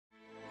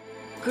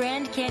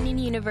Grand Canyon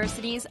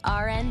University's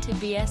RN to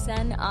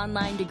BSN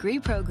online degree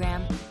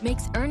program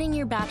makes earning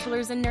your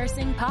bachelor's in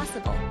nursing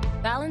possible.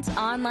 Balance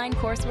online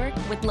coursework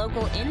with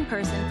local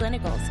in-person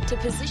clinicals to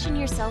position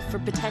yourself for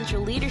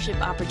potential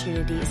leadership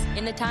opportunities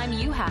in the time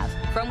you have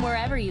from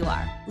wherever you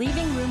are,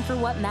 leaving room for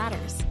what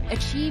matters.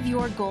 Achieve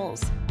your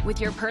goals with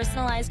your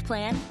personalized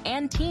plan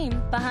and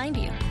team behind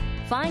you.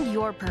 Find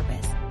your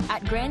purpose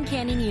at Grand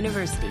Canyon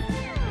University.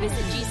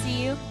 Visit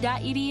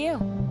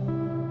gcu.edu.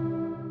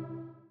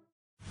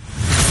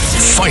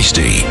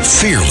 Feisty,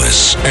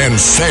 fearless, and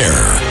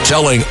fair,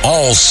 telling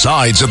all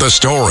sides of the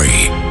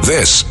story.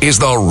 This is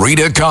The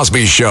Rita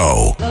Cosby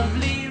Show.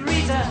 Lovely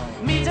Rita,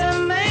 meet a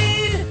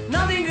maid,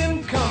 nothing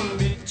can come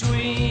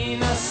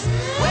between us.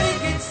 When it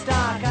gets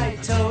dark, I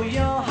tow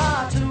your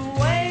heart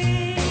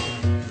away.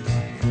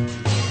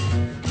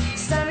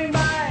 Standing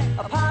by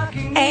a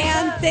parking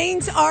And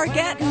things are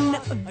getting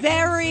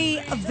very,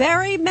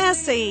 very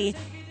messy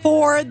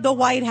for the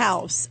White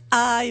House.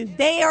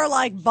 They are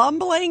like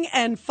bumbling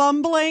and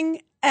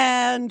fumbling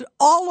and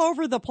all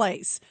over the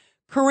place.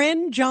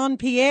 Karine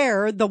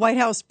Jean-Pierre, the White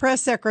House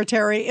press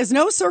secretary, is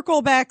no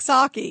Circleback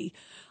Psaki.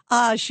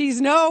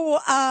 She's no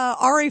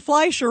Ari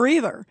Fleischer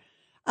either.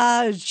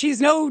 She's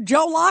no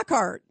Joe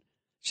Lockhart.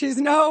 She's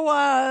no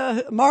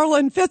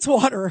Marlon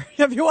Fitzwater,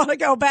 if you want to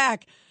go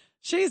back.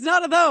 She's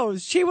none of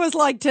those. She was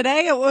like,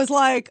 today it was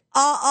like,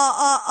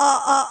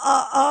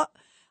 I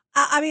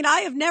mean,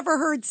 I have never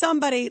heard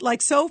somebody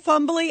like so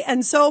fumbly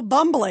and so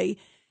bumbly.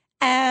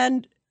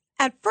 And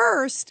at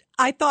first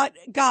I thought,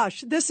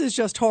 gosh, this is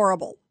just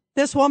horrible.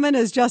 This woman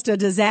is just a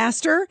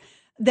disaster.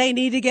 They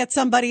need to get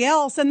somebody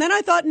else. And then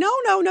I thought,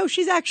 no,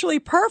 she's actually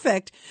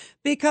perfect,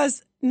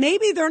 because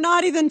maybe they're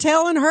not even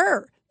telling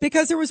her,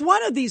 because there was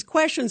one of these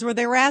questions where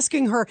they were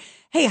asking her,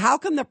 hey, how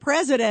come the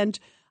president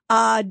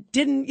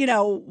didn't,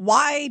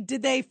 why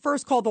did they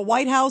first call the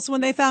White House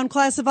when they found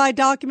classified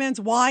documents?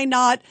 Why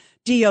not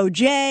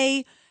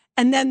DOJ?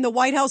 And then the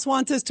White House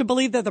wants us to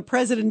believe that the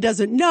president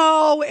doesn't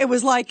know. It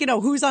was like,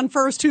 who's on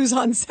first, who's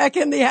on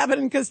second, the Abbott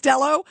and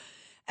Costello.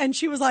 And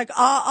she was like,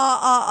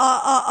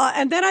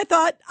 And then I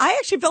thought, I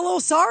actually feel a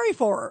little sorry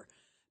for her,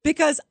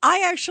 because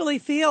I actually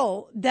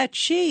feel that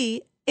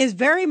she is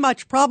very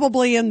much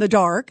probably in the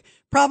dark,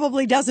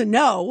 probably doesn't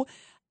know.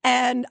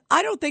 And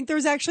I don't think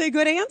there's actually a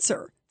good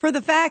answer for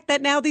the fact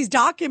that now these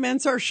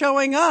documents are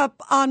showing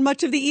up on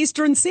much of the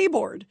eastern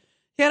seaboard.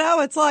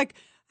 It's like,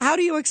 how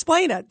do you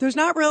explain it? There's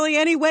not really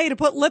any way to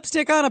put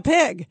lipstick on a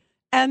pig.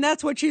 And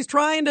that's what she's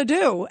trying to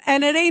do.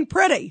 And it ain't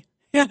pretty.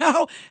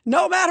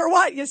 No matter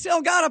what, you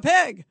still got a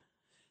pig.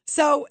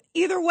 So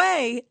either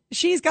way,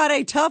 she's got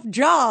a tough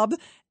job,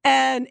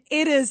 and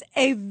it is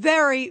a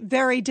very,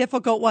 very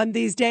difficult one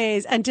these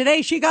days. And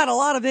today she got a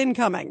lot of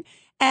incoming.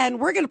 And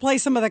we're going to play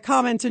some of the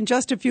comments in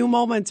just a few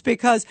moments,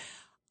 because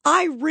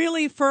I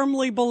really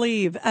firmly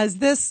believe, as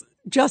this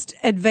just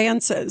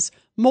advances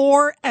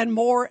more and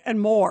more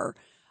and more,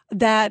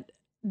 that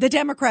the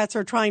Democrats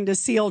are trying to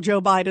seal Joe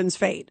Biden's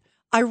fate.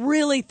 I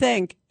really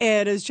think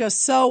it is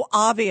just so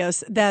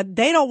obvious that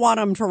they don't want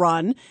him to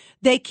run.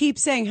 They keep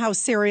saying how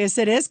serious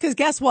it is, because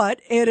guess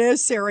what? It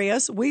is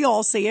serious. We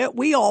all see it.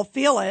 We all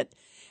feel it.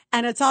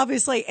 And it's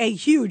obviously a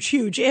huge,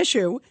 huge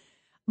issue.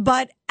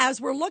 But as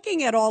we're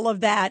looking at all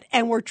of that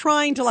and we're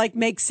trying to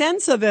make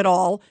sense of it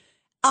all,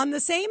 on the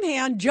same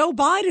hand, Joe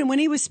Biden, when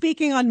he was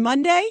speaking on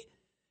Monday,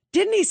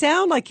 didn't he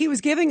sound like he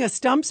was giving a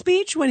stump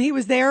speech when he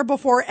was there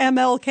before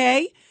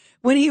MLK?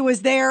 When he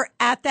was there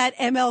at that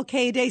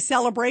MLK Day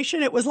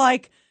celebration, it was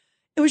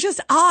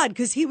just odd,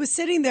 because he was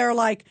sitting there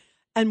like,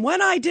 and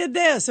when I did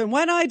this and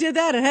when I did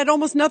that, it had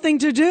almost nothing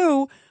to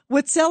do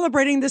with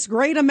celebrating this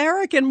great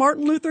American,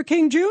 Martin Luther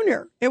King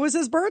Jr. It was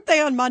his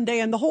birthday on Monday,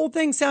 and the whole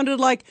thing sounded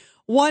like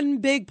one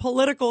big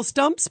political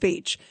stump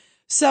speech.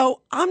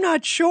 So I'm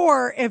not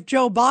sure if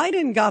Joe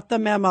Biden got the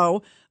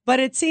memo, but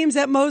it seems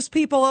that most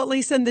people, at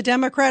least in the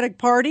Democratic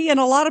Party, and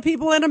a lot of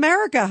people in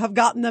America, have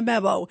gotten the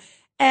memo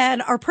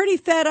and are pretty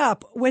fed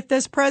up with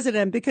this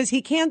president, because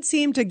he can't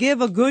seem to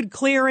give a good,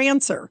 clear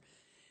answer.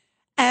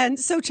 And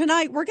so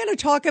tonight we're going to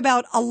talk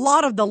about a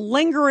lot of the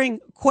lingering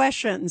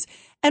questions,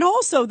 and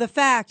also the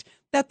fact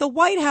that the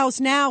White House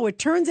now, it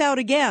turns out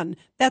again,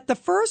 that the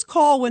first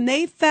call when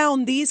they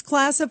found these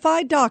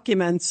classified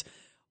documents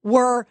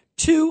were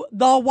to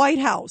the White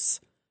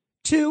House.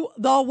 To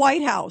the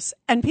White House.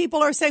 And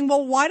people are saying,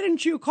 well, why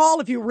didn't you call,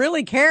 if you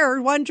really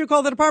cared, why didn't you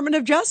call the Department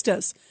of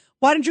Justice?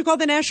 Why didn't you call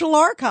the National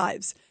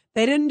Archives?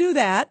 They didn't do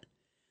that.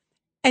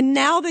 And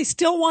now they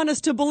still want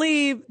us to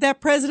believe that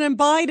President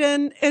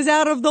Biden is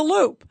out of the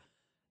loop.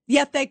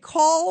 Yet they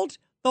called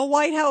the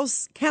White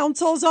House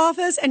counsel's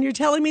office, and you're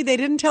telling me they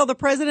didn't tell the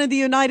President of the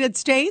United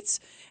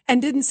States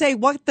and didn't say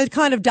what the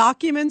kind of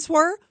documents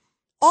were?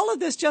 All of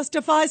this just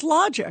defies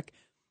logic.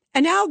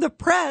 And now the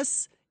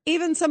press,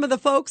 even some of the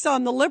folks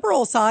on the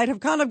liberal side, have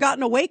kind of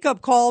gotten a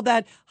wake-up call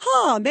that,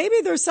 maybe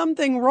there's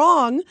something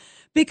wrong,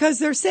 because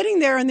they're sitting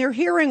there and they're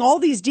hearing all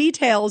these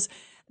details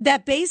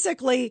that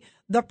basically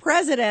the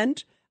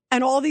president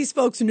and all these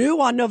folks knew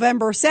on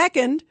November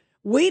 2nd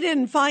we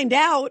didn't find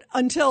out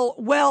until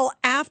well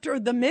after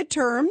the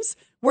midterms.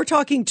 We're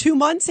talking 2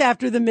 months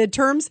after the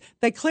midterms.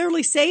 They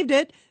clearly saved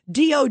it.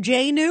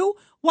 DOJ knew.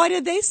 Why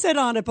did they sit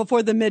on it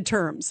before the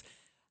midterms?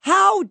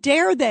 How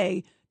dare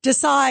they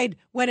decide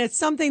when it's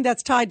something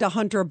that's tied to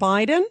Hunter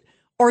Biden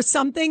or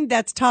something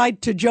that's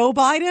tied to Joe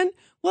Biden?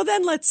 Well,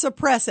 then let's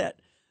suppress it.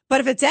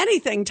 But if it's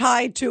anything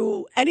tied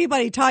to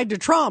anybody tied to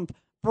Trump,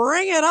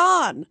 bring it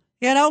on.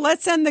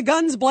 Let's send the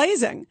guns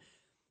blazing.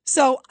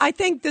 So I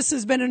think this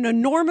has been an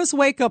enormous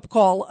wake-up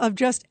call of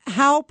just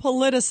how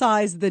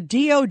politicized the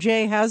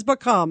DOJ has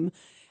become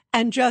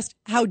and just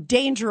how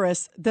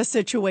dangerous the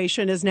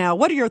situation is now.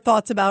 What are your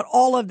thoughts about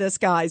all of this,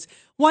 guys?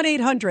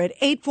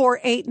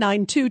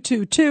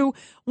 1-800-848-9222,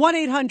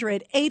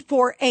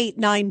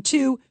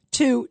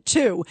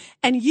 1-800-848-9222.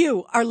 And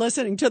you are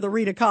listening to The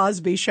Rita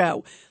Cosby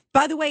Show.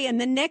 By the way, in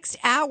the next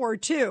hour,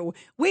 too,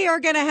 we are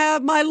going to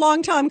have my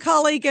longtime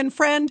colleague and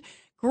friend,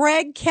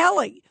 Greg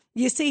Kelly.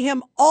 You see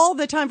him all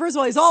the time. First of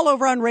all, he's all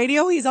over on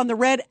radio. He's on the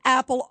Red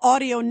Apple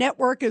Audio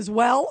Network as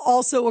well.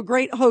 Also a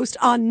great host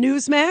on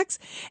Newsmax.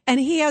 And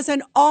he has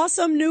an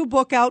awesome new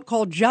book out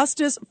called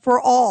Justice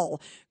for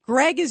All.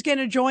 Greg is going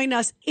to join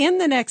us in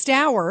the next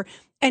hour,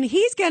 and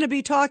he's going to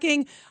be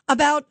talking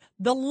about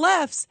the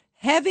left's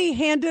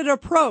heavy-handed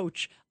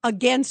approach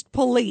against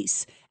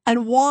police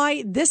and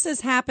why this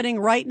is happening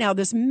right now,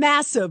 this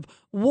massive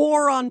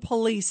war on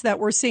police that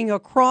we're seeing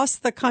across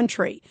the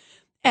country.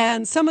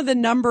 And some of the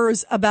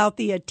numbers about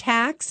the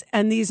attacks,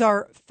 and these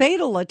are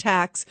fatal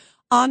attacks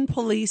on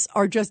police,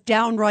 are just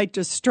downright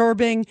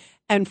disturbing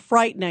and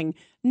frightening,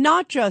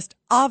 not just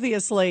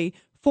obviously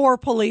for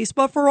police,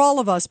 but for all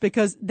of us,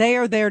 because they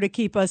are there to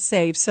keep us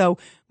safe. So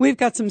we've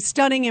got some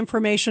stunning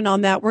information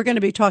on that. We're going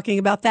to be talking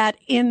about that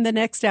in the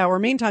next hour.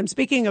 Meantime,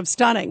 speaking of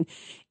stunning,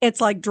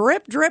 it's like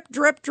drip, drip,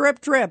 drip,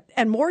 drip, drip,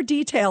 and more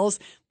details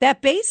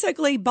that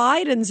basically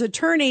Biden's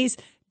attorneys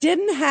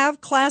didn't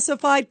have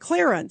classified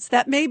clearance,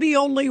 that maybe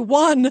only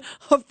one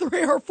of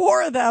 3 or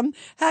 4 of them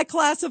had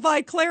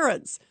classified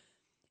clearance.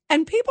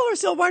 And people are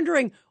still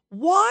wondering,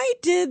 why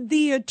did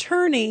the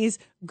attorneys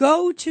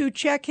go to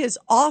check his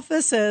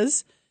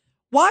offices?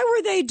 Why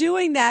were they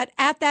doing that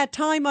at that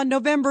time on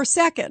November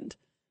 2nd?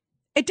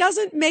 It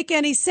doesn't make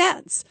any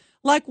sense.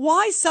 Like,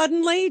 why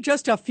suddenly,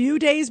 just a few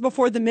days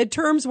before the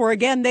midterms, where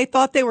again, they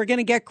thought they were going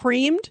to get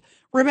creamed?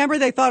 Remember,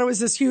 they thought it was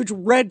this huge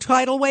red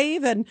tidal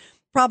wave and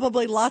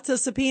probably lots of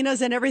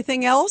subpoenas and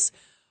everything else.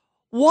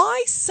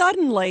 Why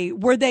suddenly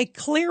were they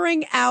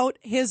clearing out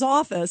his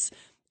office?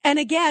 And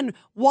again,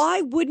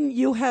 why wouldn't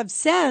you have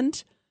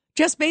sent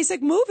just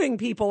basic moving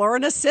people or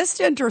an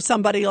assistant or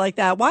somebody like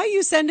that? Why are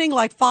you sending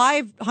like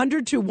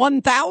 $500 to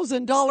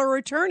 $1,000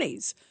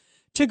 attorneys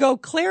to go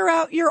clear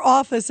out your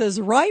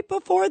offices right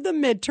before the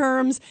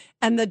midterms?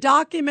 And the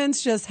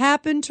documents just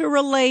happen to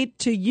relate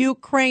to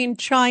Ukraine,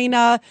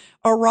 China,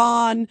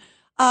 Iran.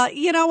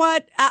 You know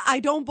what? I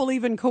don't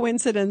believe in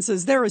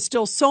coincidences. There is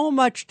still so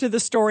much to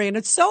the story. And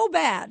it's so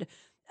bad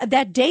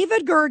that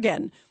David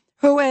Gergen,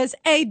 who is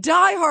a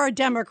diehard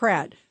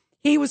Democrat,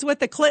 he was with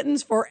the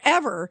Clintons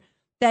forever,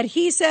 that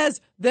he says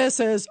this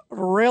is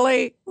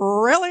really,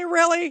 really,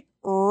 really,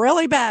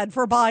 really bad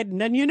for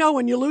Biden. And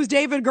when you lose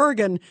David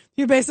Gergen,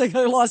 you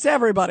basically lost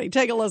everybody.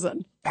 Take a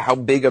listen. How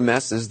big a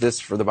mess is this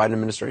for the Biden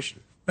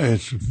administration?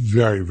 It's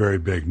very, very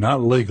big.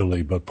 Not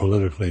legally, but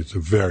politically, it's a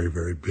very,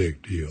 very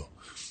big deal.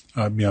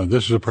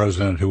 This is a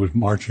president who was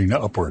marching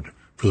upward.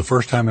 For the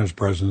first time in his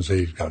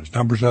presidency, he's got his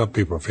numbers up.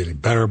 People are feeling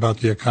better about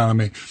the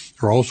economy.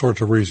 There are all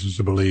sorts of reasons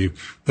to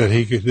believe that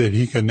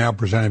he can now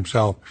present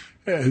himself.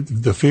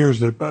 The fears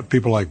that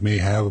people like me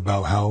have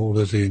about how old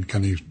is he and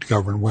can he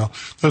govern well,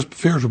 those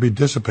fears will be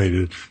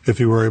dissipated if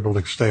he were able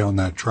to stay on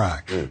that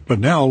track. But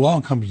now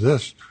along comes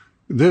this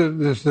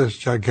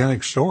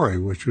gigantic story,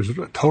 which was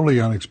totally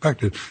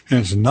unexpected, and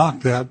it's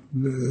knocked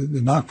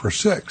for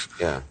 6.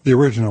 Yeah. The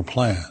original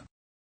plan.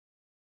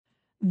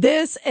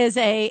 This is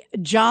a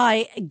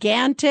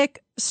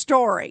gigantic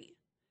story.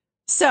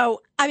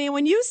 So,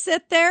 when you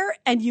sit there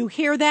and you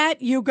hear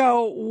that, you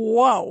go,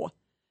 whoa,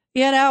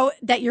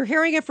 that you're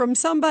hearing it from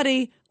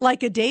somebody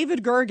like a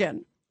David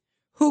Gergen,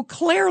 who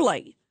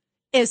clearly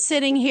is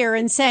sitting here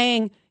and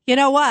saying, you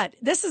know what?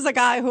 This is a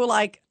guy who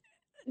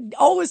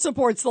always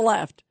supports the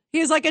left.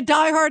 He's like a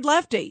diehard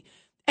lefty.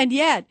 And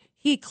yet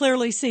he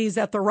clearly sees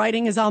that the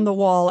writing is on the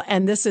wall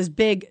and this is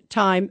big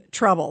time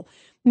trouble.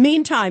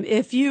 Meantime,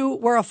 if you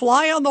were a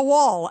fly on the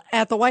wall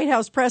at the White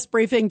House press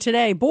briefing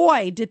today,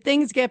 boy, did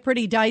things get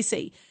pretty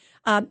dicey.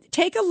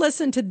 Take a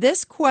listen to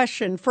this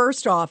question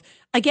first off,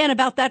 again,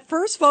 about that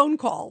first phone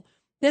call.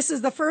 This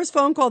is the first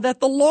phone call that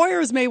the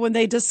lawyers made when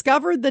they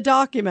discovered the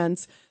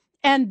documents.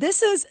 And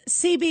this is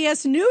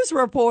CBS News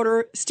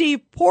reporter Steve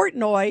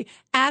Portnoy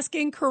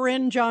asking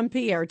Karine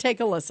Jean-Pierre.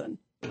 Take a listen.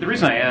 The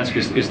reason I ask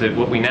is that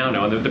what we now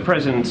know, the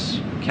president's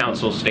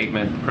counsel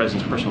statement, the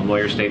president's personal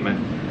lawyer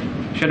statement,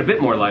 shed a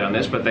bit more light on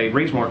this, but they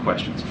raise more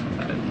questions.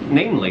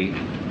 Namely,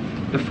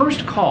 the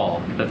first call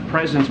that the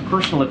president's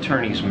personal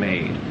attorneys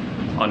made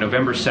on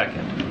November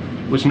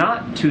 2nd was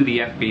not to the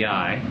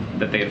FBI,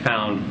 that they had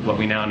found what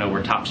we now know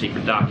were top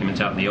secret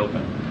documents out in the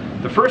open,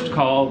 The first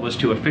call was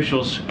to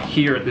officials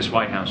here at this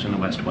White House in the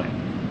West Wing.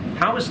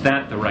 How is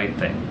that the right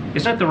thing?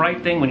 Isn't that the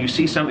right thing when you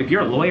see if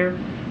you're a lawyer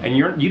and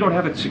you don't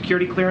have a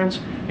security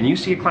clearance and you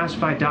see a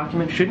classified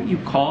document, shouldn't you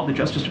call the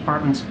Justice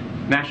Department's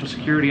National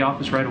Security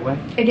Office right away?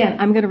 Again,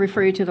 I'm going to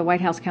refer you to the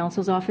White House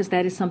counsel's office.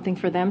 That is something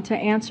for them to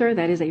answer.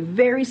 That is a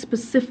very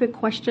specific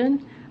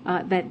question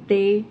that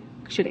they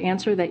should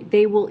answer, that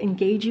they will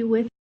engage you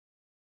with.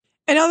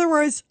 In other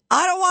words,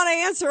 I don't want to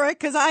answer it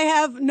because I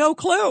have no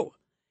clue.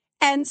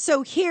 And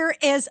so here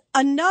is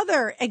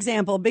another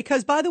example,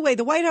 because, by the way,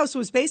 the White House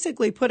was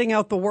basically putting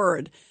out the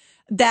word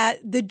that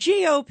the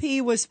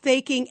GOP was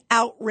faking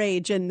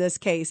outrage in this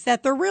case,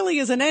 that there really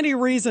isn't any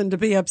reason to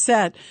be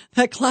upset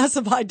that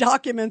classified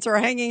documents are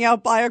hanging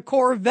out by a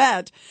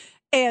Corvette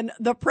in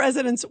the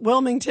president's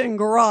Wilmington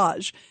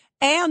garage,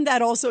 and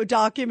that also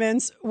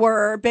documents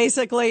were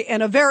basically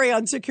in a very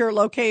unsecure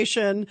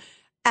location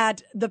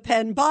at the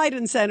Penn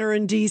Biden Center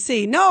in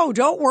D.C. No,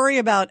 don't worry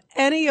about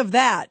any of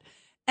that.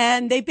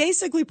 And they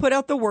basically put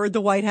out the word, the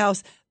White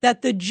House,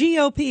 that the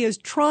GOP is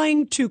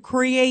trying to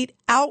create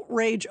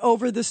outrage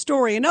over the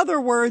story. In other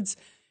words,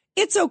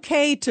 it's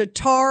okay to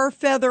tar,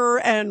 feather,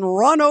 and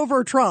run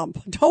over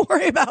Trump. Don't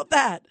worry about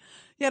that.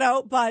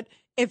 But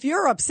if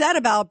you're upset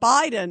about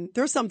Biden,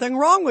 there's something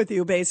wrong with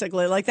you,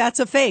 basically. Like, that's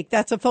a fake.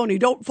 That's a phony.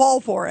 Don't fall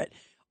for it.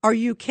 Are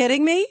you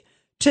kidding me?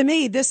 To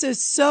me, this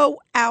is so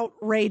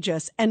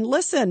outrageous. And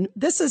listen,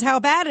 this is how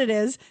bad it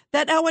is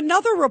that now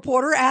another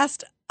reporter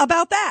asked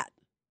about that.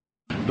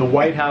 The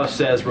White House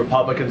says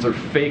Republicans are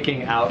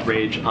faking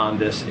outrage on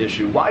this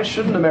issue. Why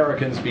shouldn't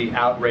Americans be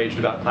outraged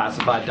about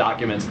classified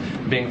documents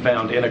being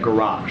found in a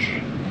garage?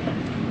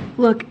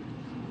 Look,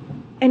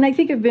 and I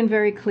think I've been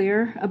very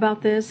clear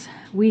about this.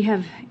 We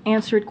have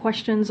answered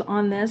questions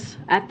on this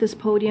at this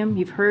podium.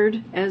 You've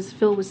heard, as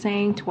Phil was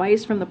saying,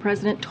 twice from the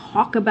president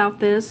talk about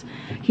this.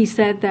 He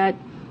said that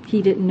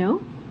he didn't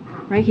know,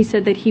 right? He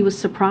said that he was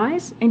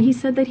surprised, and he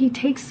said that he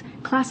takes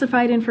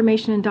classified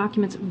information and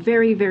documents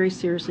very, very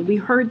seriously. We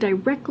heard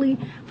directly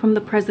from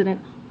the president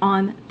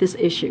on this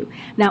issue.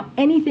 Now,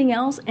 anything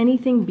else,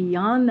 anything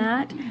beyond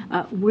that,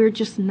 we're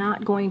just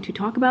not going to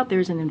talk about.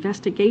 There's an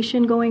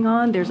investigation going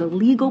on. There's a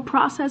legal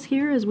process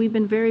here, as we've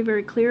been very,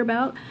 very clear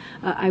about.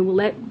 I will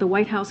let the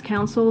White House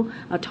counsel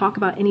talk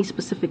about any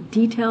specific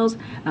details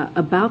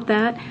about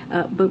that,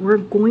 but we're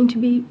going to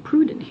be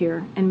prudent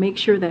here and make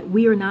sure that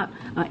we are not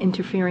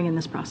interfering in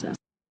this process.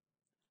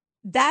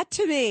 That,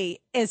 to me,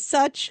 is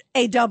such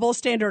a double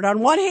standard.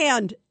 On one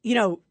hand,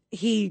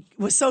 he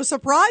was so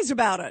surprised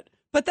about it.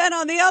 But then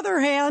on the other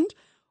hand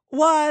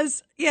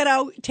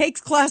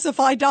takes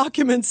classified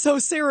documents so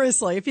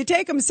seriously. If you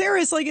take them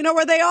seriously, you know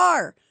where they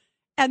are.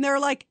 And they're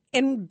like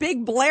in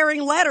big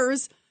blaring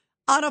letters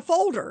on a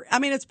folder. I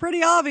mean, it's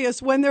pretty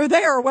obvious when they're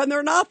there or when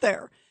they're not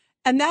there.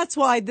 And that's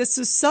why this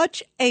is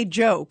such a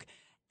joke.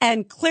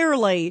 And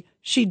clearly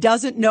she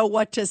doesn't know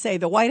what to say.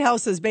 The White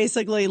House has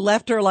basically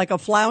left her like a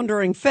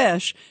floundering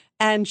fish.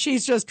 And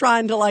she's just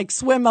trying to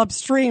swim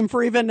upstream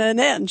for even an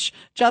inch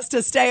just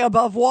to stay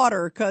above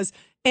water, because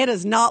it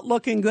is not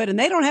looking good, and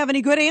they don't have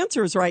any good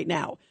answers right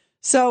now.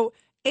 So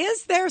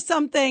is there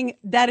something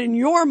that in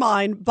your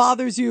mind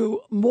bothers you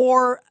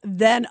more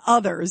than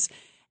others?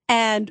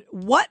 And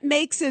what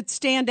makes it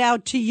stand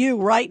out to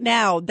you right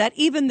now that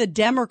even the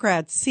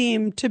Democrats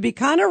seem to be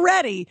kind of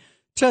ready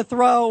to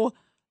throw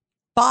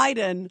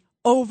Biden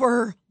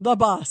over the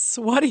bus?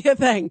 What do you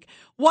think?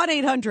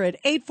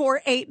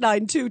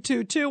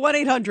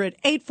 1-800-848-9222,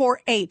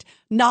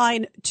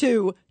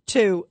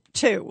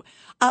 1-800-848-9222.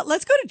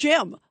 Let's go to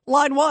Jim,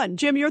 line one.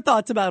 Jim, your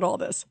thoughts about all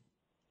this?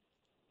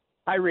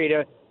 Hi,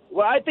 Rita.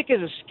 What I think is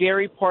a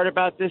scary part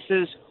about this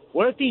is,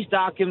 what if these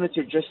documents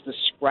are just the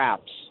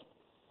scraps,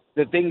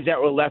 the things that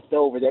were left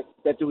over, that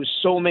there was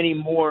so many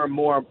more and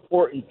more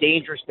important,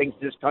 dangerous things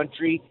to this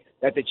country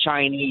that the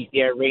Chinese,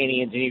 the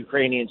Iranians, and the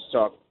Ukrainians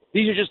took.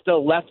 These are just the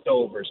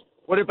leftovers.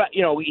 What about,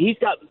 he's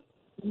got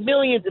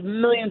millions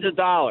and millions of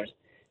dollars.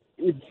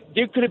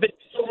 There could have been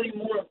so many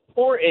more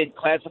important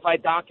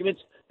classified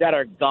documents that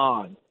are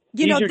gone.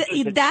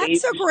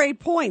 That's a great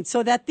point.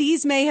 So that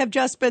these may have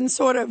just been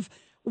sort of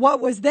what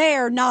was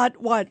there,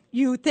 not what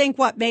you think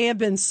what may have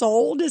been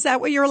sold. Is that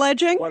what you're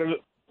alleging?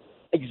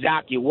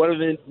 Exactly. What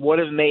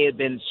may have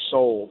been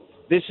sold.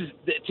 This is,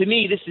 to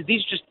me, these are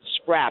just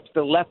scraps,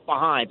 the left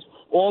behinds.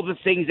 All the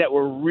things that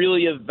were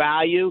really of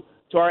value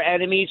to our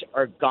enemies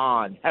are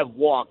gone, have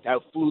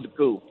flew the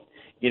coop,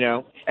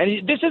 And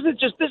this is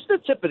the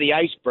tip of the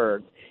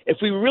iceberg. If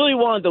we really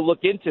wanted to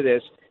look into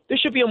this, there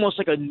should be almost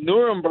like a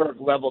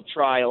Nuremberg-level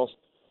trials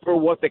for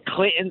what the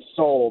Clintons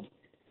sold.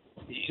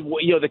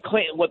 What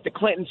the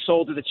Clintons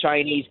sold to the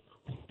Chinese.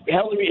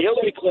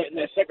 Hillary Clinton,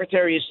 as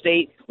Secretary of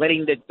State,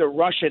 letting the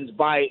Russians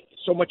buy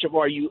so much of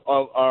our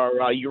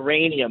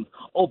uranium.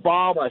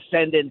 Obama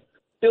sending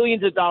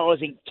billions of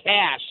dollars in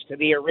cash to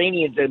the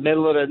Iranians in the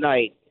middle of the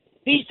night.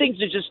 These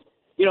things are just,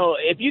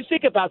 if you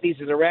think about these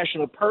as a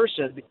rational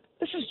person,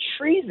 this is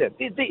treason.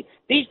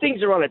 These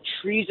things are on a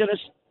treasonous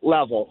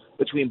level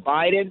between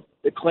Biden,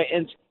 the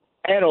Clintons,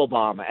 and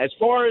Obama. As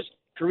far as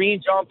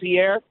Karine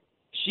Jean-Pierre,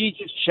 she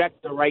just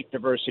checked the right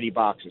diversity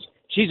boxes.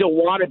 She's a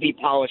wannabe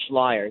polished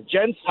liar.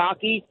 Jen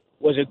Psaki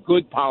was a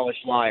good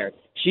polished liar.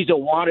 She's a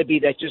wannabe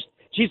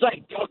she's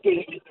like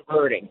ducking and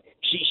diverting.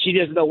 She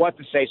doesn't know what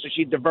to say, so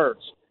she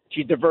diverts.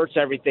 She diverts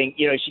everything.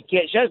 She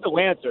has no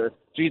answer.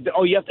 So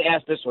you have to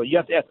ask this one. You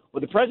have to ask,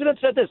 well, the president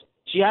said this.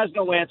 She has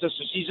no answer,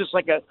 so she's just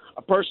like a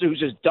person who's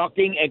just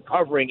ducking and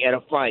covering at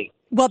a fight.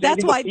 Well,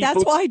 that's why,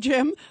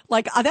 Jim,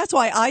 that's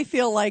why I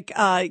feel like,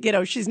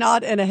 she's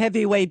not in a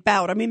heavyweight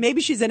bout. I mean,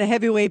 maybe she's in a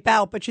heavyweight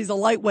bout, but she's a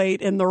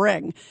lightweight in the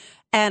ring.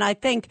 And I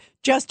think,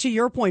 just to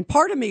your point,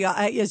 part of me,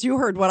 as you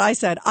heard what I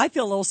said, I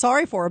feel a little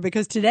sorry for her,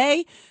 because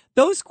today,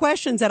 those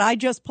questions that I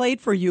just played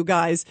for you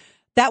guys,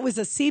 that was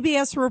a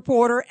CBS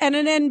reporter and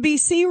an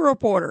NBC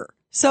reporter.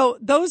 So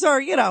those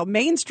are,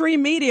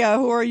 mainstream media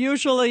who are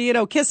usually,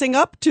 kissing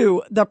up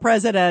to the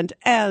president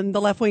and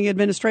the left-wing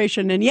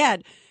administration. And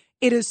yet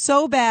it is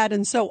so bad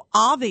and so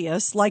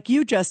obvious, like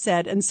you just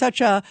said, and such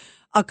a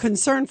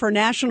concern for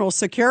national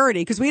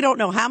security, because we don't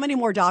know how many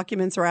more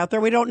documents are out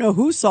there. We don't know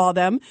who saw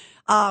them.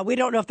 We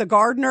don't know if the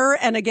gardener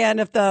and, again,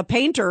 if the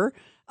painter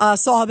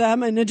saw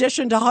them, in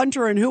addition to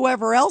Hunter and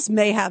whoever else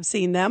may have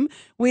seen them.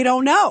 We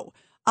don't know.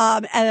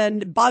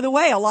 And by the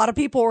way, a lot of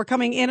people were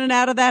coming in and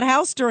out of that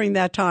house during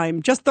that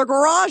time. Just the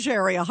garage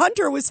area.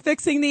 Hunter was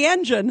fixing the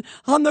engine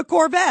on the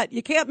Corvette.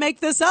 You can't make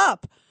this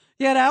up.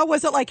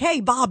 Was it like,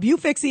 hey, Bob, you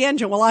fix the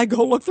engine while I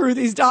go look through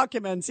these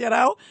documents,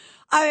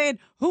 I mean,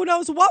 who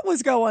knows what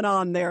was going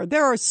on there?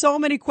 There are so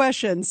many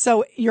questions.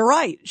 So you're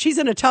right. She's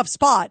in a tough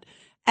spot.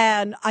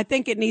 And I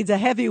think it needs a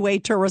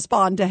heavyweight to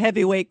respond to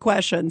heavyweight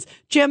questions.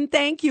 Jim,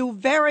 thank you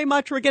very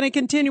much. We're going to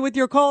continue with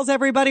your calls,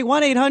 everybody.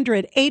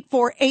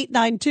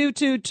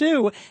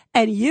 1-800-848-9222.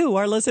 And you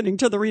are listening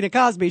to The Rita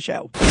Cosby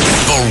Show.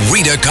 The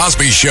Rita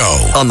Cosby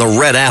Show on the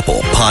Red Apple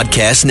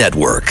Podcast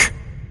Network.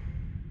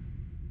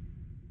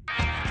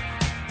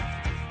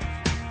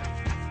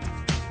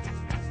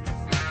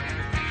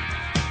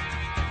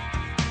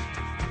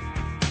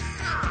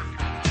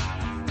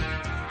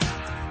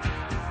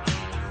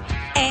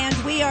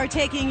 We are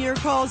taking your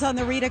calls on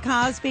the Rita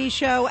Cosby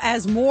Show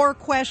as more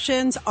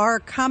questions are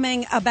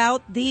coming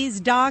about these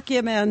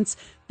documents,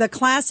 the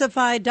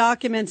classified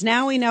documents.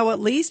 Now we know at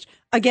least,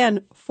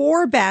 again,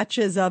 4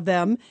 batches of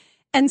them,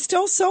 and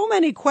still so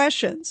many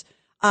questions.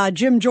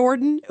 Jim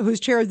Jordan, who's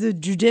chair of the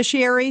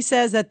Judiciary,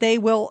 says that they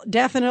will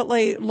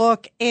definitely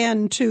look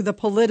into the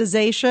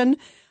politicization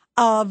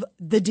of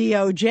the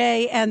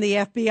DOJ and the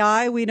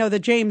FBI. We know that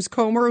James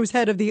Comer, who's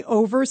head of the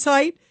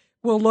oversight,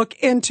 will look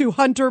into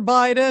Hunter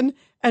Biden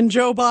and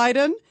Joe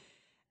Biden.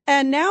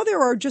 And now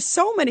there are just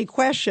so many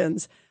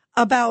questions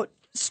about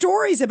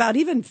stories about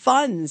even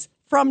funds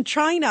from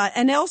China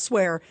and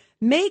elsewhere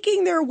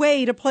making their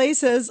way to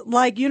places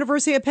like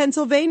University of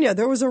Pennsylvania.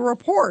 There was a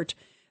report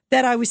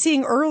that I was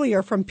seeing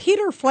earlier from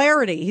Peter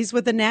Flaherty. He's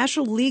with the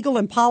National Legal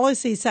and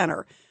Policy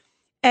Center.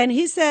 And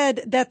he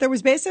said that there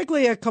was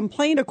basically a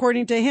complaint,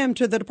 according to him,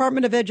 to the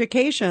Department of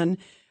Education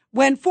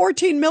when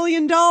 $14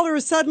 million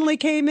suddenly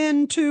came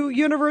into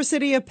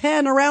University of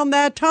Penn around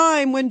that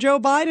time when Joe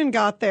Biden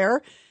got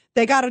there.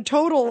 They got a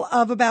total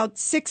of about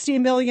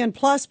 $60 million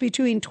plus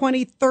between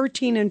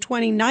 2013 and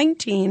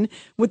 2019,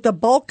 with the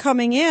bulk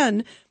coming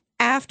in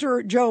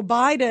after Joe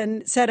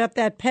Biden set up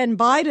that Penn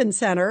Biden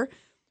Center.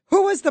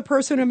 Who was the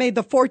person who made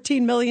the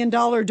 $14 million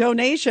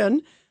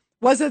donation?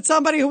 Was it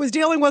somebody who was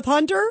dealing with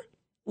Hunter?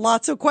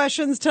 Lots of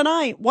questions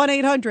tonight.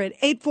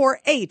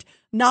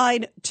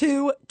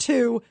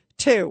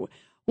 1-800-848-9222.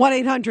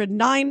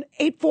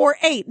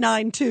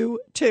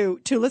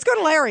 1-800-848-9222. Let's go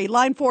to Larry,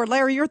 line 4.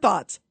 Larry, your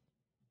thoughts.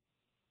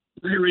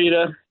 Hey,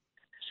 Rita.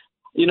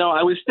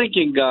 I was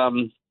thinking,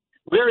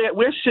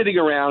 we're sitting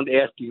around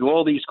asking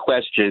all these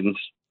questions.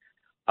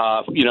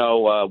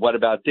 What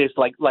about this?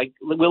 Like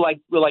we're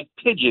like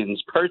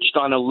pigeons perched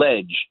on a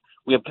ledge.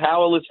 We are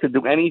powerless to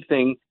do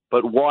anything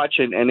but watch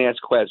and ask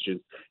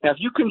questions. Now, if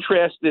you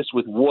contrast this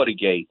with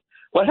Watergate,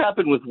 what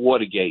happened with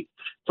Watergate?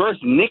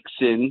 First,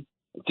 Nixon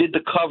did the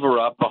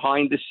cover-up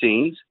behind the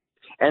scenes,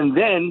 and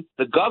then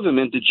the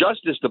government, the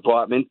Justice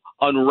Department,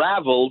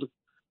 unraveled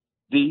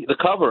the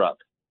cover-up.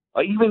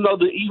 Even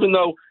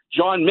though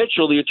John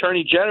Mitchell, the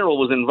Attorney General,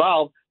 was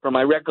involved, from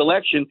my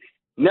recollection,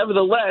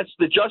 nevertheless,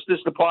 the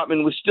Justice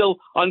Department was still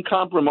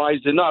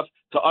uncompromised enough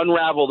to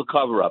unravel the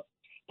cover-up.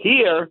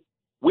 Here,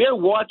 we're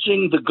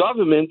watching the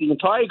government, the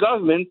entire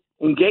government,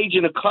 engage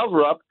in a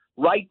cover-up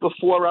right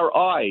before our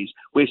eyes.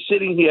 We're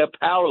sitting here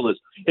powerless.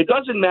 It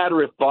doesn't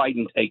matter if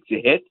Biden takes a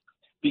hit,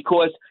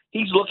 because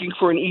he's looking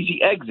for an easy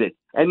exit,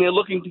 and they're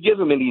looking to give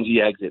him an easy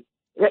exit.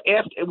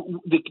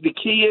 The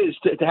key is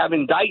to have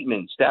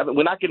indictments.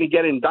 We're not going to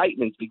get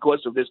indictments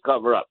because of this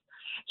cover-up.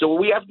 So what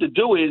we have to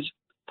do is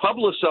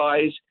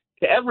publicize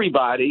to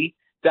everybody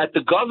that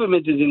the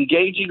government is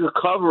engaging a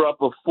cover-up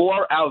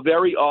before our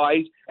very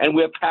eyes, and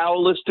we're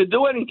powerless to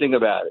do anything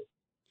about it.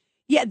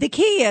 Yeah, the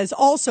key is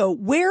also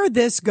where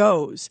this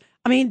goes.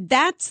 I mean,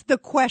 that's the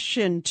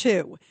question,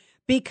 too,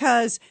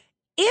 because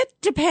it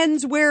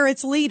depends where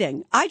it's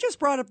leading. I just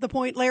brought up the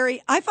point,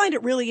 Larry. I find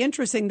it really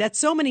interesting that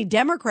so many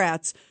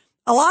Democrats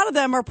A lot of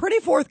them are pretty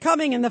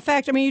forthcoming in the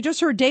fact, I mean, you just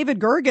heard David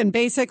Gergen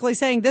basically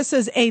saying this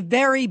is a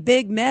very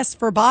big mess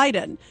for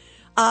Biden,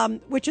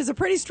 which is a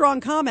pretty strong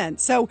comment.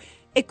 So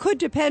it could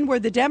depend where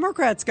the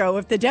Democrats go.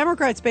 If the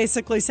Democrats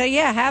basically say,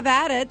 yeah, have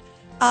at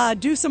it,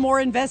 do some more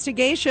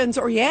investigations,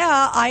 or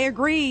yeah, I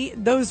agree,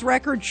 those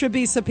records should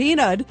be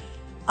subpoenaed,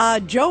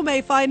 Joe may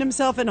find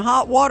himself in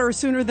hot water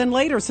sooner than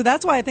later. So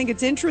that's why I think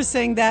it's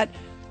interesting that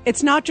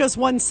it's not just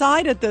one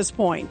side at this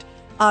point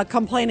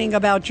complaining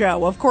about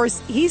Joe. Of course,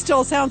 he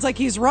still sounds like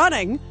he's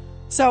running.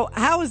 So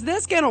how is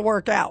this going to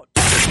work out?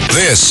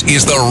 This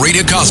is the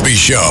Rita Cosby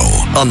Show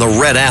on the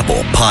Red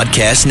Apple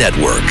Podcast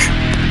Network.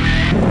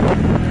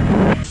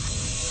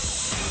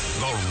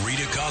 The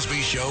Rita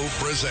Cosby Show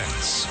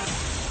presents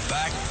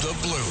Back the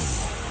Blue.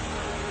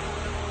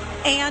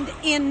 And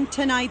in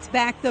tonight's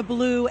Back the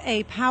Blue,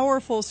 a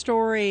powerful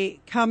story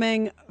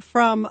coming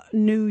from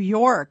New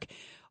York,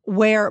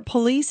 where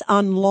police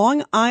on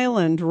Long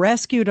Island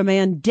rescued a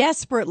man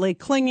desperately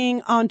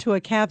clinging onto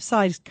a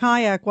capsized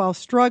kayak while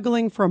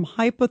struggling from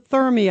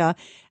hypothermia,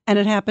 and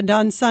it happened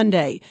on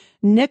Sunday.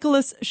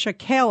 Nicholas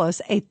Shakalis,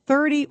 a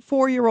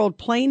 34-year-old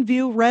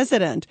Plainview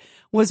resident,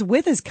 was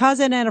with his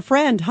cousin and a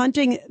friend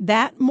hunting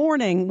that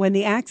morning when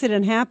the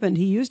accident happened.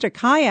 He used a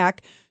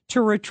kayak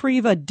to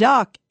retrieve a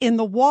duck in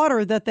the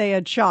water that they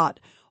had shot.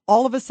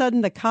 All of a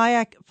sudden, the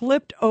kayak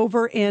flipped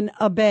over in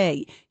a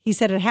bay. He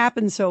said it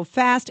happened so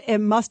fast, it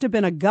must have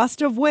been a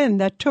gust of wind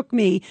that took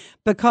me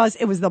because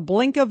it was the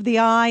blink of the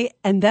eye,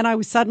 and then I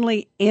was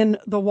suddenly in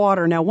the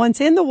water. Now, once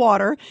in the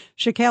water,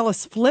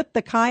 Shakalis flipped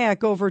the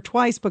kayak over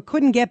twice but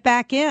couldn't get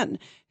back in.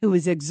 He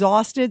was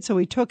exhausted, so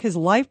he took his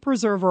life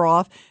preserver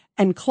off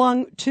and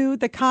clung to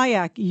the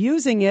kayak,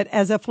 using it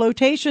as a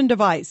flotation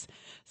device.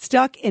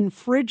 Stuck in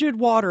frigid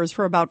waters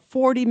for about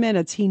 40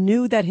 minutes, he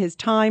knew that his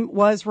time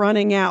was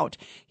running out.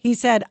 He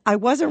said, I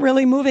wasn't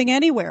really moving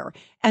anywhere.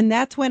 And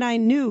that's when I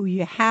knew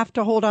you have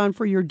to hold on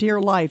for your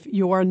dear life.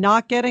 You are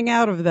not getting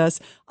out of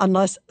this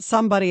unless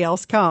somebody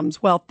else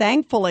comes. Well,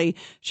 thankfully,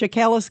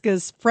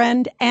 Shakalis'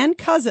 friend and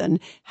cousin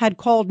had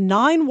called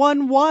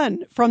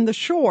 911 from the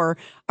shore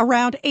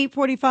around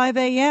 8:45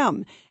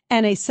 a.m.,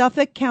 and a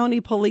Suffolk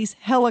County Police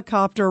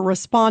helicopter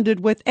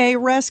responded with a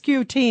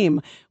rescue team.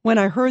 When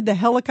I heard the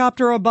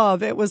helicopter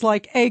above, it was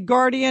like a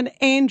guardian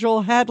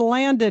angel had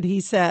landed,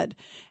 he said.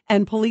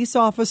 And police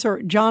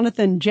officer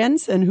Jonathan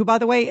Jensen, who, by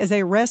the way, is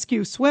a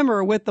rescue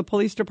swimmer with the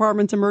police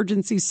department's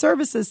emergency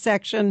services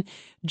section,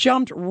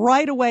 jumped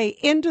right away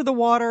into the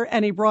water,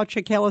 and he brought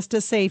Shakalis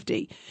to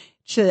safety.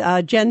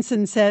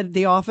 Jensen said,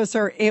 the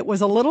officer, it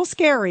was a little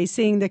scary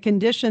seeing the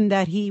condition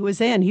that he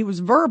was in. He was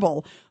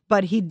verbal,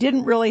 but he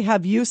didn't really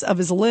have use of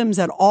his limbs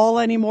at all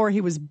anymore.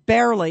 He was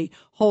barely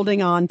holding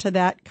on to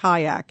that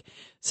kayak.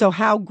 So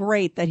how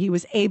great that he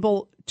was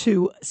able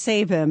to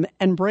save him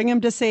and bring him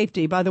to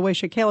safety. By the way,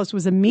 Shakalis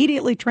was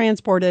immediately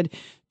transported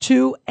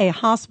to a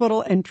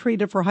hospital and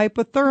treated for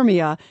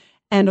hypothermia,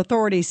 and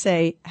authorities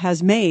say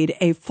has made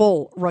a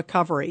full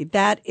recovery.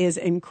 That is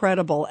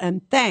incredible.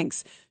 And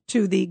thanks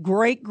to the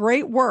great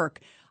work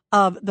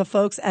of the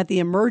folks at the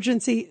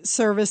Emergency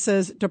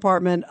Services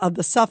Department of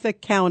the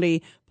Suffolk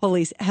County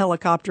Police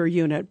Helicopter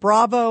Unit.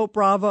 Bravo,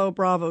 bravo,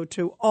 bravo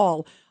to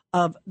all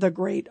of the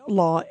great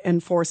law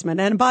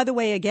enforcement. And by the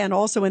way, again,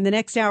 also in the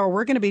next hour,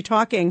 we're going to be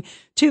talking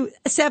to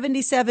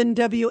 77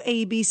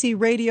 WABC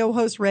radio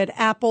host, Red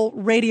Apple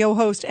radio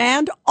host,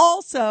 and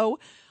also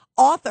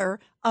author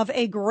of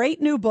a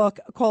great new book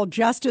called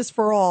Justice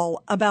for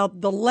All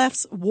about the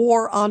left's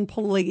war on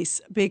police,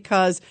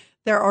 because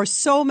there are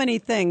so many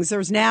things.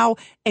 There's now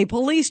a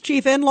police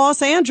chief in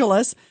Los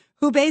Angeles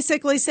who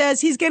basically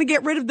says he's going to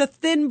get rid of the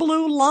thin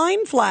blue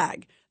line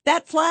flag.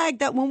 That flag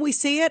that when we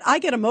see it, I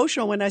get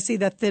emotional when I see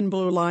that thin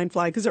blue line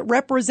flag because it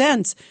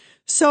represents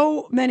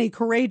so many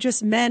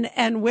courageous men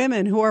and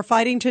women who are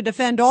fighting to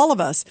defend all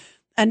of us.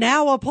 And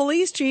now a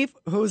police chief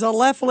who's a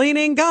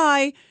left-leaning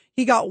guy,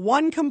 he got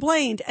one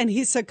complaint and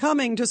he's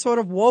succumbing to sort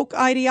of woke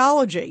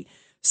ideology.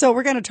 So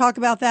we're going to talk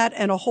about that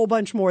and a whole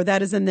bunch more.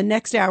 That is in the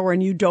next hour,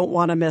 and you don't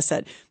want to miss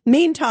it.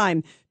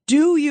 Meantime,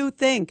 do you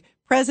think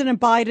President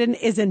Biden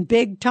is in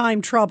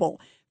big-time trouble?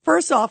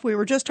 First off, we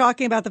were just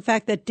talking about the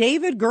fact that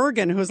David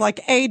Gergen, who's like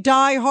a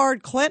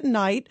diehard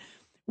Clintonite,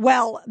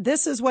 well,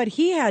 this is what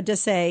he had to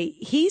say.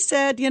 He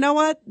said, you know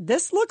what?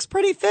 This looks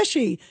pretty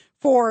fishy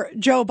for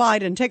Joe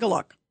Biden. Take a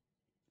look.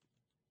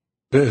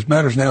 As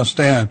matters now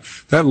stand,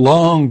 that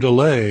long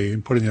delay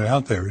in putting it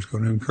out there is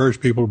going to encourage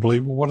people to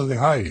believe, well, what are they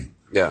hiding?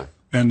 Yeah.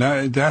 And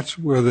that's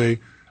where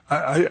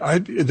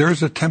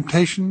there's a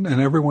temptation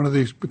in every one of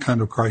these kind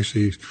of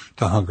crises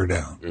to hunker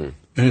down. Mm.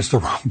 And it's the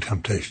wrong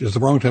temptation. It's the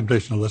wrong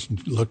temptation to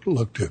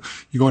look to.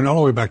 You're going all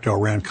the way back to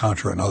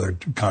Iran-Contra and other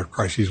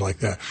crises like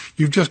that.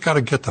 You've just got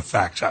to get the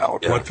facts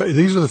out. Yeah.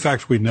 These are the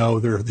facts we know.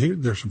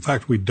 There's some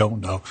facts we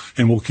don't know,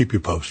 and we'll keep you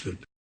posted.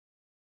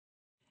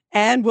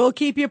 And we'll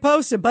keep you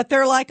posted. But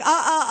they're like,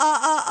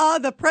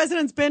 the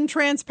president's been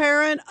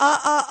transparent.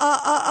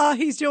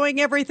 He's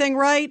doing everything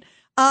right.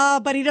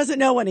 But he doesn't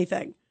know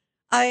anything.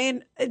 I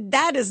mean,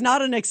 that is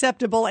not an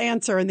acceptable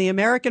answer. In the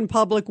American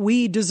public,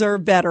 we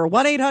deserve better.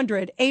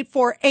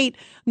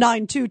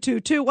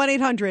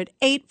 1-800-848-9222.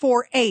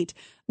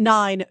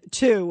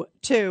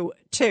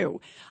 1-800-848-9222.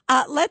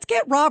 Let's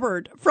get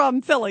Robert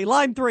from Philly,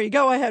 line 3.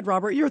 Go ahead,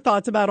 Robert. Your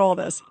thoughts about all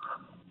this.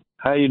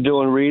 How you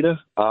doing, Rita?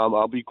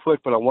 I'll be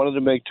quick, but I wanted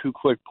to make 2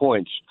 quick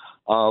points.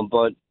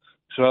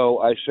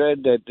 So I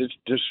said that this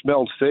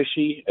smelled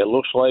fishy. It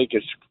looks like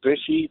it's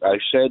fishy. I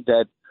said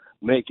that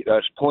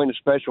appoint a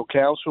special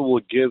counsel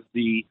would give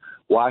the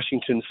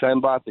Washington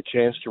Fembot the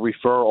chance to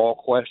refer all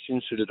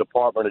questions to the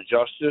Department of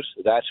Justice.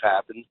 That's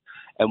happened.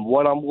 And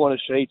what I'm going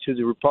to say to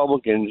the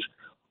Republicans,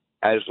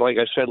 like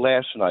I said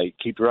last night,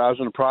 keep your eyes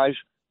on the prize.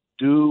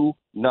 Do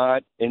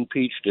not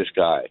impeach this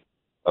guy.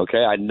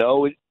 Okay, I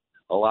know it.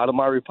 A lot of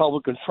my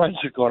Republican friends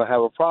are going to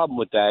have a problem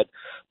with that.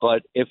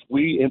 But if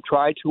we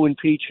try to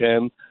impeach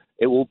him,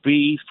 it will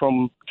be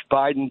from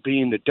Biden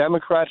being the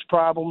Democrats'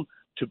 problem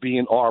to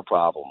being our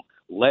problem.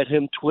 Let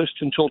him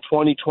twist until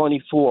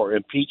 2024.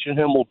 Impeaching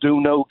him will do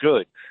no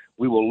good.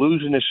 We will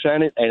lose in the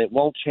Senate, and it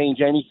won't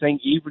change anything,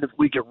 even if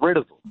we get rid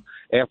of him.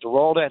 After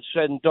all that's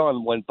said and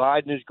done, when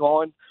Biden is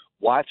gone,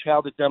 watch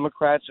how the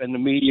Democrats and the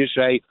media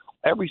say,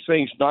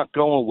 everything's not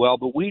going well,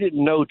 but we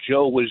didn't know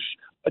Joe was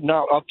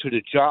not up to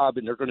the job,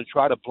 and they're going to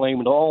try to blame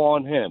it all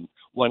on him,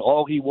 when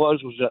all he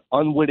was an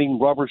unwitting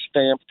rubber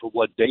stamp for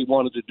what they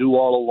wanted to do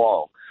all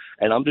along.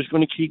 And I'm just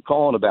going to keep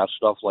calling about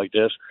stuff like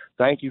this.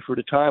 Thank you for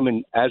the time,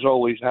 and as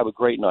always, have a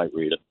great night,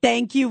 Rita.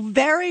 Thank you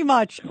very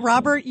much,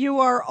 Robert.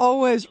 You are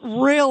always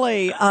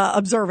really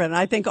observant.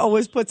 I think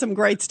always put some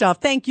great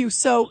stuff. Thank you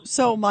so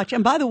much.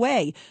 And by the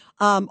way,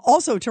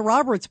 also to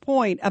Robert's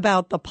point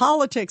about the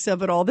politics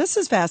of it all, this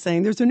is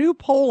fascinating. There's a new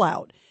poll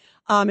out.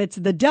 It's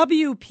the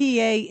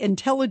WPA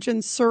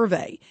Intelligence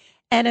Survey,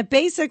 and it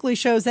basically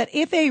shows that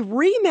if a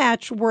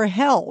rematch were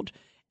held,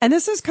 and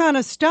this is kind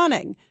of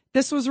stunning,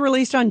 this was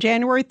released on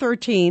January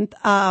 13th.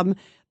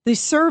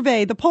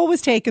 The poll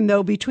was taken,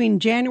 though,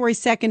 between January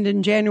 2nd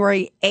and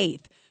January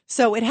 8th.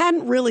 So it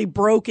hadn't really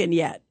broken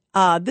yet.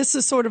 This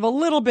is sort of a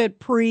little bit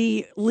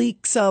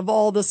pre-leaks of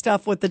all the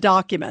stuff with the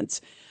documents.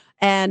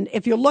 And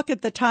if you look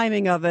at the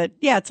timing of it,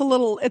 yeah, it's a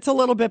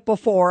little bit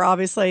before.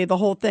 Obviously, the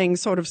whole thing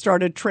sort of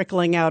started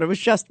trickling out. It was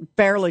just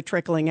barely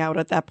trickling out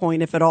at that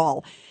point, if at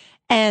all.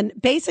 And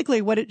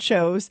basically what it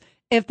shows,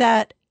 if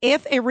a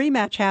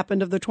rematch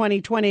happened of the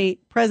 2020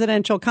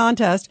 presidential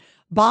contest,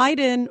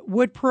 Biden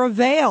would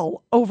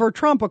prevail over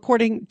Trump,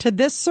 according to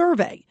this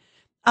survey.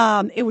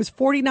 It was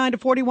 49 to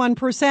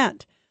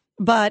 41%.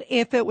 But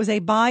if it was a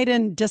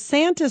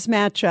Biden-DeSantis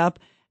matchup,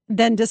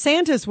 then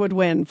DeSantis would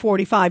win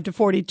 45 to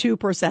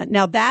 42%.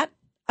 Now, that,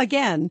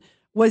 again,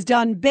 was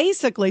done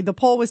basically, the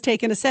poll was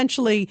taken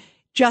essentially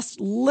just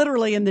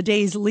literally in the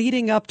days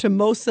leading up to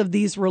most of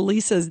these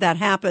releases that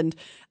happened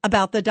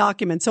about the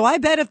document. So I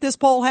bet if this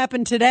poll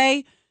happened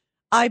today,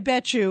 I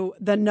bet you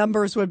the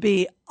numbers would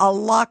be a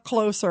lot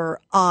closer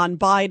on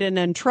Biden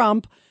and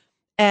Trump,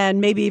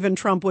 and maybe even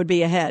Trump would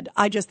be ahead.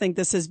 I just think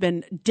this has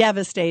been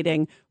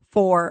devastating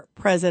for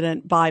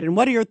President Biden.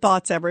 What are your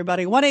thoughts,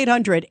 everybody?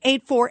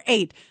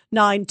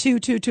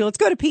 1-800-848-9222. Let's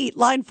go to Pete,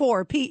 line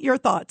 4. Pete, your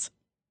thoughts.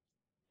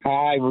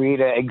 Hi,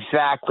 Rita.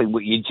 Exactly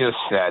what you just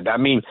said. I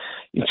mean,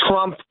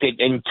 Trump did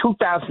in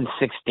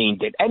 2016.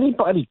 Did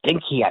anybody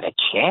think he had a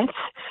chance?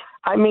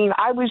 I mean,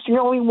 I was the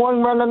only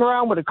one running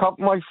around with a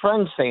couple of my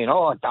friends saying,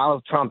 oh,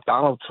 Donald Trump,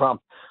 Donald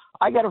Trump.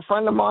 I got a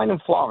friend of mine in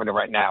Florida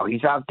right now.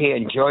 He's out there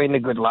enjoying the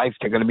good life.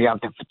 They're going to be out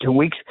there for 2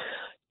 weeks.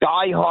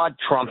 Die-hard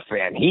Trump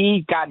fan.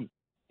 He got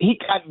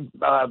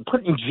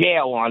put in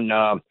jail on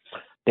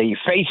the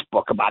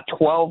Facebook about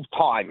 12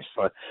 times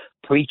for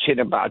preaching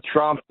about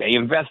Trump. They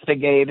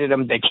investigated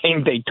him. They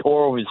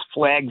tore his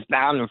flags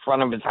down in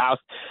front of his house.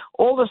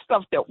 All the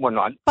stuff that went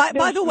on.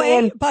 By the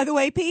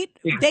way, Pete,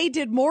 they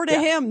did more to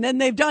him than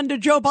they've done to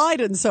Joe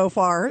Biden so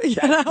far. You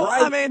know,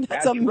 right. I mean,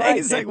 that's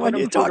amazing when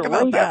you talk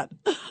about that.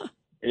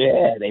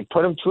 Yeah, they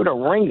put him through the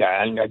ringer,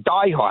 and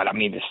diehard. I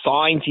mean, the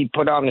signs he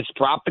put on his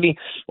property,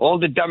 all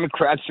the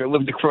Democrats that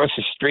lived across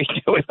the street,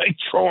 they were like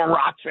throwing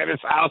rocks at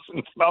his house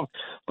and stuff.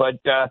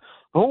 But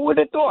who would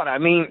have thought? I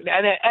mean,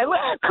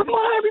 come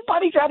on,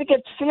 everybody got to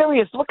get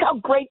serious. Look how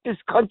great this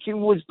country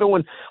was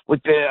doing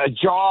with the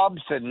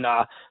jobs and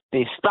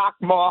the stock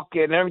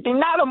market and everything.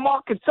 Now the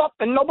market's up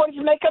and nobody's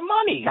making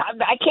money.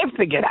 I can't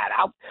figure that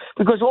out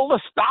because all the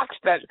stocks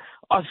that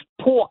us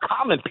poor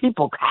common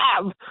people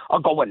have are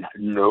going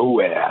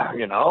nowhere,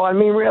 you know? I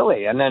mean,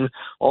 really. And then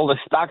all the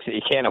stocks that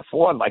you can't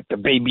afford, like the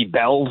Baby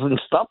Bells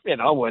and stuff, you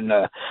know, and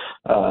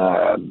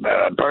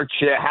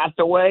Berkshire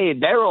Hathaway,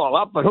 they're all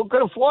up, but who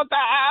could afford to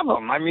have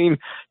them? I mean,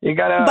 you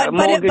got to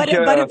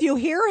But if you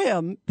hear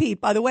him,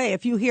 Pete, by the way,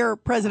 if you hear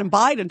President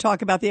Biden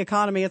talk about the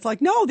economy, it's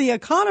like, no, the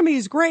economy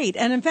is great.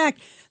 And in fact,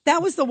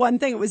 that was the one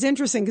thing. It was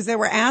interesting because they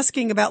were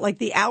asking about like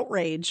the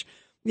outrage,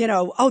 you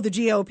know, the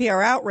GOP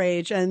are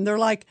outraged. And they're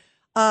like,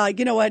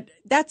 you know what?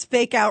 That's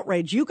fake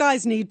outrage. You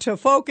guys need to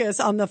focus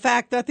on the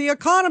fact that the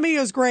economy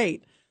is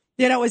great,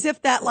 you know, as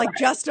if that like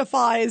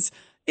justifies,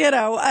 you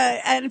know,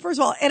 and first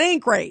of all, it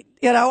ain't great.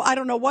 You know, I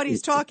don't know what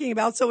he's talking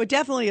about. So it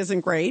definitely isn't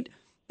great.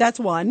 That's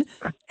one.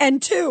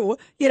 And two,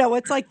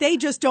 it's like they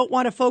just don't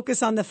want to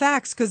focus on the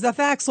facts because the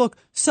facts look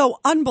so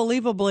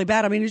unbelievably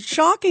bad. I mean, it's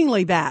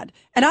shockingly bad.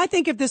 And I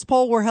think if this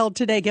poll were held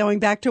today, going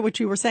back to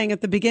what you were saying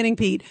at the beginning,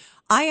 Pete,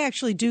 I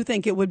actually do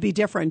think it would be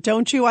different.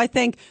 Don't you? I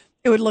think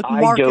it would look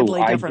markedly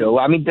different. I do.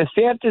 I mean,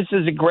 DeSantis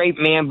is a great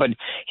man, but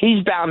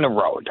he's down the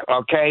road,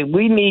 okay?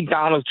 We need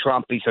Donald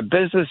Trump. He's a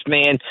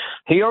businessman.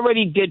 He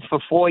already did for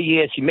 4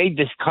 years. He made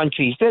this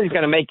country. He said he's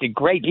going to make it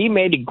great. He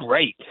made it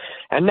great.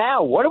 And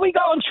now, what are we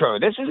going through?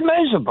 This is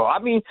miserable. I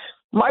mean,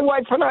 my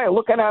wife and I are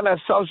looking at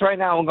ourselves right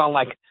now and going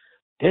like,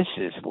 this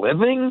is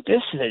living?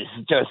 This is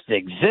just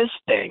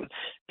existing.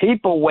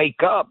 People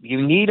wake up.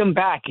 You need him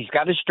back. He's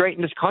got to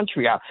straighten this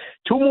country out.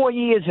 2 more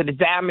years of the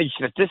damage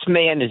that this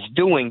man is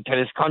doing to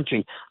this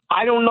country.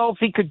 I don't know if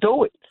he could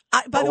do it.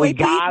 By the way,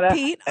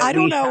 Pete, I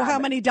don't know how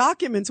many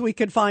documents we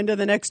could find in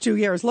the next 2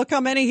 years. Look how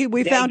many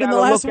we found in the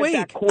last week.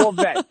 That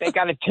Corvette. They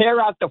got to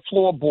tear out the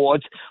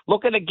floorboards.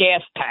 Look at the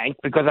gas tank,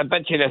 because I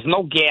bet you there's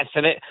no gas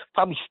in it.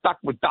 Probably stuck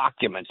with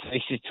documents.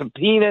 They should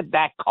subpoena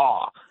that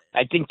car.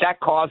 I think that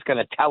car's going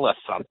to tell us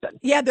something.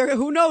 Yeah,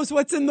 who knows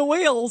what's in the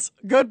wheels?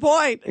 Good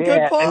point. Yeah,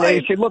 Good point. And then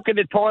you should look at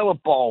the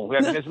toilet bowl.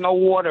 There's no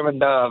water in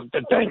the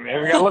thing.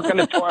 You got to look in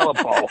the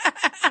toilet bowl.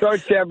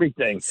 Search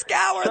everything.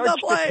 Scour Search the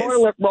place. The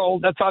toilet roll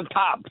that's on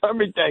top.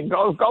 Everything.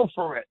 Go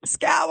for it.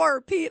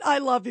 Scour. Pete, I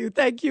love you.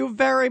 Thank you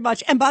very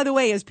much. And by the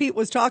way, as Pete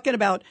was talking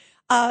about,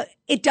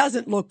 it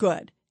doesn't look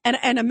good.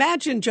 And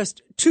imagine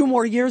just 2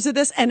 more years of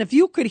this. And if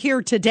you could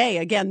hear today,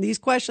 again, these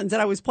questions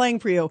that I was playing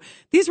for you,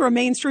 these were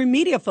mainstream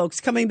media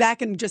folks coming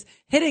back and just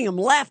hitting them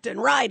left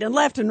and right and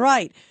left and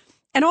right.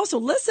 And also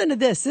listen to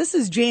this. This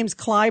is James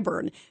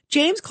Clyburn.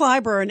 James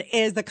Clyburn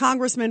is the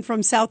congressman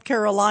from South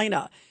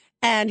Carolina.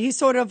 And he's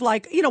sort of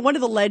like, one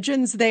of the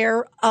legends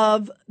there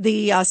of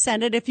the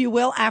Senate, if you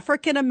will,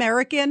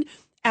 African-American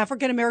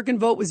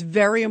vote was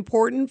very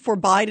important for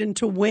Biden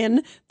to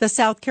win the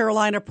South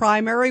Carolina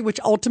primary, which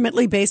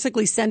ultimately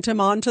basically sent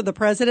him on to the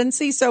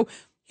presidency. So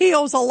he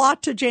owes a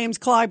lot to James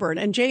Clyburn,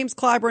 and James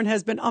Clyburn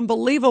has been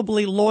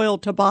unbelievably loyal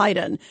to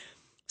Biden.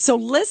 So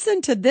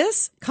listen to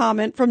this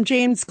comment from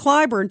James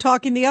Clyburn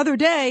talking the other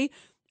day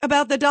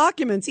about the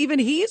documents. Even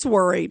he's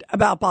worried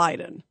about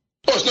Biden.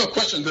 Well, there's no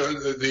question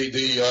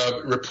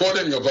the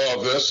reporting of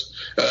all this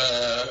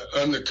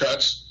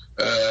undercuts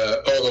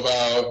all of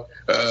our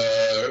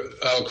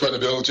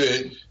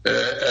credibility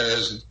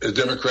as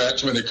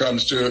Democrats when it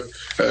comes to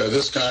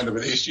this kind of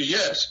an issue.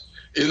 Yes,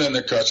 it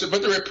undercuts it,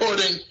 but the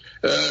reporting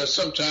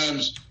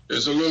sometimes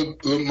is a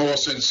little more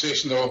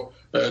sensational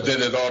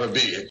than it ought to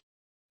be.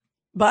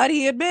 But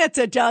he admits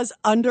it does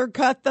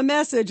undercut the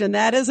message, and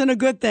that isn't a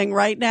good thing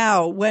right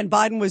now when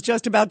Biden was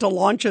just about to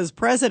launch his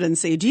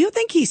presidency. Do you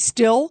think he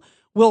still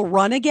will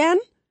run again?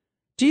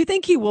 Do you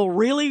think he will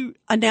really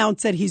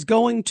announce that he's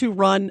going to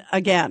run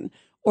again?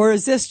 Or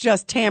is this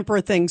just tamper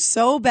things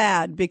so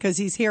bad because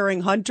he's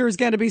hearing Hunter's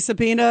going to be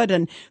subpoenaed?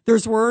 And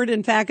there's word,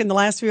 in fact, in the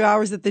last few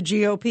hours that the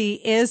GOP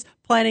is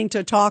planning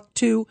to talk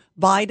to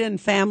Biden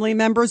family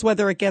members,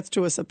 whether it gets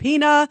to a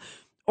subpoena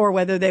or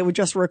whether they would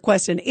just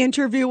request an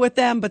interview with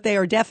them. But they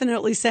are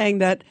definitely saying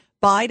that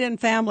Biden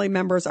family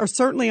members are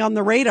certainly on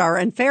the radar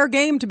and fair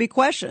game to be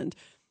questioned,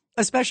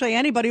 especially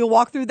anybody who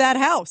walked through that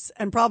house.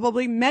 And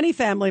probably many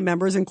family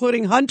members,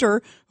 including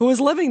Hunter, who was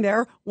living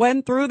there,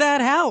 went through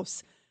that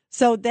house.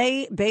 So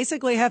they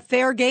basically have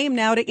fair game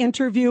now to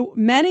interview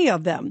many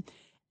of them.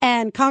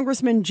 And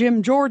Congressman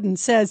Jim Jordan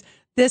says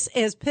this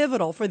is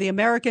pivotal for the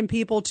American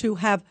people to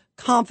have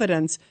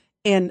confidence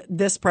in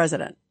this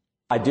president.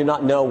 I do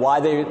not know why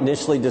they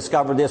initially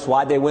discovered this,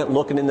 why they went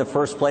looking in the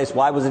first place.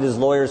 Why was it his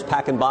lawyers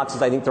packing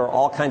boxes? I think there are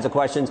all kinds of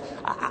questions.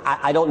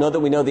 I don't know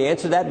that we know the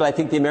answer to that, but I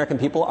think the American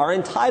people are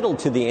entitled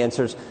to the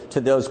answers to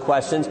those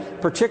questions,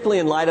 particularly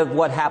in light of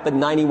what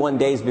happened 91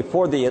 days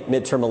before the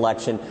midterm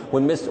election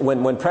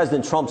when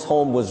President Trump's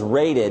home was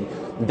raided.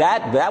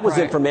 That was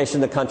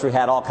information the country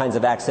had all kinds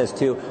of access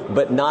to,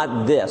 but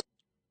not this.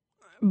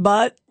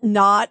 But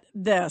not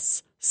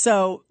this.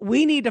 So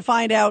we need to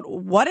find out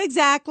what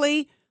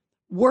exactly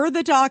were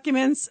the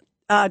documents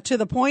to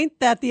the point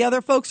that the other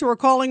folks who were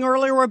calling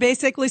earlier were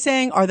basically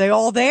saying, are they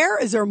all there?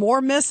 Is there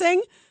more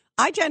missing?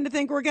 I tend to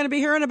think we're going to be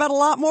hearing about a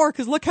lot more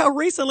because look how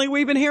recently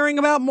we've been hearing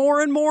about more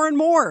and more and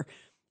more.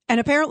 And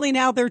apparently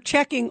now they're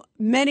checking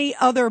many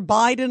other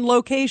Biden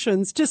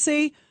locations to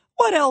see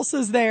what else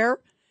is there.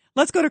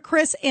 Let's go to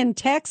Chris in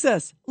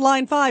Texas,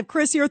 line 5.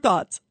 Chris, your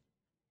thoughts.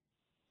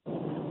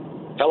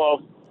 Hello.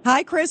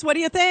 Hi, Chris. What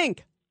do you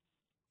think?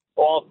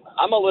 Well,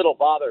 I'm a little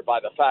bothered by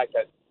the fact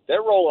that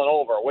they're rolling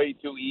over way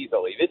too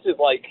easily. This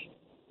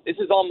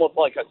is almost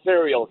like a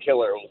serial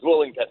killer who's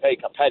willing to take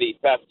a petty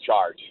theft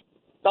charge.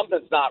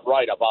 Something's not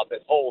right about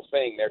this whole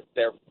thing.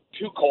 They're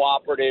too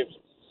cooperative.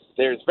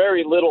 There's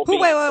very little.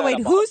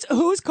 Wait.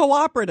 Who's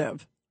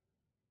cooperative?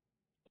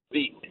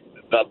 The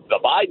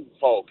Biden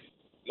folks.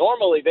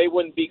 Normally they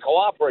wouldn't be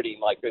cooperating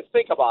like this.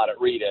 Think about it,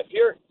 Rita.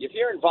 If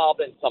you're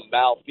involved in some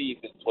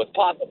malfeasance with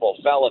possible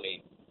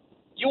felony,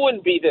 you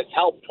wouldn't be this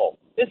helpful.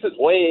 This is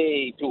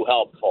way too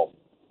helpful.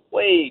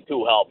 way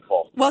too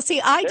helpful. Well,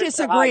 see, I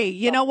disagree.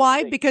 You know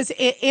why? Because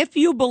if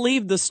you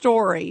believe the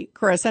story,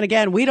 Chris, and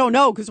again, we don't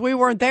know because we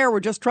weren't there. We're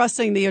just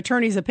trusting the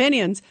attorney's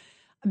opinions.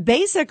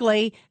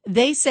 Basically,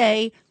 they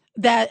say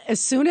that as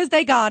soon as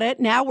they got it,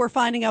 now we're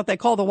finding out they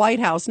call the White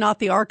House, not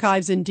the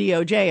archives in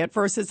DOJ. At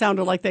first, it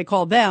sounded like they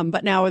called them,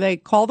 but now they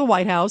call the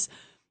White House.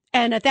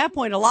 And at that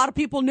point, a lot of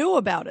people knew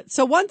about it.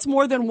 So once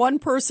more than one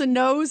person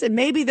knows, and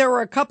maybe there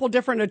were a couple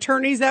different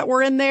attorneys that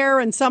were in there,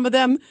 and some of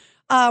them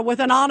with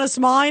an honest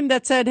mind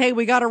that said, hey,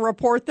 we got to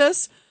report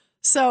this.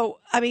 So,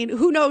 I mean,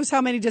 who knows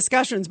how many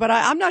discussions, but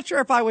I'm not sure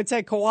if I would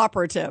say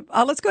cooperative.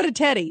 Let's go to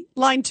Teddy,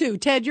 line 2.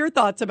 Ted, your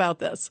thoughts about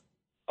this?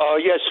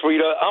 Yes,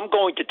 Rita, I'm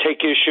going to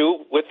take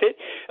issue with it.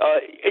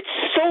 It's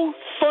so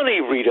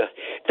funny, Rita,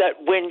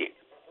 that when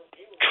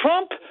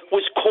Trump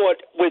was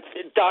caught with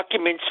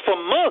documents for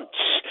months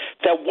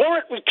that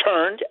weren't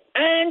returned,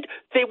 and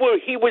he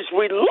was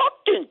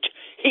reluctant.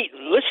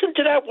 Listen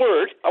to that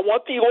word. I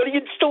want the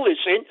audience to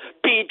listen.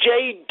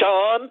 BJ,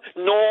 Don,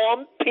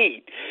 Norm,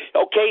 Pete.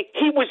 Okay?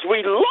 He was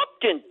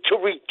reluctant to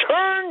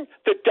return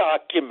the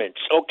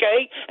documents,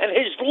 okay? And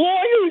his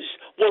lawyers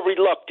were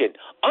reluctant.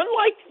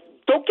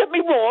 Don't get me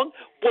wrong,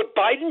 what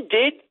Biden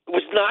did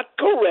was not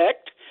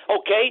correct,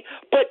 okay?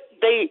 But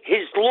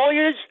his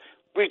lawyers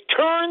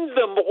returning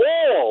them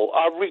all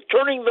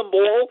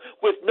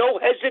with no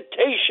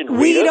hesitation. Rita.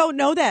 We don't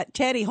know that,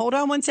 Teddy. Hold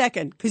on one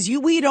second, because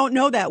we don't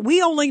know that.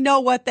 We only know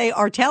what they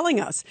are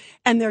telling us,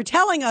 and they're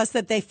telling us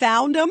that they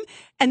found them,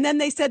 and then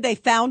they said they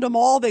found them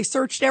all. They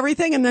searched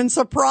everything, and then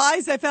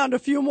surprise, they found a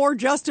few more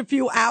just a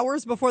few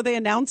hours before they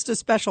announced a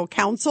special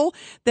counsel.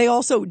 They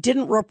also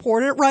didn't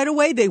report it right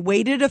away. They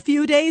waited a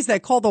few days. They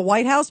called the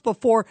White House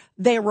before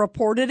they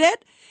reported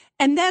it.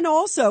 And then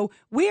also,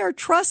 we are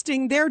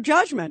trusting their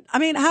judgment. I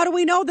mean, how do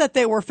we know that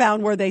they were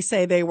found where they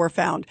say they were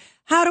found?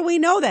 How do we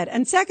know that?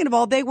 And second of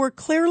all, they were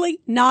clearly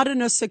not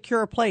in a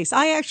secure place.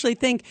 I actually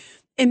think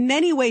in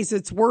many ways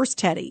it's worse,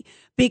 Teddy,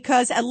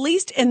 because at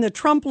least in the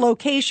Trump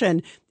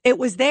location, it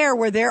was there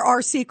where there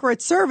are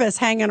Secret Service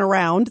hanging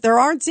around. There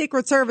aren't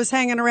Secret Service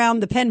hanging around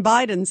the Penn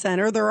Biden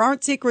Center. There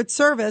aren't Secret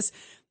Service,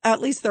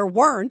 at least there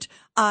weren't,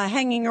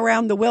 hanging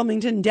around the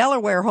Wilmington,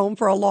 Delaware home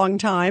for a long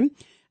time.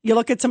 You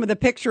look at some of the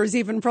pictures,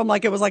 even from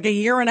it was like a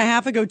year and a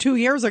half ago, 2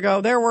 years ago,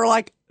 there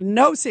were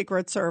no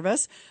Secret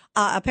Service.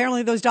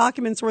 Apparently those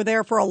documents were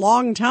there for a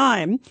long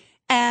time.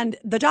 And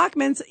the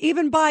documents,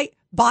 even by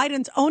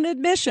Biden's own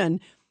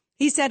admission,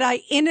 he said,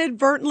 I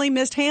inadvertently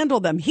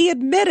mishandled them. He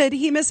admitted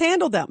he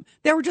mishandled them.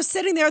 They were just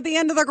sitting there at the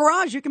end of the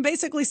garage. You can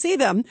basically see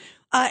them.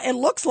 It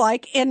looks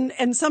like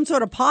in some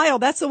sort of pile.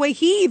 That's the way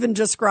he even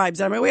describes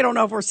it. I mean, we don't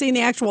know if we're seeing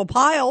the actual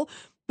pile,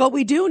 but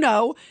we do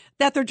know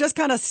that they're just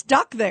kind of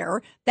stuck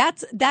there.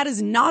 That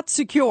is not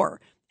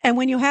secure. And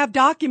when you have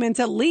documents,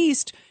 at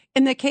least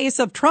in the case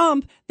of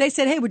Trump, they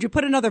said, hey, would you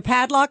put another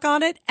padlock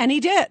on it? And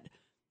he did.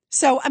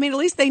 So, I mean, at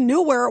least they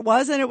knew where it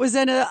was, and it was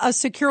in a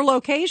secure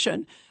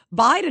location.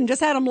 Biden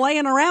just had them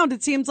laying around,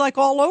 it seems like,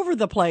 all over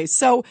the place.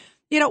 So,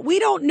 we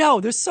don't know.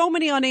 There's so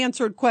many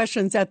unanswered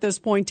questions at this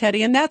point,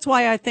 Teddy. And that's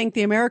why I think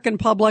the American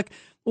public,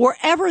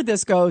 wherever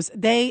this goes,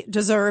 they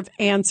deserve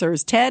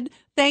answers. Ted,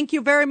 thank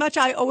you very much.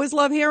 I always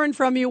love hearing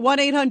from you.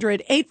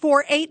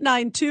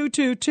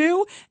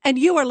 1-800-848-9222. And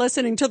you are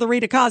listening to The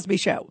Rita Cosby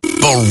Show.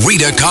 The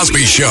Rita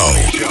Cosby Show.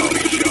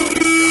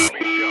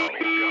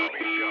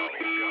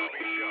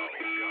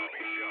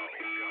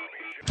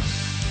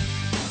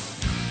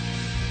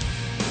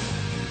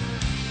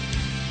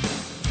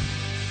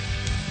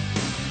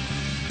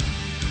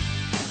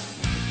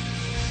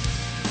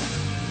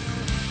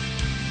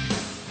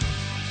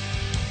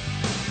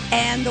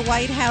 And the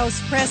White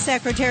House Press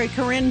Secretary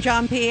Karine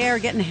Jean-Pierre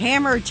getting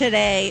hammered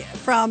today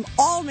from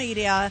all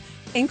media,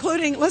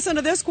 including, listen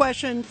to this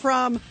question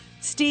from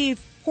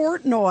Steve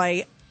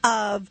Portnoy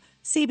of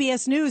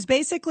CBS News,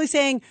 basically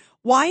saying,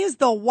 why is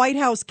the White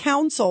House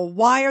counsel,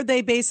 why are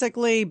they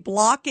basically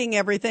blocking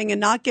everything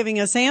and not giving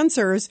us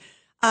answers?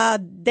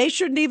 They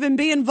shouldn't even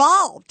be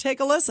involved. Take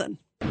a listen.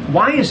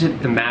 Why is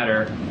it the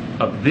matter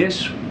of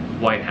this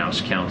White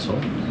House counsel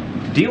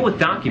to deal with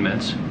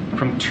documents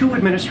from 2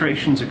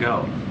 administrations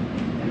ago?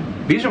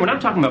 We're not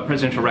talking about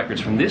presidential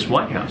records from this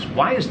White House.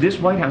 Why is this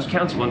White House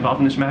counsel involved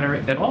in this matter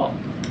at all?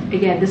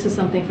 Again, this is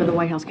something for the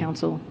White House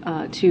counsel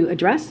to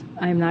address.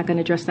 I'm not going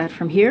to address that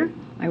from here.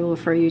 I will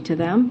refer you to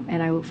them,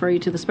 and I will refer you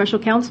to the special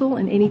counsel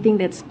and anything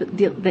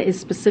that is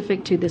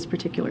specific to this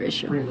particular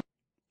issue.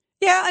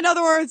 Yeah, in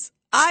other words,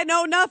 I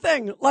know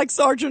nothing, like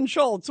Sergeant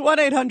Schultz.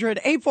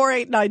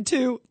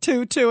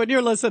 1-800-848-9222, and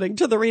you're listening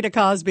to The Rita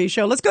Cosby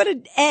Show. Let's go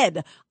to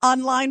Ed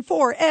on line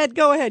 4. Ed,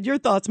 go ahead. Your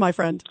thoughts, my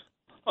friend.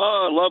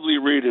 Oh, lovely,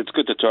 Rita. It's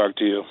good to talk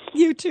to you.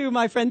 You too,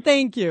 my friend.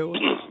 Thank you.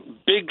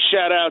 Big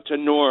shout out to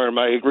Norm.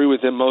 I agree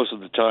with him most of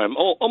the time,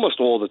 almost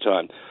all the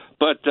time.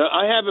 But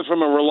I have it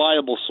from a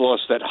reliable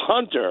source that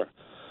Hunter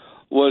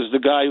was the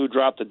guy who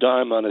dropped the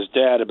dime on his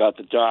dad about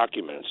the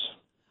documents.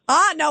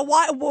 Now,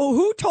 why? Well,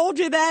 who told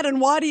you that,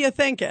 and why do you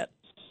think it?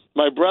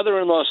 My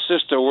brother-in-law's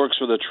sister works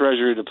for the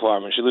Treasury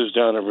Department. She lives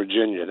down in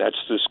Virginia. That's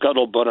the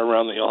scuttlebutt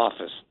around the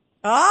office.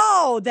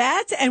 Oh,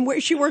 and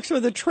where she works for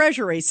the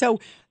Treasury. So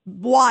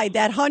why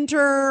that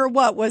Hunter,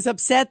 was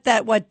upset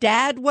that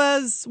dad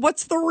was,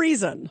 what's the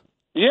reason?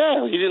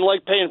 Yeah, he didn't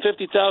like paying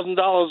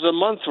 $50,000 a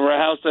month for a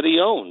house that he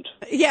owned.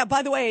 Yeah,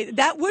 by the way,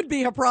 that would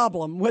be a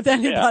problem with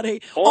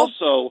anybody. Yeah.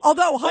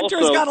 Although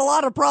Hunter's got a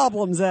lot of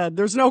problems, Ed,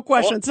 there's no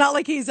question. It's not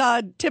like he's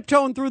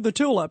tiptoeing through the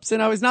tulips.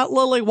 He's not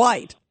Lily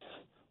White.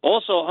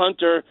 Also,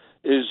 Hunter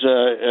is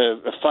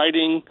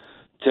fighting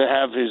to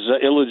have his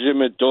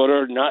illegitimate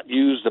daughter not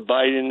use the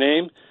Biden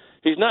name.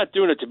 He's not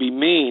doing it to be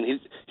mean.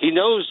 He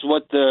knows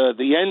what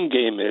the end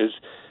game is.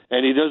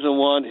 And he doesn't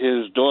want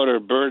his daughter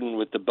burdened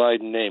with the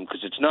Biden name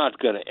because it's not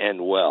going to end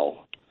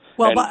well.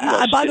 Well,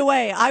 by the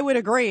way, I would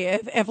agree.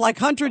 If like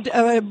Hunter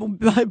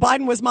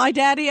Biden was my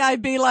daddy,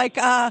 I'd be like,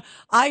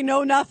 I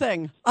know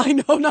nothing. I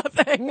know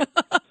nothing.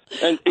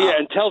 And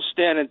tell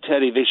Stan and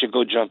Teddy they should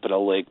go jump in a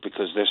lake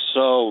because they're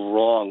so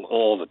wrong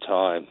all the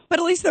time. But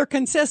at least they're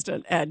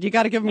consistent, Ed. You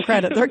got to give them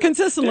credit. They're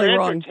consistently they're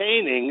wrong.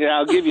 Entertaining,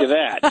 I'll give you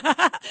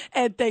that.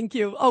 Ed, thank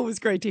you. Always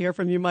great to hear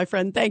from you, my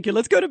friend. Thank you.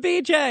 Let's go to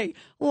BJ.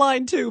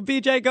 Line 2.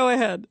 BJ, go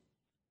ahead.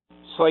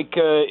 It's like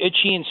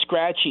Itchy and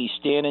Scratchy,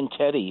 Stan and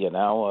Teddy.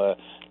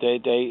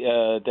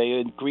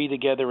 They agree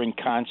together in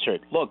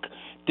concert. Look,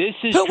 this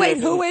is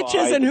who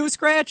itches and who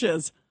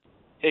scratches?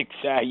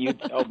 Exactly. You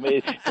tell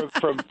me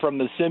from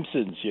The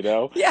Simpsons,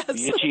 Yes.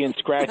 The Itchy and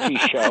Scratchy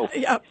show.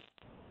 Yep.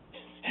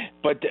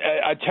 But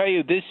I tell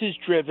you, this is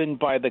driven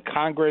by the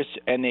Congress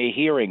and their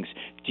hearings.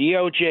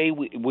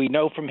 DOJ, we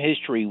know from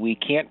history, we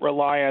can't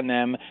rely on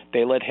them.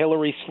 They let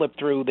Hillary slip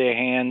through their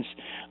hands.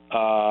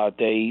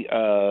 They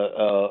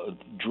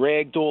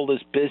dragged all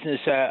this business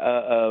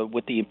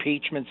with the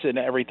impeachments and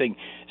everything.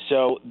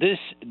 So this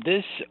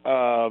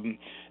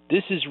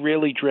is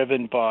really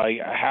driven by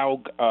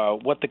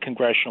what the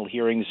congressional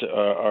hearings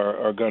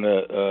are going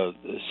to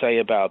say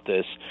about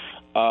this.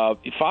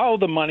 You follow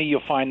the money,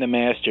 you'll find the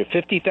master.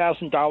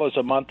 $50,000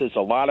 a month is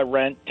a lot of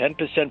rent.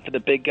 10% for the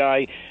big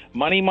guy.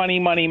 Money, money,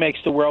 money makes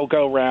the world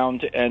go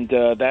round, and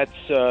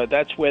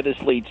that's where this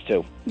leads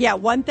to. Yeah,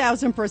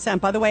 1,000%.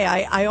 By the way,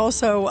 I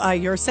also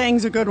your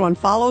saying's a good one.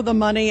 Follow the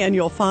money, and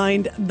you'll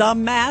find the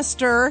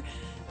master.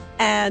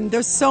 And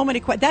there's so many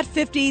that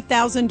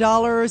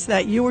 $50,000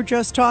 that you were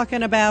just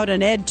talking about,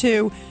 and Ed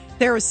too.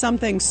 There is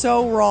something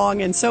so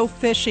wrong and so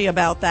fishy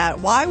about that.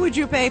 Why would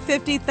you pay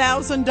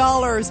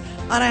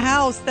 $50,000 on a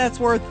house that's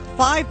worth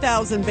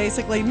 $5,000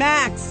 basically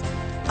max?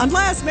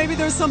 Unless maybe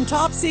there's some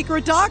top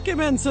secret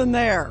documents in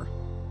there.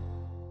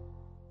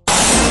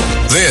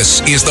 This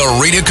is the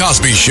Rita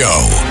Cosby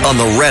Show on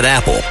the Red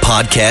Apple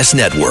Podcast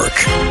Network.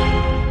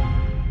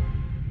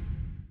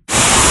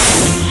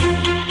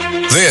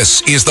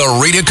 This is the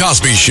Rita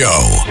Cosby Show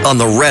on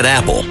the Red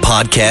Apple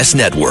Podcast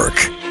Network.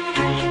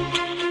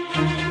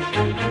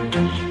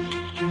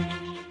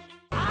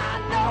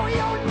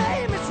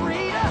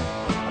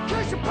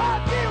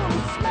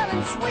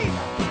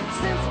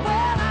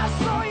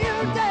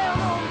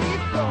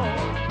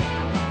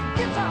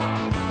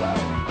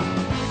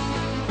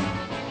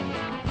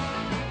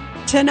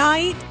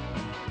 Tonight,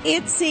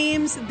 it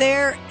seems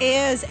there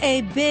is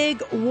a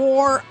big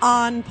war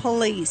on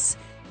police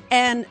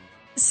and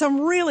some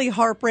really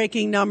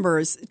heartbreaking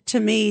numbers to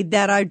me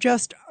that are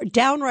just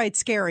downright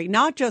scary,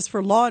 not just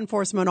for law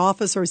enforcement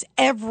officers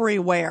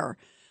everywhere,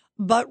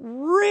 but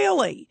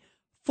really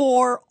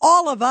for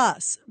all of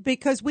us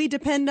because we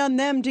depend on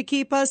them to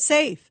keep us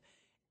safe.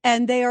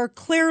 And they are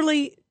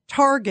clearly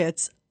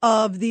targets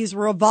of these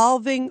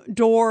revolving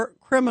door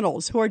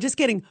criminals who are just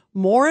getting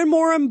more and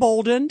more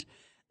emboldened.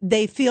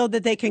 They feel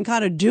that they can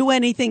kind of do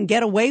anything,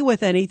 get away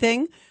with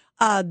anything.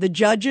 The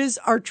judges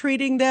are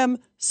treating them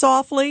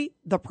softly.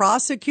 The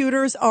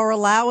prosecutors are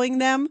allowing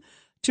them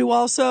to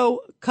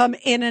also come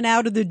in and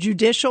out of the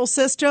judicial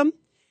system.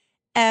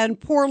 And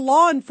poor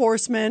law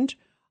enforcement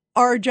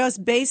are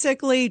just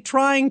basically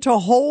trying to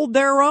hold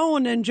their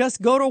own and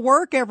just go to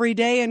work every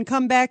day and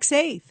come back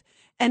safe.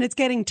 And it's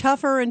getting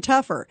tougher and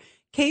tougher.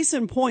 Case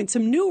in point,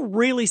 some new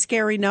really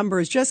scary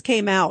numbers just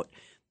came out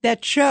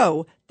that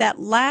show that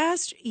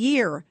last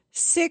year,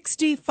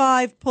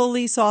 65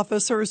 police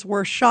officers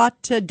were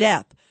shot to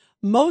death.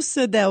 Most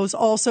of those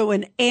also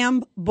in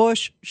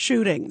ambush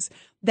shootings.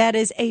 That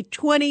is a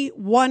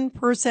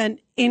 21%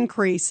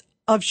 increase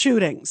of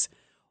shootings.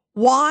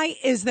 Why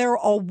is there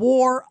a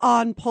war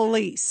on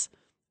police?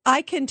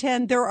 I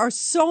contend there are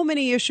so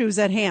many issues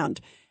at hand.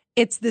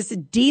 It's this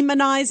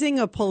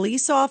demonizing of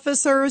police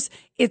officers.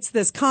 It's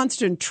this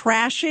constant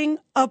trashing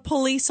of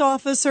police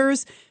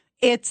officers.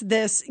 It's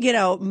this,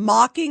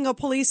 mocking of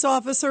police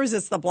officers.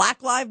 It's the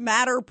Black Lives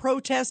Matter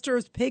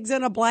protesters, pigs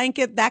in a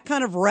blanket, that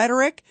kind of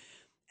rhetoric.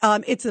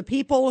 It's the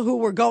people who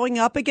were going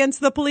up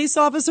against the police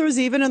officers,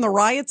 even in the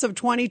riots of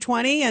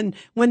 2020. And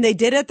when they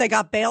did it, they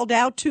got bailed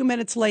out 2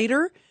 minutes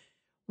later.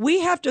 We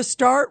have to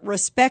start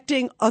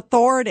respecting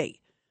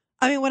authority.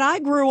 I mean, when I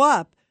grew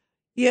up,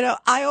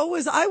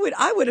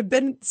 I would have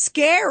been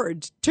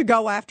scared to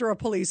go after a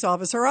police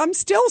officer. I'm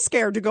still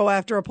scared to go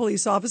after a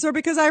police officer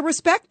because I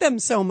respect them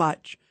so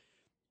much.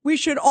 We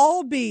should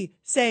all be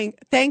saying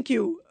thank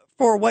you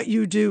for what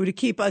you do to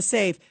keep us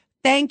safe.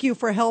 Thank you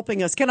for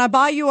helping us. Can I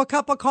buy you a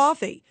cup of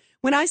coffee?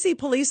 When I see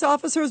police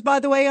officers, by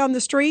the way, on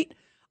the street,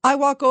 I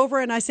walk over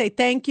and I say,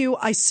 thank you.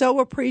 I so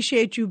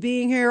appreciate you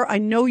being here. I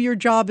know your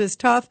job is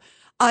tough.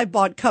 I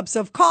bought cups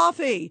of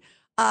coffee.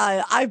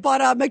 I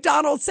bought a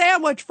McDonald's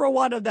sandwich for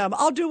one of them.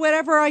 I'll do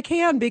whatever I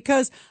can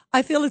because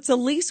I feel it's the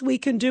least we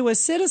can do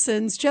as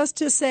citizens just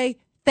to say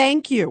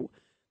thank you.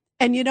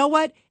 And you know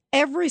what?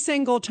 Every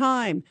single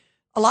time,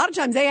 a lot of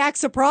times they act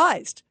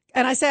surprised.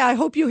 And I say, I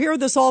hope you hear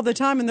this all the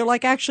time. And they're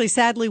like, actually,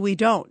 sadly, we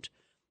don't.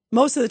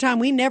 Most of the time,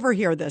 we never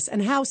hear this.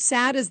 And how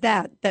sad is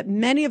that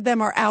many of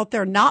them are out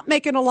there not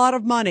making a lot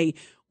of money,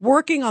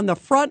 working on the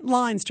front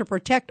lines to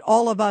protect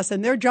all of us.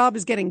 And their job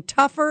is getting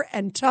tougher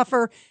and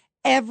tougher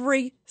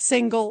every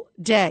single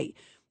day.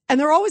 And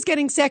they're always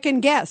getting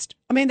second guessed.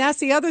 I mean, that's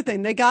the other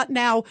thing. They got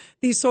now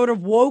these sort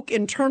of woke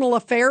internal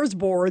affairs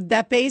board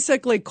that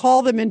basically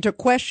call them into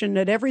question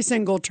at every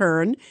single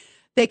turn.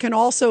 They can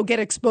also get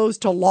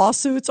exposed to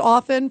lawsuits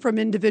often from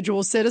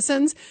individual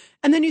citizens.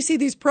 And then you see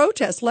these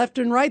protests left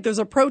and right. There's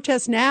a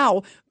protest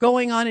now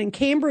going on in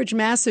Cambridge,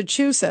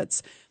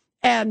 Massachusetts.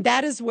 And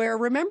that is where,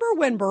 remember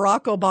when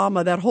Barack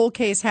Obama, that whole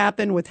case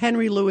happened with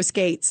Henry Louis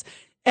Gates?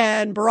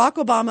 And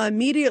Barack Obama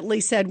immediately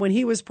said when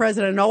he was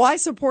president, oh, I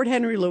support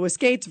Henry Louis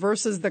Gates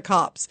versus the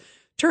cops.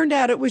 Turned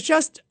out it was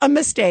just a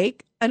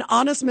mistake, an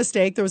honest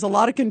mistake. There was a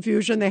lot of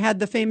confusion. They had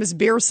the famous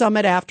beer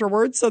summit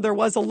afterwards. So there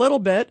was a little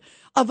bit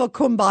of a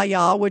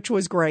kumbaya, which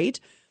was great.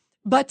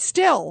 But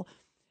still,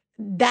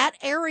 that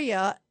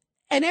area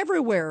and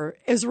everywhere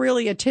is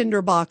really a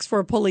tinderbox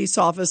for police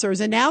officers.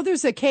 And now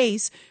there's a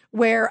case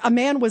where a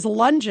man was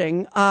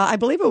lunging, I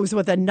believe it was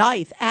with a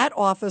knife, at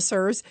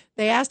officers.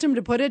 They asked him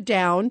to put it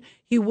down.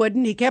 He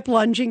wouldn't. He kept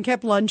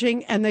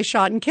lunging, and they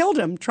shot and killed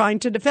him, trying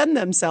to defend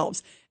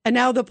themselves. And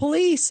now the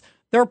police,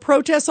 there are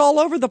protests all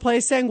over the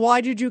place saying, why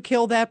did you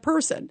kill that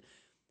person?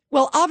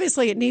 Well,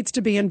 obviously, it needs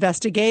to be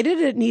investigated.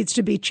 It needs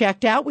to be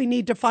checked out. We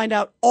need to find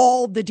out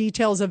all the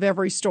details of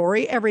every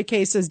story. Every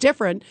case is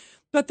different.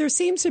 But there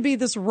seems to be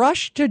this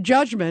rush to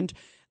judgment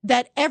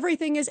that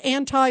everything is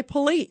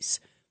anti-police.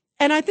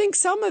 And I think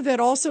some of it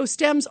also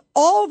stems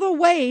all the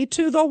way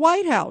to the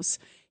White House.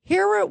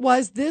 Here it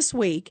was this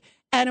week,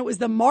 and it was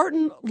the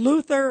Martin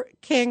Luther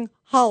King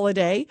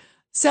holiday,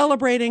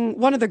 celebrating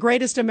one of the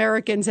greatest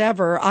Americans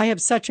ever. I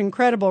have such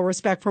incredible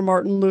respect for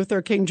Martin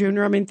Luther King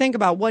Jr. I mean, think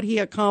about what he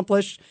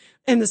accomplished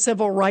in the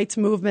civil rights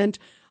movement,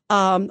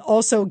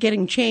 also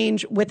getting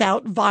change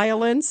without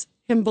violence,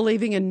 him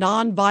believing in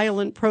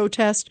nonviolent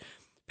protest.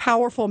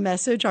 Powerful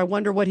message. I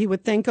wonder what he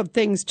would think of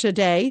things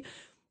today.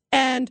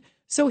 And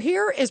so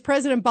here is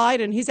President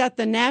Biden. He's at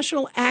the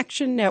National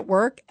Action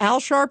Network, Al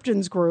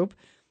Sharpton's group,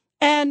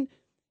 and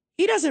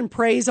he doesn't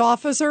praise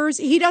officers.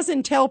 He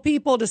doesn't tell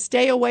people to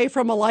stay away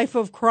from a life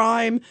of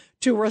crime,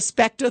 to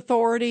respect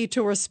authority,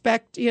 to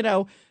respect,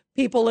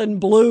 people in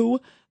blue,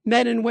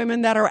 men and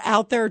women that are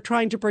out there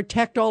trying to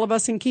protect all of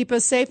us and keep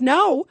us safe.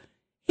 No,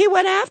 he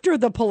went after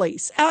the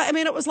police. I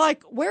mean, it was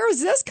like, where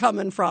is this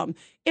coming from?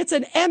 It's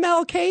an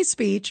MLK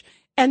speech,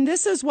 and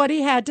this is what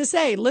he had to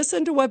say.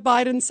 Listen to what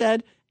Biden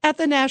said at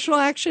the National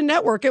Action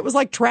Network. It was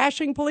like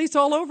trashing police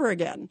all over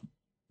again.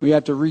 We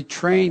have to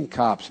retrain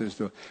cops as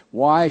to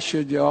why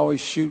should you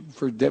always shoot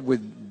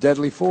with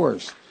deadly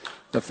force.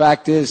 The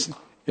fact is,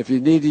 if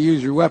you need to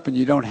use your weapon,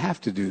 you don't have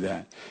to do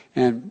that.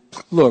 And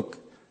look,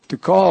 to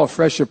call a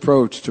fresh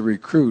approach to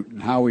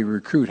recruit, how we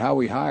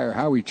hire,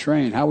 how we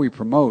train, how we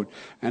promote,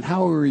 and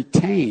how we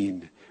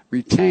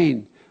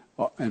retain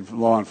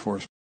law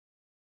enforcement.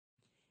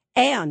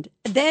 And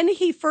then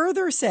he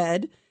further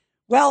said,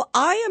 well,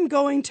 I am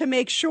going to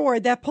make sure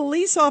that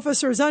police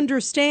officers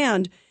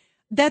understand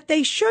that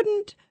they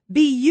shouldn't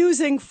be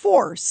using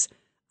force.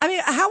 I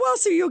mean, how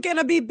else are you going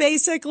to be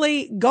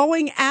basically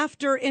going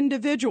after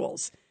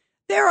individuals?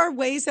 There are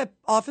ways that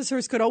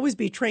officers could always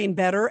be trained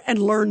better and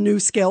learn new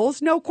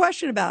skills. No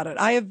question about it.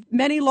 I have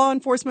many law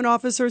enforcement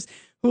officers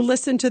who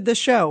listen to the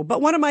show.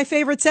 But one of my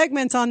favorite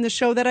segments on the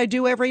show that I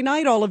do every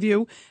night, all of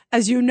you,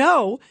 as you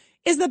know,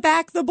 is the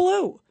Back the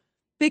Blue.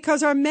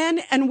 Because our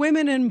men and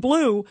women in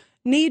blue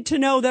need to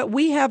know that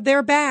we have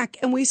their back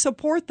and we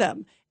support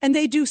them. And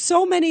they do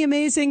so many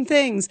amazing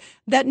things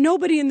that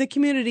nobody in the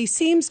community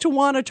seems to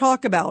want to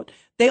talk about.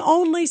 They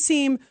only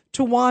seem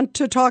to want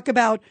to talk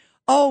about,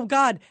 oh,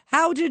 God,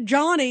 how did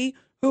Johnny,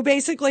 who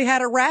basically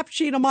had a rap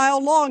sheet a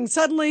mile long,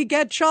 suddenly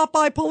get shot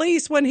by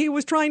police when he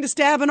was trying to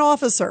stab an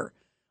officer?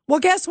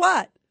 Well, guess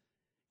what?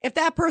 If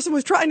that person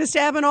was trying to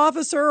stab an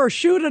officer or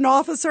shoot an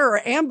officer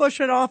or ambush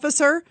an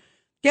officer,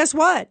 guess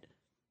what?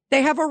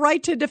 They have a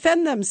right to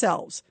defend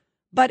themselves.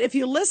 But if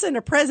you listen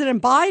to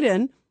President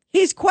Biden,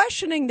 he's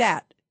questioning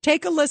that.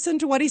 Take a listen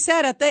to what he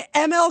said at the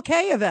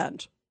MLK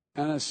event.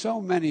 And as so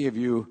many of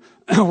you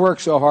work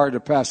so hard to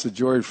pass the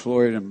George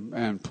Floyd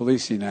and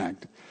Policing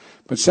Act,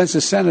 but since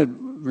the Senate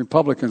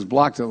Republicans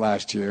blocked it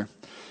last year,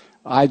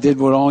 I did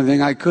the only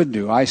thing I could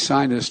do. I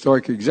signed a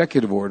historic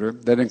executive order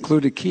that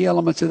included key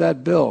elements of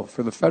that bill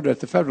at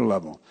the federal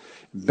level.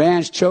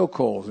 bans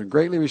chokeholds and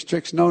greatly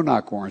restricts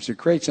no-knock warrants. It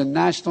creates a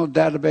national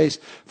database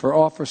for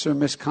officer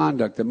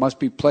misconduct that must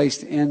be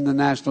placed in the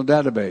national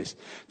database,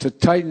 to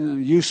tighten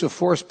the use of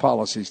force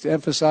policies, to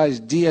emphasize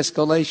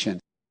de-escalation.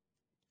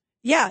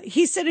 Yeah,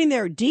 he's sitting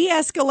there,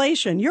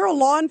 de-escalation. You're a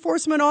law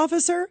enforcement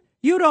officer.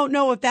 You don't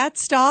know if that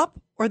stop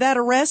or that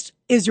arrest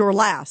is your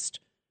last.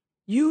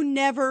 You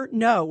never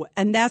know.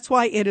 And that's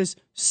why it is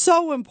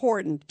so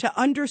important to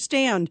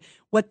understand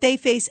what they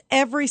face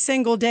every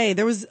single day.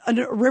 There was a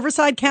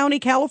Riverside County,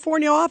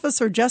 California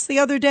officer just the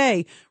other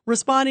day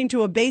responding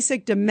to a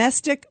basic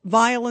domestic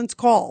violence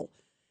call.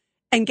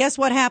 And guess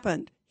what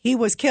happened? He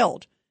was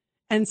killed.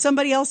 And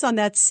somebody else on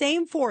that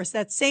same force,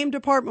 that same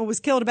department, was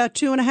killed about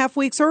 2.5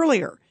 weeks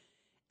earlier.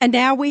 And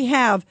now we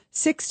have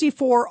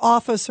 64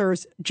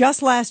 officers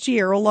just last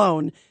year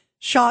alone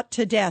shot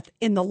to death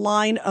in the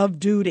line of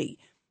duty.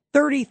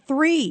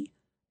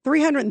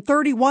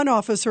 331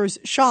 officers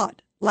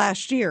shot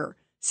last year.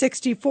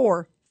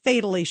 64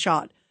 fatally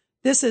shot.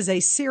 This is a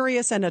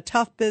serious and a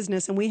tough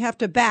business, and we have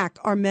to back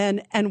our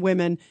men and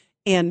women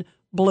in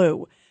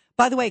blue.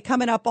 By the way,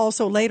 coming up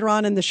also later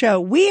on in the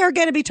show, we are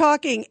going to be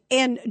talking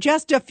in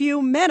just a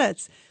few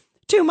minutes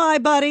to my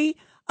buddy,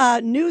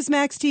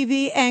 Newsmax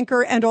TV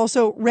anchor and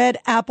also Red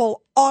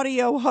Apple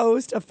audio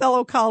host, a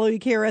fellow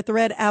colleague here at the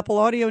Red Apple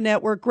Audio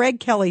Network, Greg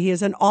Kelly. He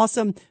has an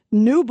awesome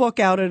new book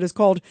out. It is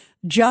called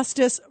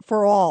Justice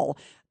for All,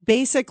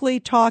 basically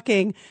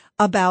talking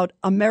about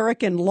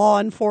American law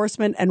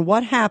enforcement and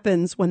what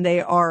happens when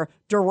they are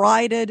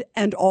derided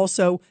and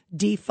also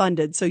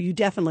defunded. So you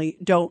definitely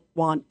don't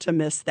want to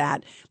miss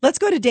that. Let's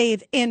go to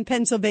Dave in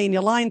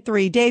Pennsylvania, line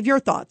 3. Dave, your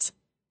thoughts?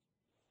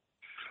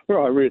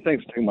 Well, Rita,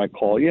 thanks for taking my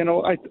call. You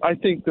know, I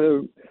think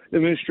the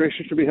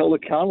administration should be held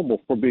accountable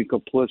for being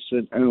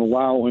complicit and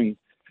allowing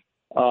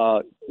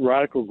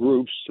radical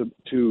groups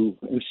to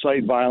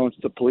incite violence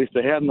to police.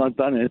 They have not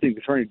done anything. The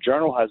Attorney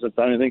General hasn't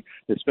done anything.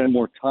 They spend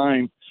more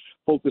time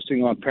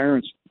focusing on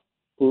parents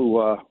who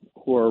are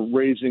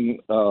raising,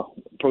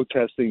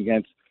 protesting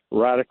against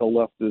radical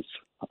leftist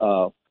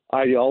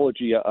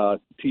ideology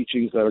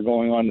teachings that are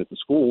going on at the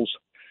schools.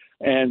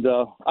 And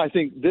I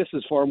think this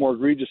is far more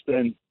egregious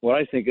than what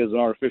I think is an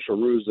artificial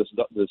ruse,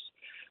 this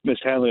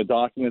mishandling of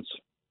documents,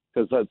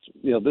 because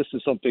this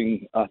is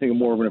something I think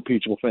more of an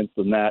impeachable offense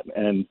than that.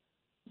 And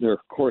there are,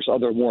 of course,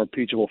 other more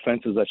impeachable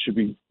offenses that should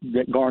be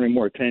garnering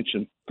more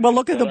attention. Well,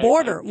 look at the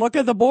border. Look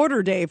at the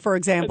border, Dave, for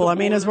example. I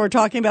mean, as we're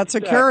talking about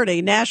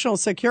security, national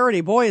security,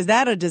 boy, is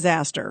that a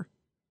disaster.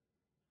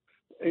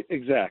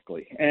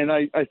 Exactly. And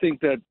I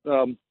think that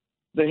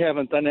they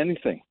haven't done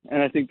anything.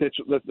 And I think that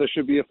there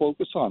should be a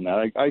focus on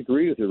that. I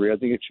agree with you, Rhea. I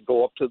think it should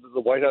go up to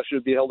the White House,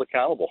 should be held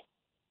accountable.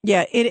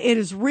 Yeah, it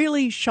is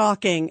really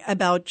shocking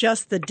about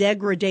just the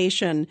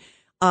degradation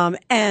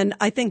and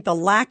I think the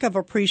lack of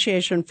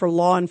appreciation for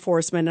law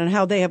enforcement and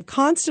how they have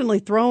constantly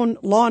thrown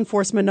law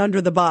enforcement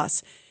under the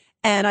bus.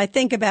 And I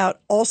think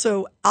about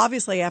also,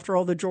 obviously, after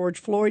all, the George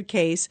Floyd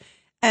case,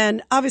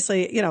 and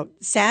obviously,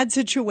 sad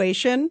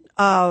situation,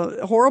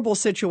 horrible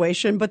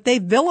situation, but they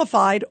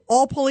vilified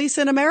all police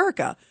in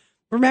America.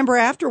 Remember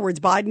afterwards,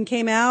 Biden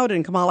came out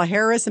and Kamala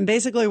Harris and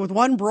basically with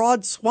one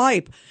broad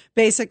swipe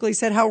basically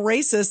said how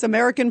racist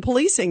American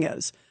policing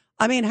is.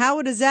 I mean,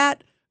 how does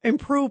that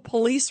improve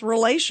police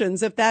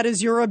relations if that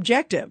is your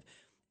objective?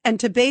 And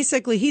to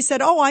basically, he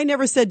said, I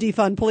never said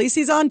defund police.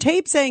 He's on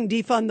tape saying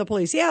defund the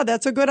police. Yeah,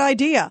 that's a good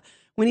idea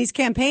when he's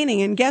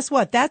campaigning. And guess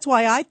what? That's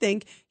why I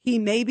think he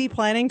may be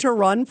planning to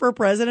run for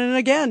president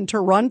again,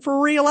 to run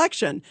for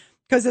re-election,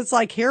 because it's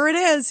like, here it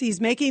is. He's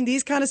making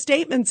these kind of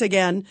statements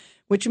again,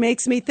 which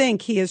makes me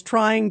think he is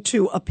trying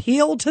to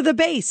appeal to the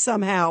base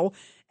somehow.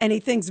 And he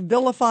thinks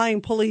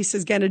vilifying police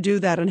is going to do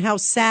that. And how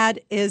sad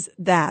is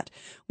that?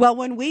 Well,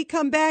 when we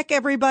come back,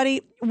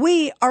 everybody,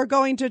 we are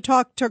going to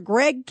talk to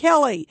Greg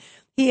Kelly.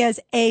 He has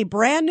a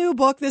brand new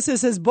book. This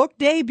is his book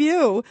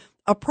debut,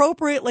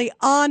 appropriately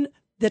on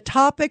the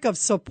topic of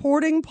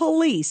supporting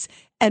police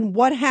and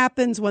what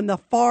happens when the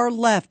far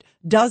left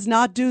does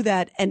not do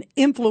that and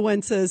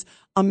influences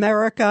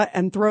America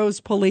and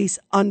throws police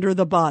under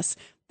the bus.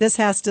 This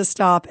has to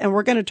stop. And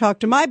we're going to talk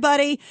to my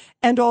buddy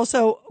and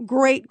also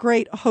great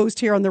host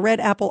here on the Red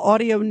Apple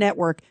Audio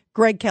Network,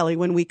 Greg Kelly,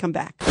 when we come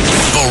back.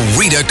 The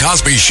Rita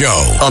Cosby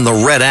Show on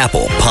the Red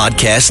Apple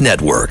Podcast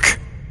Network.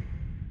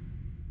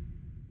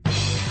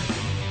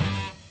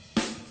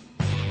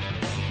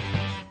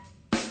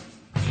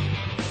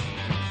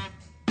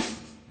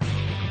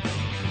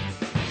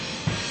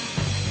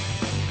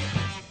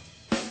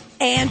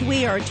 And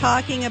we are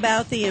talking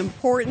about the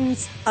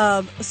importance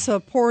of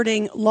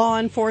supporting law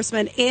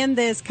enforcement in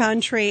this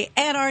country.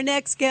 And our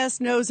next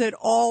guest knows it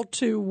all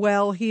too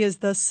well. He is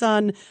the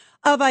son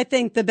of, I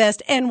think, the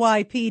best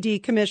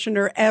NYPD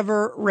commissioner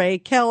ever, Ray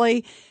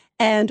Kelly.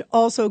 And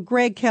also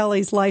Greg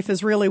Kelly's life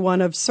is really one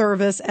of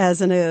service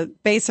as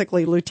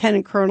basically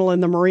lieutenant colonel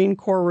in the Marine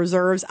Corps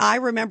Reserves. I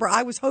remember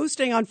I was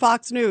hosting on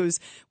Fox News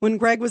when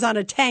Greg was on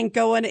a tank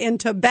going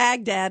into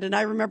Baghdad. And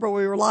I remember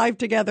we were live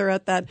together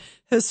at that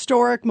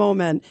historic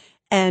moment.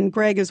 And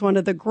Greg is one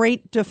of the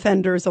great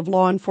defenders of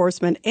law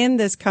enforcement in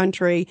this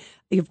country.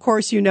 Of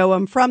course, you know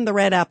him from the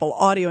Red Apple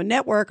Audio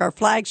Network, our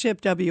flagship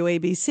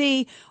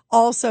WABC,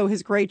 also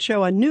his great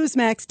show on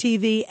Newsmax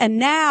TV. And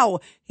now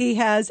he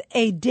has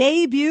a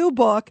debut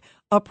book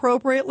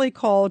appropriately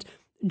called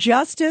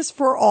Justice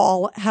for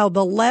All, How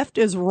the Left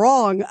is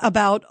Wrong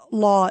About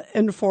Law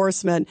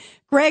Enforcement.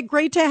 Greg,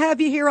 great to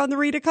have you here on the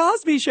Rita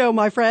Cosby Show,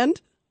 my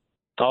friend.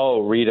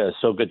 Oh, Rita,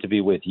 so good to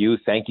be with you.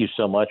 Thank you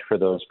so much for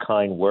those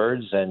kind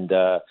words. And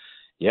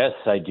yes,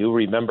 I do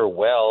remember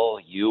well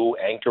you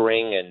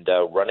anchoring and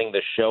running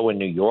the show in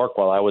New York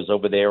while I was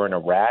over there in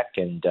Iraq.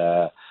 And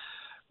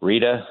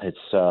Rita, it's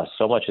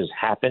so much has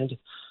happened,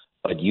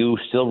 but you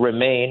still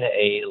remain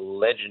a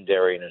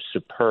legendary and a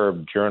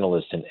superb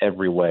journalist in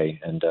every way.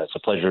 And it's a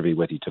pleasure to be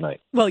with you tonight.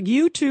 Well,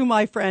 you too,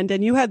 my friend.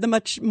 And you had the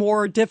much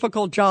more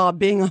difficult job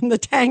being on the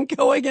tank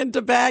going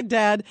into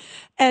Baghdad.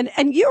 And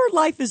your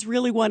life is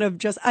really one of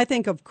just, I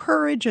think, of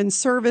courage and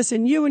service,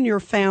 and you and your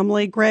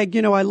family. Greg,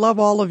 you know, I love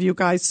all of you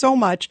guys so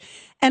much.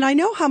 And I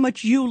know how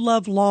much you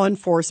love law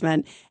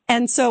enforcement.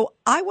 And so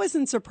I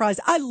wasn't surprised.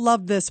 I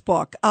love this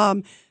book.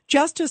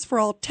 Justice for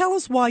All. Tell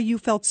us why you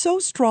felt so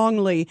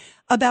strongly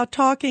about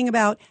talking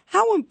about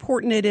how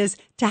important it is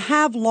to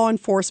have law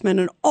enforcement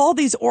and all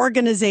these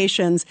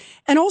organizations,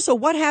 and also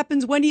what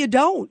happens when you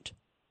don't.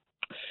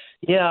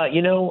 Yeah,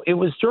 you know, it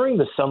was during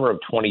the summer of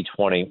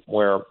 2020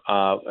 where,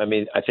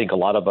 I think a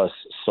lot of us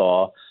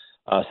saw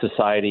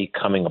society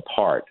coming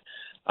apart.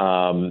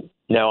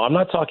 Now, I'm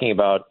not talking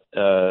about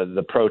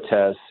the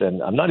protests,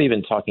 and I'm not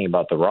even talking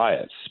about the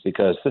riots,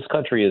 because this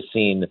country has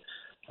seen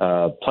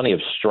plenty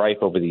of strife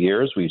over the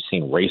years. We've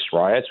seen race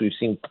riots. We've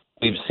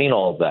seen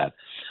all of that.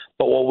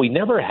 But what we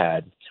never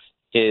had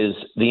is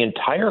the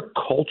entire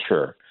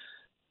culture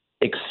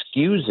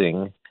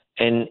excusing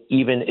and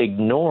even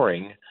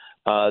ignoring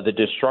the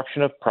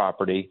destruction of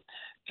property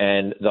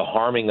and the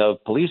harming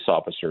of police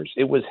officers.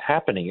 It was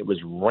happening. It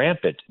was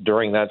rampant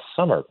during that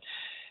summer.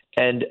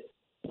 And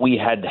we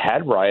had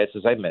riots,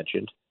 as I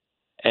mentioned,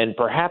 and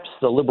perhaps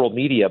the liberal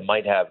media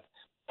might have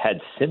had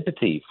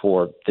sympathy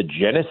for the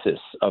genesis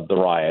of the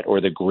riot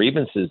or the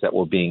grievances that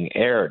were being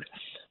aired.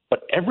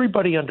 But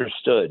everybody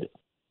understood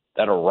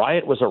that a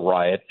riot was a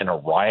riot and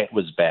a riot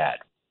was bad.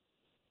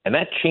 And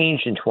that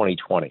changed in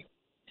 2020.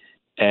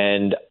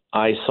 And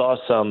I saw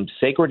some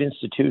sacred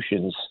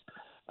institutions,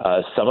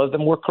 some of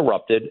them were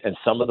corrupted and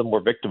some of them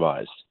were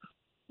victimized.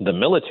 The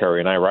military,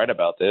 and I write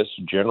about this,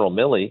 General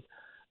Milley,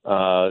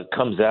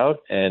 comes out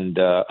and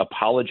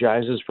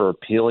apologizes for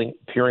appearing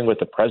with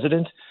the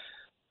president.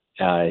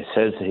 It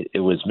says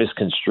it was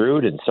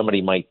misconstrued and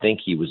somebody might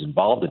think he was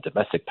involved in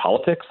domestic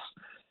politics,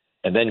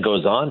 and then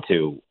goes on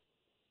to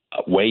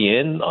weigh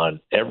in on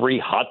every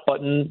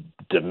hot-button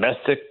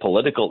domestic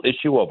political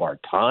issue of our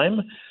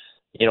time.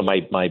 You know,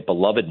 my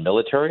beloved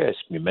military,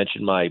 you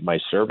mentioned my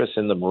service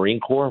in the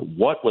Marine Corps.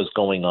 What was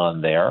going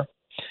on there?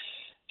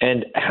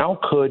 And how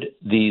could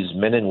these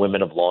men and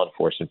women of law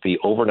enforcement be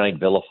overnight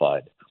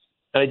vilified?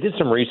 And I did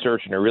some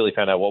research and I really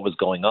found out what was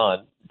going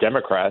on.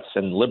 Democrats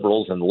and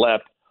liberals and the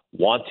left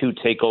want to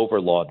take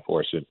over law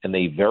enforcement, and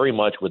they very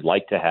much would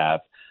like to have,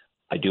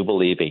 I do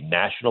believe, a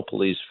national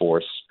police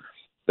force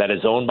that is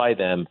owned by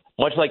them,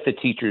 much like the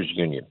teachers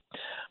union,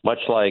 much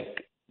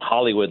like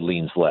Hollywood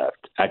leans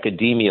left,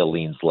 academia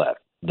leans left,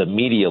 the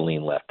media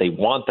lean left. They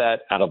want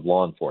that out of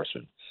law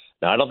enforcement.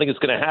 Now, I don't think it's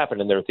going to happen,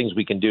 and there are things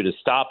we can do to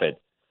stop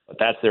it, but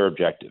that's their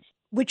objective.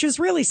 Which is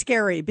really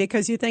scary,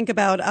 because you think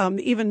about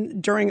even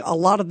during a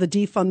lot of the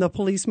defund the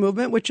police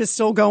movement, which is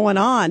still going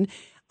on,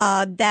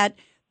 that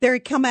they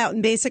come out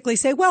and basically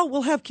say, well,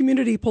 we'll have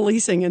community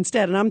policing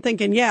instead. And I'm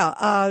thinking,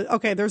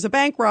 okay, there's a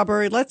bank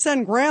robbery. Let's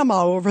send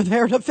grandma over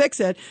there to fix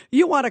it.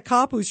 You want a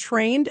cop who's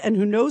trained and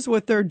who knows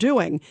what they're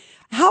doing.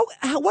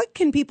 What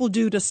can people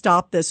do to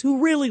stop this,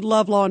 who really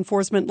love law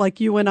enforcement like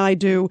you and I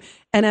do,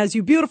 and as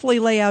you beautifully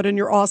lay out in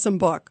your awesome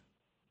book?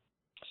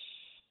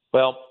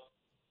 Well,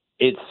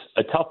 it's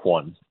a tough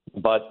one,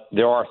 but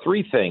there are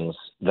three things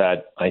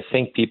that I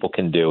think people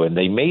can do, and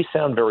they may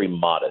sound very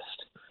modest,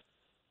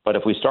 but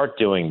if we start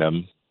doing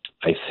them,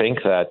 I think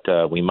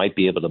that we might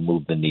be able to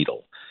move the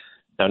needle.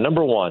 Now,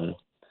 number one,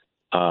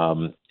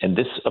 and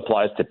this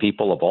applies to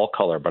people of all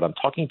color, but I'm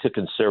talking to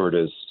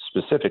conservatives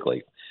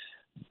specifically,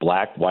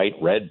 black, white,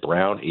 red,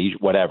 brown, Asian,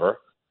 whatever,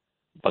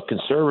 but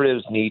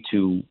conservatives need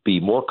to be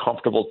more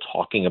comfortable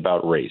talking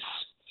about race.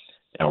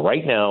 Now,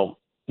 right now,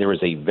 there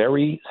is a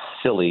very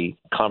silly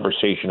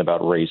conversation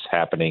about race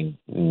happening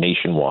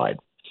nationwide.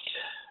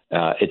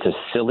 It's a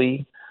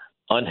silly,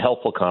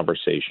 unhelpful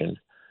conversation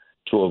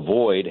to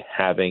avoid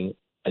having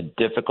a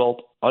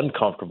difficult,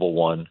 uncomfortable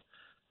one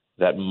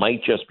that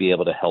might just be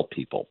able to help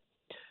people.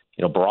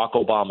 You know, Barack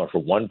Obama, for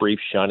one brief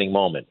shining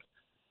moment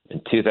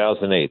in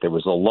 2008, there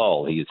was a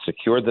lull. He had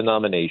secured the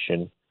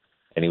nomination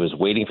and he was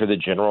waiting for the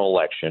general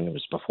election. It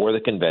was before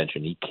the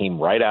convention. He came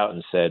right out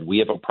and said, we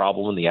have a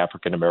problem in the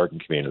African-American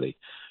community.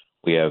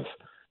 We have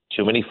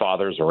too many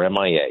fathers are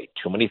MIA,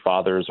 too many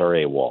fathers are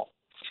AWOL.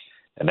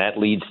 And that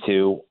leads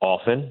to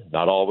often,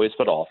 not always,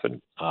 but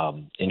often,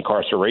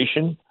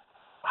 incarceration,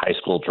 high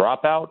school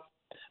dropout,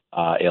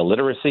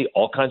 illiteracy,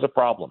 all kinds of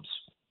problems.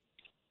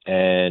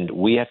 and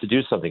we have to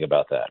do something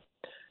about that.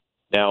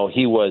 Now,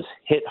 he was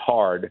hit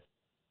hard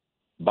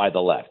by the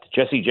left.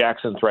 Jesse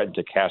Jackson threatened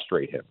to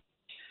castrate him,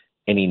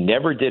 and he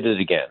never did it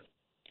again.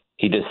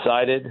 He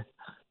decided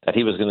that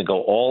he was going to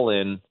go all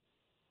in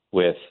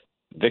with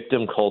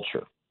victim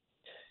culture.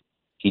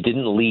 He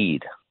didn't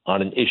lead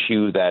on an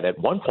issue that at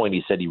one point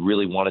he said he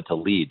really wanted to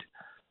lead,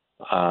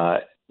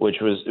 which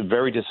was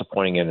very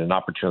disappointing and an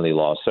opportunity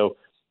lost. So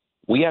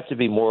we have to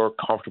be more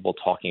comfortable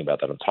talking about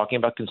that. I'm talking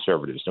about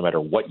conservatives, no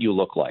matter what you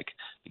look like,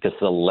 because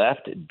the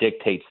left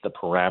dictates the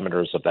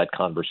parameters of that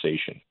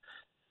conversation.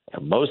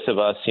 And most of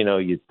us,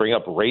 you bring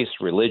up race,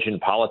 religion,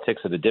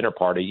 politics at a dinner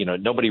party,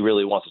 nobody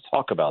really wants to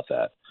talk about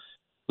that.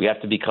 We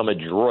have to become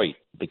adroit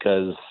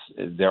because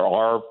there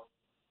are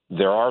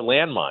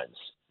landmines.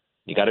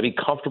 You got to be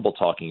comfortable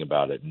talking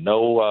about it.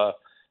 Know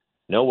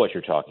what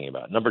you're talking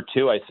about. Number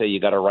two, I say you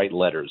got to write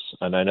letters.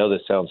 And I know this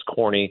sounds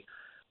corny.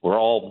 We're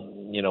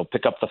all,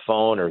 pick up the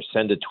phone or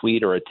send a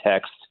tweet or a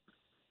text.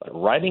 But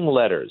writing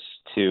letters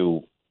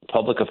to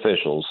public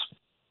officials,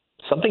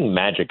 something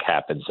magic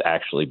happens,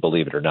 actually,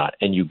 believe it or not,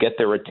 and you get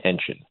their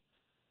attention.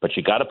 But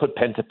you got to put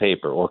pen to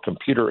paper or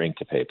computer ink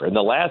to paper. And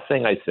the last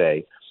thing I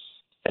say,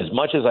 as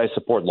much as I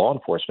support law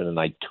enforcement, and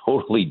I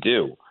totally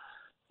do,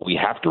 we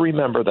have to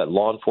remember that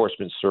law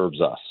enforcement serves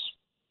us.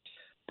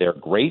 They're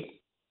great.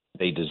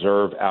 They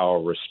deserve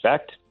our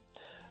respect.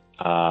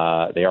 They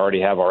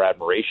already have our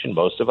admiration,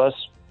 most of us.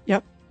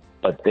 Yep.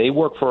 But they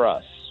work for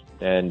us.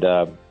 And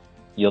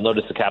you'll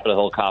notice the Capitol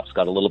Hill cops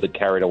got a little bit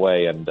carried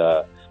away, and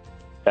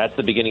that's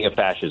the beginning of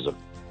fascism.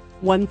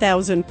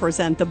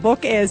 1,000%. The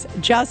book is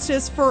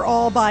Justice for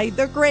All by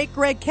the great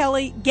Greg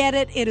Kelly. Get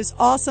it. It is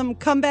awesome.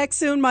 Come back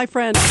soon, my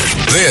friend.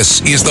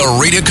 This is The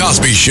Rita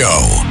Cosby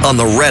Show on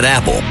the Red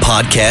Apple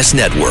Podcast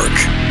Network.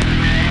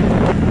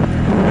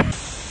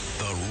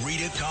 The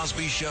Rita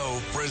Cosby Show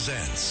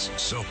presents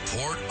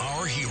Support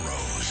Our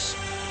Heroes.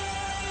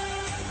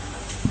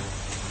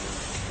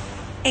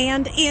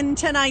 And in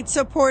tonight's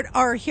Support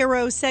Our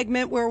Heroes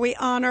segment, where we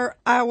honor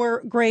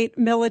our great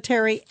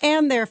military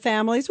and their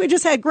families, we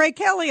just had Greg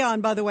Kelly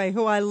on, by the way,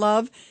 who I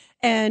love.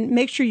 And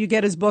make sure you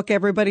get his book,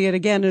 everybody. And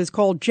again, it is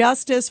called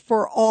Justice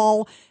for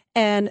All.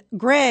 And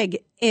Greg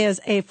is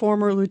a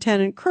former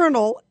lieutenant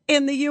colonel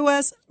in the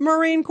U.S.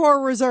 Marine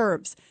Corps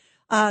Reserves.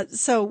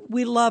 So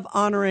we love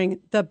honoring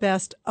the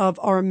best of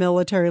our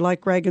military,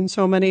 like Greg and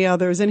so many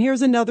others. And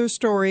here's another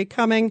story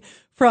coming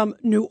from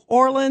New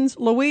Orleans,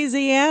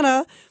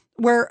 Louisiana,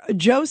 where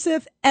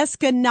Joseph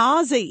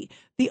Eskenazi,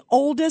 the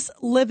oldest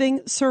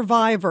living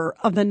survivor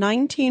of the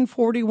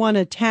 1941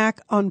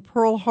 attack on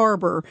Pearl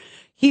Harbor,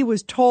 he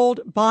was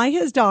told by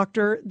his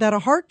doctor that a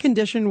heart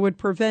condition would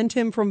prevent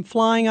him from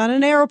flying on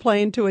an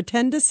airplane to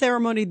attend a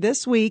ceremony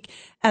this week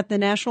at the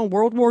National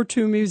World War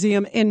II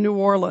Museum in New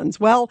Orleans.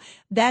 Well,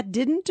 that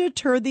didn't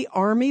deter the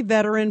Army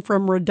veteran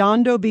from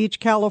Redondo Beach,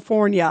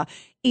 California,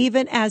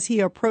 even as he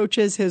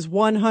approaches his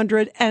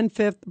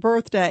 105th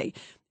birthday.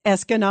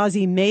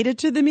 Eskenazi made it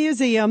to the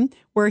museum,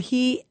 where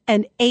he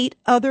and 8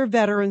 other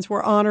veterans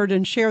were honored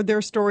and shared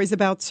their stories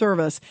about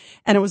service.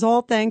 And it was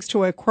all thanks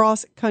to a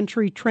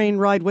cross-country train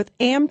ride with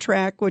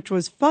Amtrak, which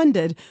was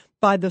funded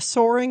by the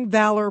Soaring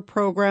Valor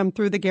program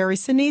through the Gary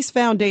Sinise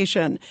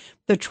Foundation.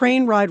 The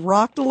train ride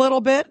rocked a little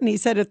bit, and he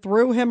said it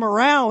threw him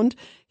around.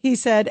 He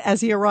said,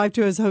 as he arrived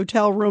to his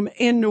hotel room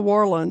in New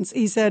Orleans,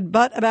 he said,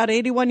 but about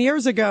 81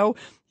 years ago,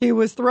 he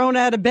was thrown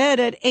out of bed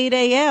at 8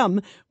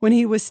 a.m. when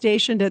he was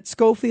stationed at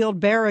Schofield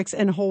Barracks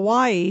in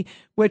Hawaii,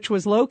 which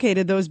was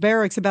located, those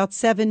barracks, about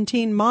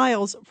 17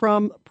 miles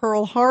from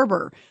Pearl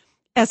Harbor.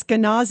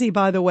 Eskenazi,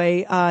 by the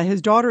way,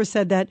 his daughter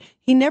said that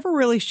he never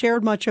really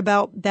shared much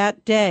about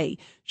that day.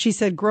 She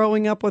said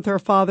growing up with her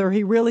father,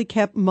 he really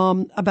kept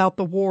mum about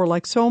the war,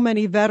 like so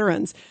many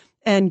veterans.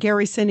 And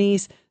Gary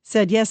Sinise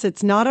said, yes,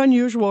 it's not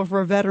unusual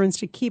for veterans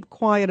to keep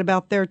quiet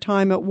about their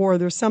time at war.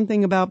 There's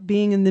something about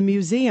being in the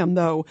museum,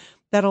 though,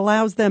 that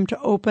allows them to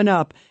open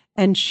up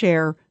and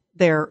share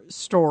their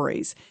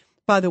stories.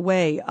 By the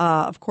way,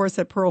 of course,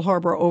 at Pearl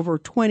Harbor, over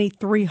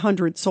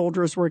 2,300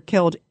 soldiers were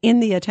killed in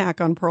the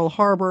attack on Pearl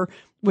Harbor,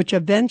 which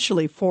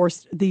eventually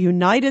forced the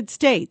United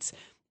States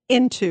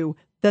into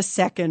the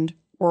Second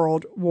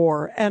World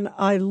War. And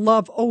I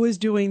love always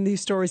doing these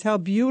stories, how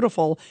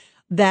beautiful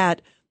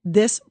that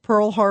this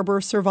Pearl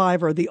Harbor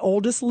survivor, the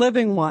oldest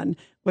living one,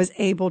 was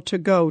able to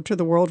go to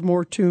the World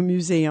War II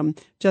Museum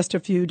just a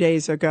few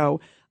days ago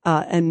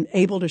and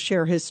able to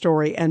share his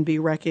story and be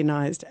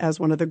recognized as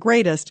one of the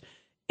greatest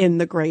in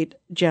the great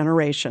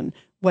generation.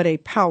 What a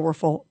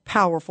powerful,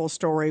 powerful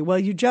story. Well,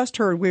 you just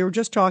heard, we were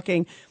just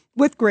talking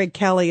with Greg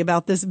Kelly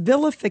about this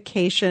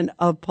vilification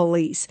of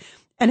police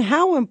and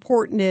how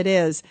important it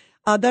is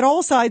that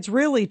all sides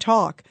really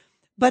talk,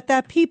 but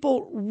that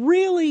people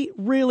really,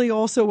 really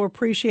also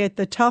appreciate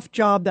the tough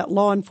job that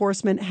law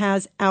enforcement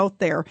has out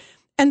there.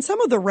 And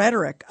some of the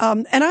rhetoric,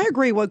 and I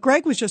agree, what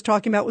Greg was just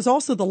talking about was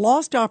also the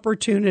lost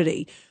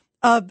opportunity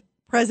of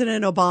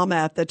President Obama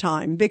at the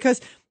time,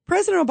 because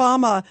President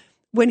Obama,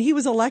 when he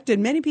was elected,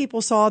 many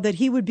people saw that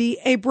he would be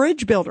a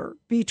bridge builder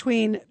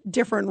between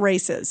different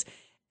races.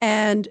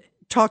 And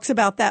talks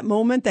about that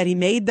moment that he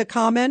made the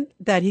comment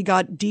that he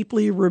got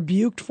deeply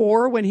rebuked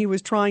for when he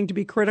was trying to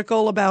be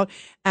critical about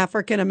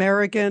African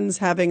Americans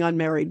having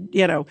unmarried,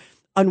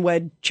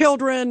 unwed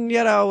children,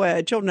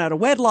 children out of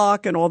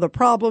wedlock and all the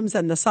problems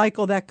and the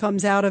cycle that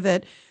comes out of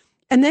it.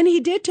 And then he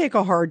did take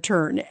a hard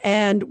turn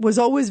and was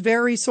always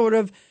very sort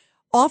of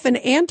often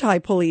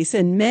anti-police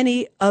in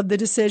many of the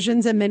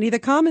decisions and many of the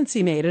comments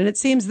he made. And it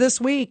seems this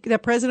week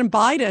that President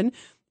Biden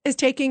is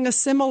taking a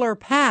similar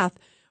path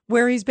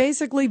where he's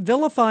basically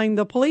vilifying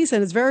the police.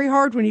 And it's very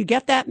hard when you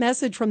get that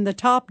message from the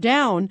top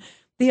down,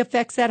 the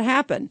effects that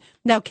happen.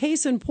 Now,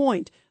 case in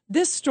point,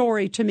 this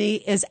story to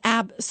me is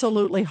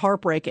absolutely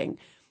heartbreaking.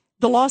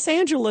 The Los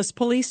Angeles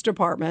Police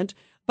Department,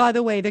 by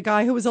the way, the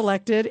guy who was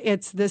elected,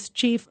 it's this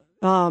chief,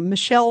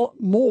 Michelle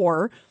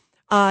Moore.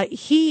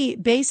 He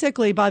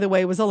basically, by the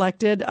way, was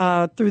elected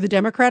through the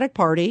Democratic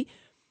Party.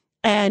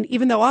 And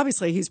even though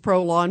obviously he's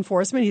pro law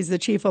enforcement, he's the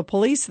chief of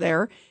police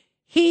there.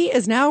 He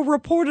is now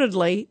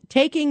reportedly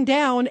taking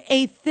down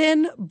a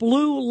thin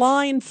blue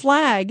line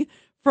flag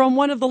from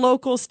one of the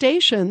local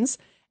stations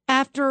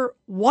after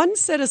one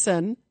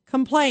citizen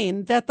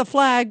complained that the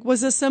flag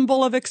was a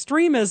symbol of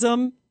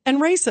extremism and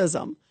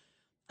racism.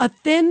 A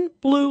thin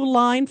blue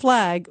line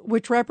flag,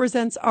 which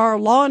represents our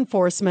law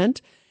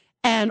enforcement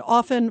and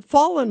often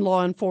fallen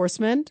law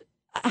enforcement.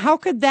 How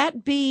could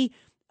that be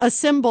a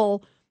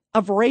symbol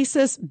of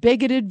racist,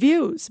 bigoted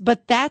views?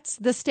 But that's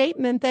the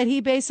statement that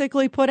he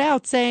basically put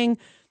out, saying,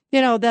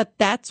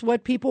 that's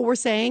what people were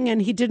saying,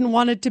 and he didn't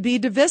want it to be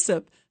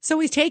divisive. So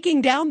he's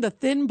taking down the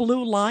thin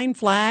blue line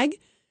flag.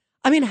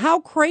 I mean, how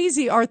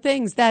crazy are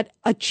things that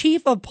a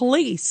chief of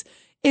police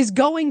is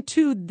going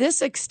to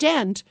this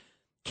extent,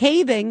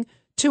 caving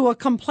to a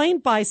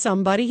complaint by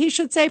somebody? He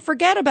should say,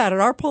 forget about it.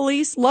 Our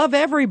police love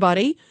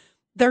everybody.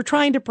 They're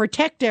trying to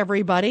protect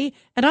everybody.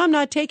 And I'm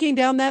not taking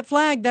down that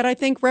flag that I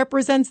think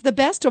represents the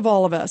best of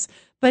all of us.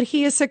 But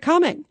he is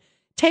succumbing.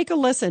 Take a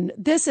listen.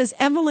 This is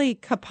Emily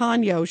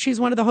Capano. She's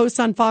one of the hosts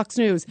on Fox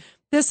News.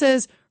 This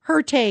is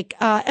her take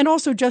and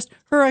also just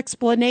her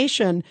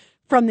explanation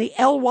from the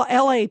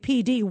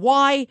LAPD,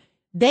 why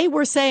they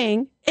were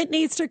saying it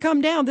needs to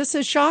come down. This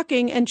is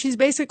shocking. And she's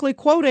basically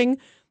quoting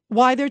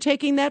why they're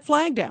taking that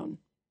flag down.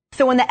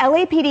 So when the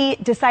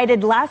LAPD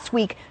decided last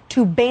week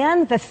to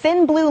ban the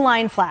thin blue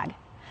line flag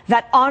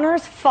that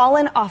honors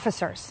fallen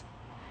officers,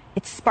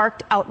 it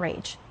sparked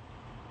outrage.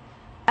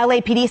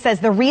 LAPD says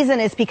the reason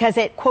is because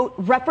it, quote,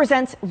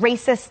 represents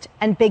racist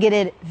and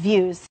bigoted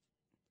views.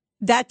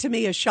 That to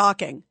me is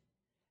shocking.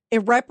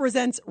 It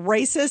represents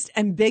racist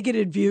and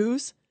bigoted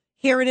views.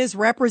 Here it is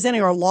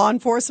representing our law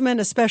enforcement,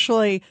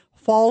 especially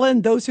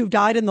fallen, those who've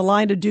died in the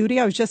line of duty.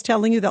 I was just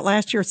telling you that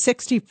last year,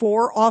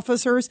 64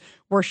 officers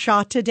were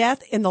shot to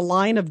death in the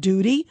line of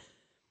duty.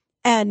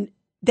 And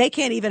they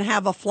can't even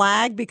have a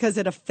flag because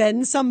it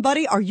offends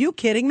somebody. Are you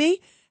kidding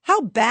me?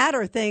 How bad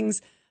are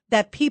things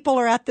that people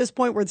are at this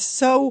point where it's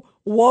so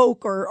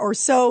woke or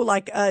so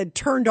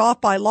turned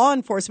off by law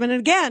enforcement? And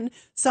again,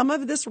 some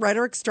of this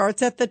rhetoric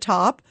starts at the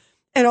top.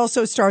 It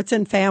also starts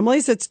in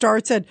families. It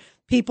starts at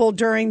people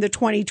during the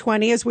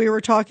 2020, as we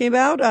were talking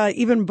about,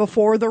 even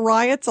before the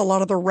riots, a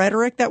lot of the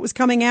rhetoric that was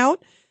coming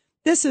out.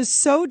 This is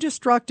so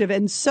destructive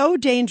and so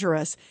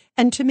dangerous,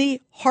 and to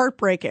me,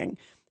 heartbreaking.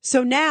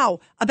 So now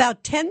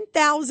about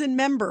 10,000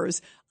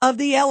 members of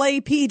the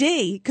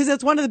LAPD, because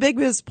it's one of the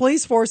biggest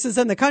police forces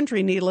in the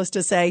country, needless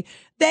to say,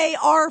 they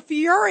are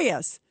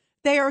furious.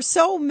 They are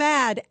so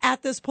mad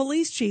at this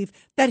police chief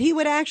that he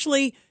would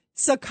actually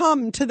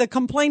succumb to the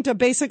complaint of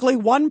basically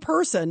one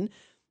person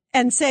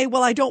and say,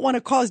 well, I don't want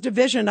to cause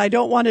division. I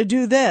don't want to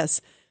do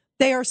this.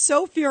 They are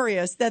so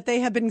furious that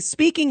they have been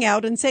speaking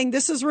out and saying,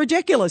 this is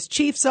ridiculous.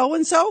 Chief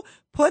so-and-so,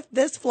 put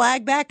this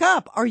flag back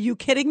up. Are you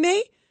kidding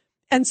me?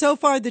 And so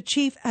far, the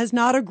chief has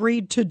not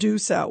agreed to do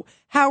so.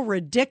 How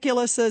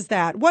ridiculous is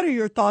that? What are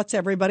your thoughts,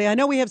 everybody? I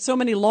know we have so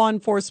many law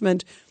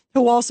enforcement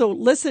who also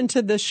listen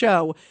to the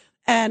show.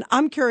 And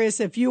I'm curious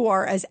if you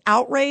are as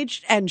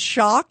outraged and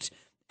shocked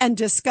and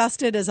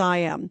disgusted as I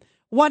am.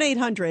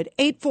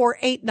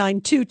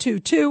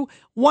 1-800-848-9222,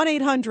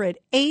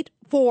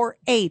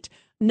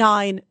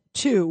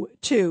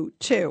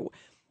 1-800-848-9222.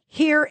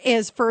 Here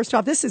is first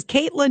off, this is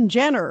Caitlyn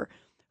Jenner,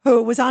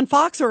 who was on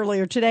Fox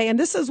earlier today, and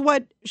this is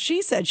what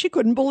she said. She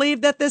couldn't believe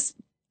that this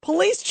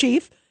police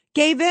chief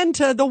gave in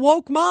to the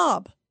woke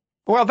mob.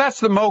 Well, that's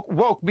the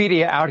woke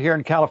media out here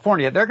in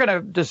California. They're going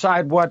to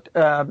decide what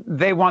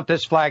they want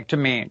this flag to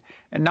mean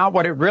and not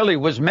what it really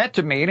was meant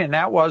to mean, and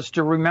that was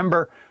to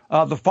remember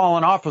the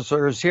fallen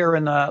officers here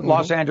in the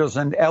Los Angeles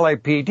and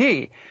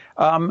LAPD.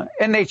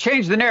 And they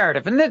changed the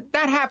narrative. And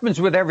that happens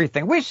with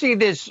everything. We see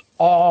this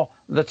all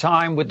the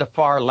time with the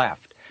far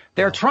left.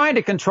 They're trying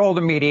to control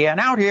the media. And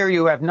out here,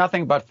 you have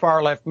nothing but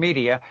far left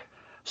media.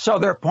 So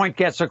their point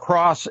gets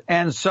across.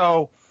 And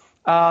so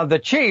the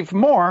chief,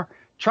 Moore,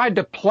 tried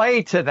to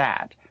play to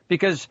that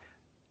because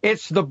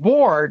it's the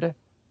board,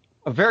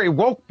 a very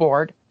woke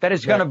board, that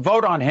is going to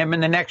vote on him in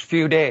the next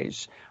few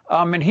days.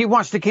 And he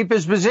wants to keep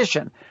his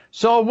position.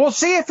 So we'll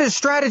see if his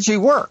strategy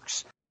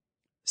works.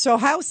 So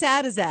how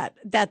sad is that?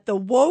 That the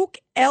woke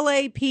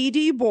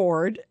LAPD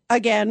board,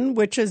 again,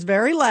 which is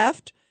very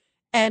left,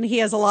 and he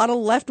has a lot of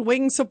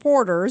left-wing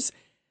supporters,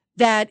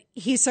 that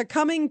he's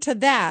succumbing to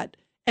that.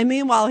 And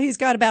meanwhile, he's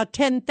got about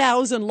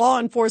 10,000 law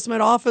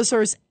enforcement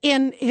officers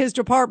in his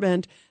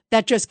department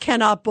that just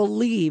cannot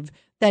believe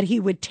that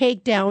he would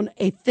take down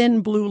a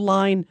thin blue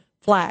line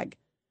flag.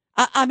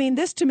 I mean,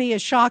 this to me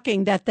is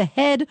shocking that the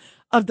head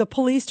of the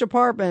police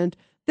department,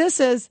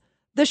 this is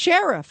the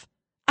sheriff.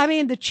 I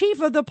mean, the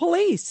chief of the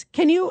police.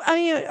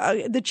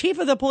 The chief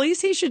of the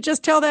police, he should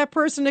just tell that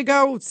person to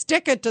go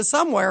stick it to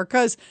somewhere.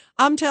 Because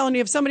I'm telling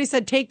you, if somebody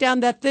said take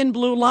down that thin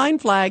blue line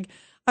flag,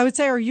 I would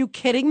say, are you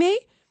kidding me?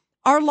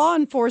 Our law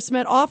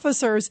enforcement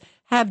officers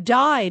have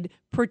died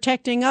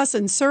protecting us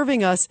and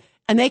serving us,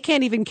 and they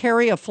can't even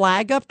carry a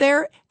flag up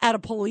there at a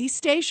police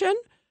station.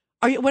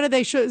 What are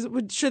they?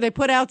 Should they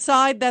put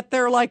outside that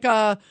they're like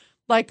a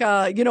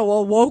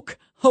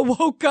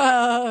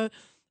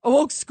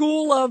woke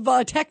school of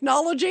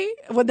technology?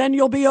 Well, then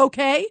you'll be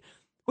okay.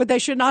 But they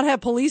should not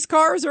have police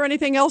cars or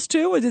anything else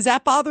too. Does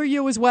that bother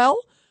you as well?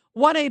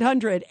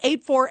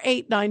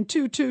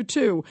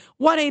 1-800-848-9222.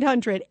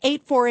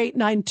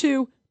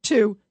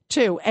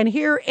 1-800-848-9222. And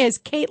here is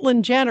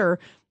Caitlyn Jenner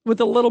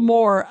with a little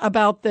more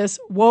about this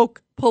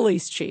woke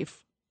police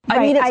chief.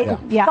 Right. I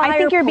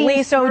think you're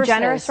being so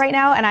generous right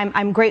now, and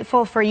I'm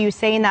grateful for you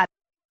saying that.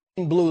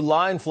 Blue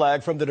line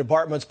flag from the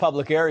department's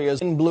public areas.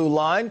 Blue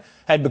line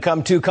had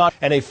become too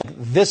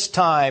this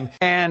time,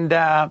 and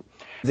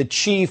the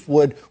chief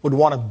would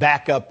want to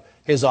back up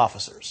his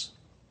officers.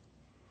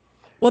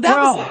 Well,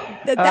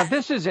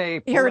 this is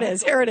a here it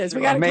is.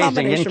 We got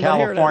amazing a in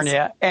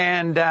California,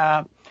 and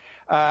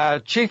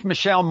Chief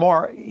Michelle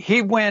Moore,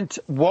 he went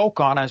woke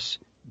on us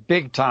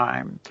big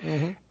time,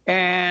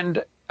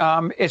 and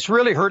it's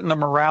really hurting the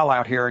morale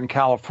out here in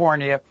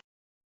California.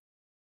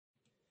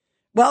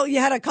 Well, you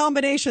had a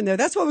combination there.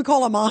 That's what we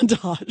call a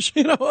montage,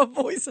 of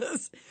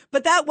voices.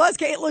 But that was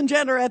Caitlyn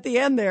Jenner at the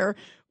end there,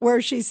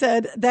 where she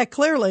said that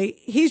clearly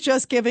he's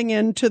just giving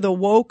in to the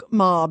woke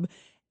mob.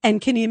 And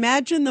can you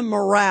imagine the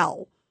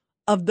morale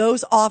of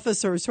those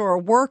officers who are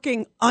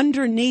working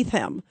underneath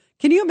him?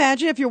 Can you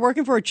imagine if you're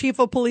working for a chief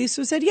of police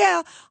who said,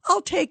 yeah,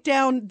 I'll take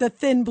down the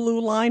thin blue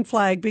line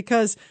flag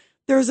because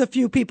there's a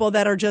few people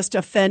that are just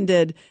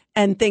offended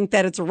and think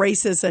that it's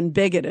racist and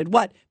bigoted.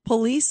 What?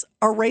 Police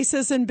are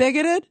racist and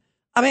bigoted?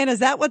 I mean, is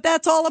that what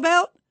that's all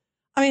about?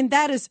 I mean,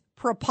 that is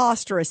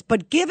preposterous.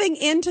 But giving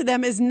in to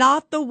them is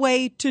not the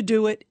way to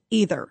do it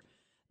either.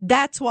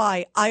 That's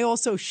why I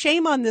also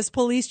shame on this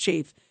police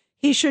chief.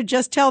 He should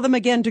just tell them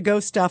again to go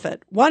stuff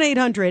it.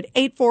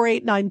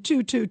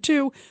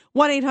 1-800-848-9222.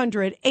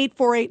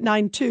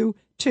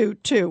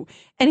 1-800-848-9222.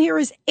 And here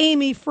is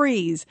Amy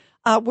Freeze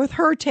with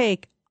her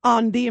take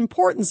on the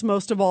importance,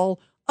 most of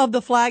all, of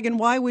the flag and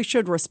why we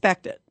should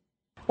respect it.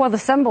 Well, the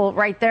symbol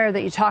right there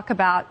that you talk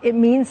about, it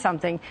means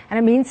something, and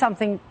it means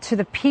something to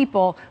the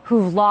people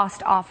who've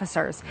lost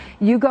officers.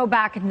 You go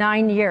back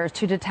 9 years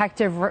to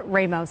Detective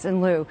Ramos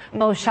and Lou,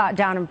 both shot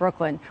down in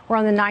Brooklyn. We're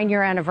on the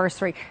 9-year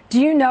anniversary.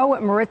 Do you know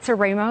what Maritza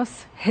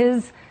Ramos,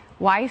 his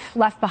wife,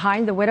 left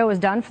behind, the widow, has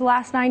done for the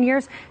last 9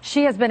 years?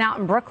 She has been out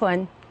in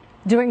Brooklyn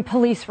doing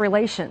police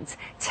relations,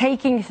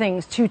 taking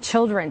things to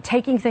children,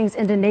 taking things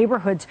into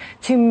neighborhoods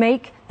to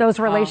make those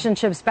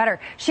relationships better.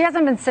 She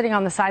hasn't been sitting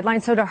on the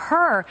sidelines. So to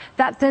her,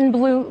 that thin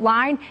blue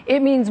line,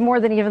 it means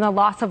more than even the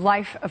loss of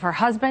life of her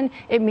husband.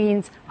 It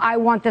means, I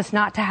want this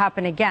not to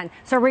happen again.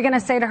 So are we going to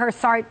say to her,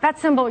 sorry, that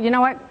symbol, you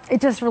know what? It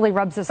just really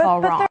rubs us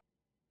all wrong.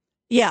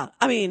 Yeah,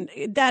 I mean,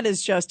 it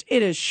is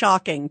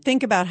shocking.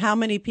 Think about how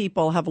many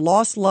people have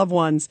lost loved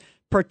ones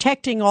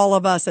protecting all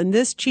of us. And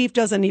this chief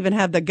doesn't even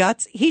have the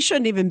guts. He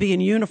shouldn't even be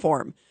in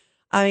uniform.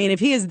 I mean, if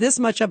he is this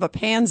much of a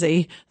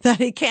pansy that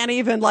he can't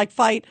even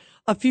fight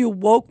a few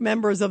woke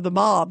members of the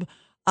mob,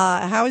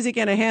 how is he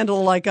going to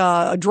handle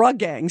drug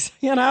gangs?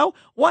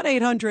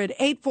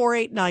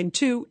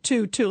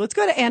 1-800-848-9222. Let's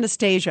go to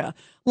Anastasia.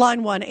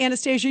 Line 1.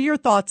 Anastasia, your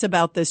thoughts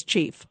about this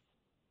chief.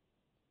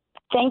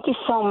 Thank you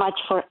so much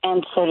for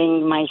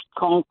answering my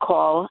phone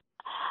call.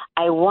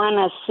 I want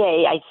to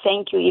say I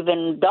thank you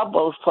even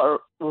double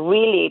for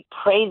really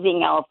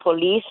praising our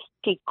police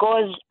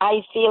because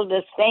I feel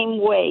the same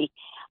way.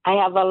 I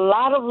have a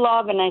lot of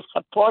love and I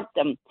support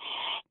them.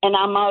 And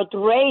I'm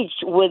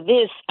outraged with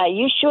this. Are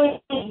you sure?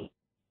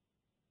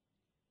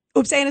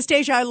 Oops,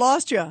 Anastasia, I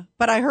lost you,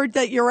 but I heard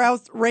that you're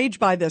outraged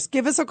by this.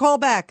 Give us a call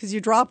back because you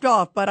dropped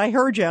off, but I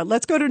heard you.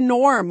 Let's go to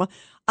Norm.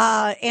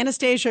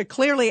 Anastasia,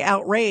 clearly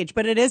outraged,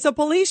 but it is a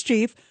police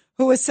chief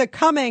who is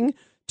succumbing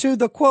to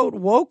the, quote,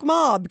 woke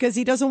mob because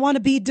he doesn't want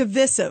to be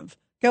divisive.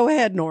 Go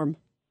ahead, Norm.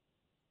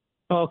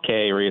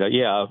 Okay, Rita.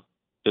 Yeah,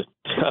 just,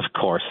 of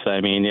course. I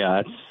mean,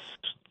 yeah,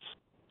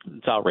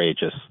 it's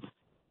outrageous.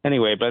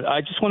 Anyway, but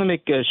I just want to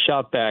make a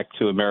shout back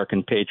to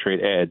American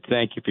Patriot Ed.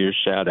 Thank you for your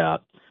shout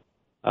out.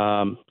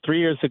 3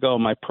 years ago,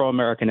 my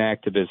pro-American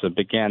activism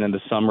began in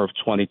the summer of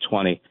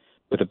 2020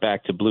 with a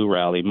Back to Blue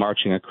rally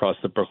marching across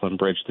the Brooklyn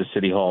Bridge to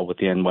City Hall with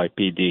the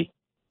NYPD.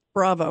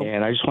 Bravo.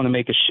 And I just want to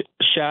make a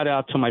shout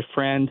out to my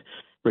friend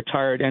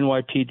retired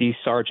NYPD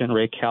Sergeant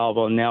Ray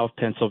Calvo, now of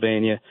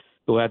Pennsylvania,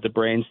 who had the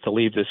brains to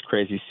leave this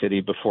crazy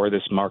city before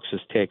this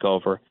Marxist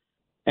takeover,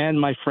 and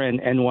my friend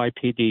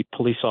NYPD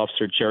Police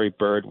Officer Jerry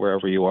Bird,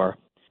 wherever you are.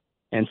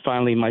 And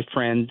finally, my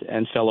friend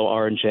and fellow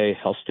R&J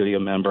Health Studio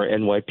member,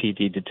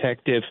 NYPD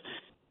Detective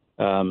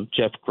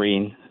Jeff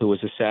Green, who was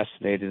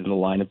assassinated in the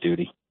line of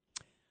duty.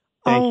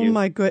 Thank you.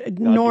 My good, God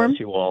Norm. bless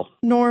you all.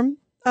 Norm,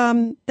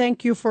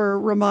 thank you for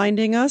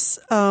reminding us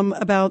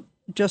about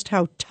just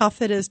how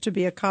tough it is to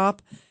be a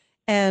cop.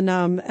 And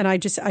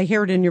I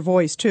hear it in your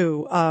voice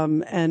too.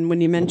 And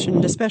when you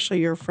mentioned, especially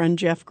your friend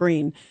Jeff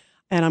Green,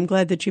 and I'm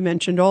glad that you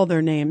mentioned all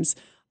their names,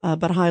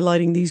 but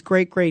highlighting these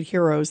great, great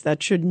heroes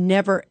that should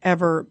never,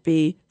 ever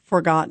be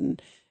forgotten.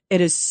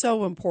 It is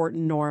so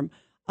important, Norm.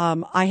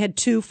 I had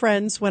two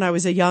friends when I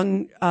was a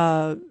young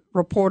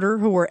reporter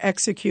who were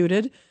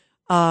executed.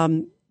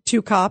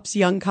 Two cops,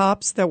 young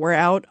cops that were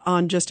out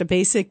on just a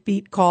basic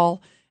beat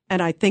call.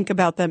 And I think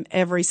about them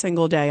every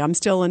single day. I'm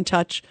still in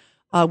touch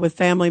with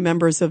family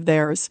members of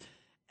theirs.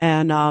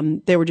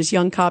 And they were just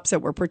young cops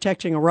that were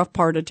protecting a rough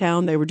part of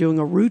town. They were doing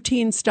a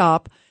routine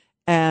stop,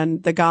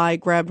 and the guy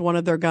grabbed one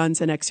of their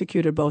guns and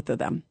executed both of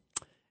them.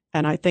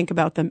 And I think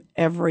about them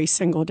every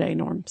single day,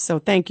 Norm. So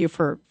thank you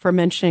for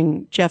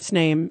mentioning Jeff's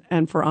name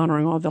and for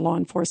honoring all the law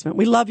enforcement.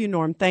 We love you,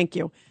 Norm. Thank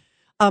you.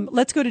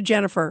 Let's go to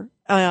Jennifer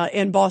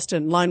in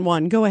Boston, line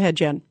 1. Go ahead,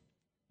 Jen.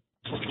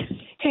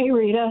 Hey,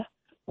 Rita.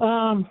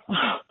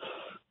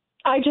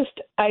 I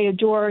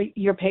adore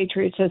your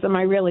patriotism.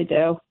 I really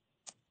do.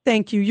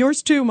 Thank you.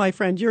 Yours too, my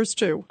friend. Yours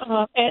too.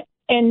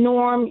 And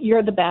Norm,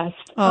 you're the best.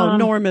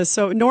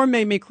 Norm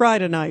made me cry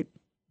tonight.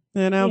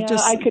 You know, yeah,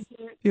 just I could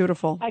hear it.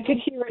 Beautiful. I could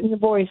hear it in your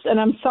voice, and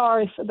I'm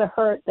sorry for the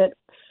hurt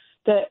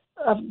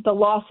of the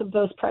loss of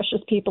those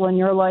precious people in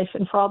your life,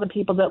 and for all the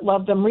people that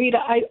love them. Rita,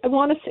 I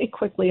want to say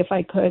quickly, if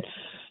I could,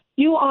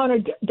 you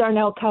honored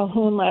Darnell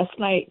Calhoun last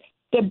night,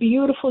 the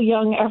beautiful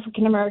young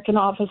African-American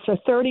officer,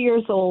 30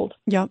 years old,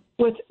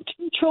 with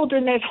 2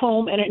 children at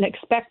home and an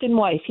expectant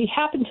wife. He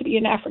happened to be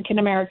an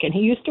African-American. He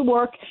used to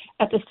work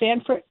at the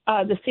San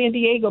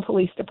Diego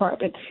Police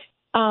Department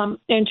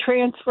and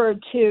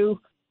transferred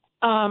to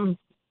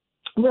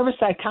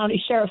Riverside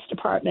County Sheriff's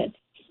Department.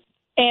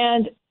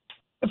 And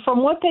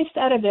from what they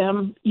said of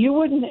him,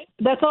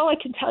 that's all I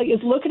can tell you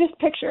is look at his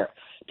picture.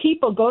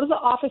 People, go to the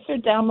Officer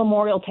Down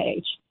Memorial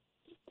page.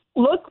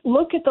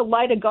 Look at the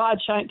light of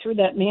God shine through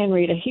that man,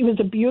 Rita. He was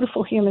a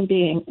beautiful human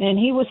being, and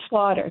he was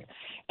slaughtered.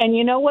 And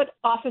you know what?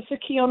 Officer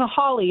Keona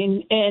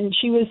Hawley, and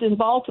she was in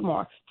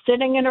Baltimore,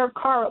 sitting in her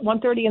car at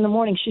 1:30 in the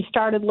morning. She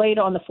started late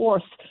on the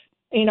force,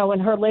 in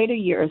her later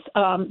years,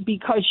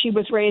 because she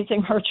was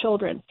raising her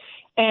children.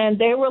 And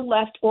they were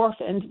left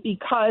orphaned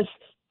because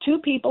 2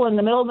 people in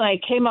the middle of the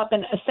night came up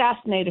and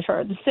assassinated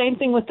her. The same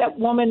thing with that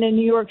woman in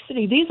New York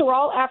City. These are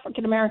all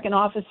African-American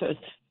officers.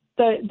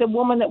 The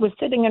woman that was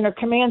sitting in her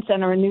command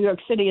center in New York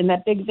City in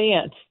that big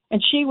van,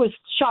 and she was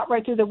shot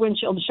right through the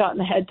windshield and shot in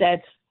the head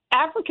dead.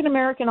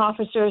 African-American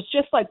officers,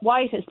 just like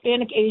white,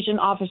 Hispanic, Asian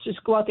officers,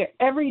 go out there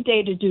every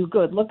day to do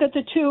good. Look at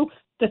the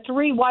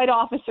 3 white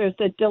officers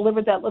that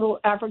delivered that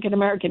little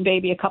African-American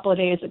baby a couple of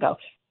days ago.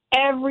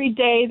 Every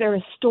day there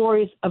are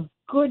stories of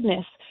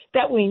goodness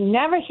that we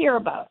never hear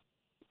about.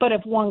 But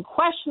if one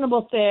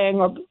questionable thing,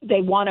 or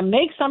they want to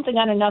make something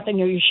out of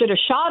nothing, or you should have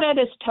shot at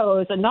his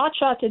toes and not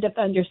shot to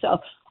defend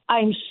yourself,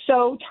 I'm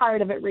so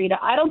tired of it, Rita.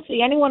 I don't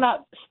see anyone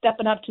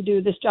stepping up to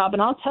do this job.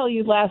 And I'll tell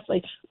you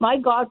lastly, my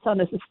godson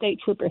is a state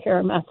trooper here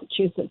in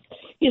Massachusetts.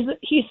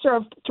 He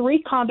served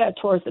 3 combat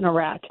tours in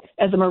Iraq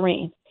as a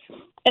Marine.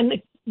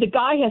 And the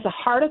guy has a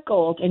heart of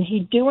gold, and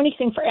he'd do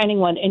anything for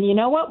anyone. And you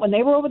know what? When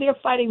they were over there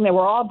fighting, they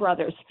were all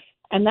brothers.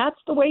 And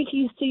that's the way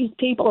he sees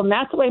people, and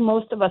that's the way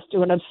most of us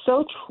do. And I'm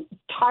so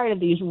tired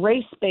of these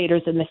race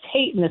baiters and this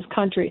hate in this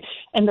country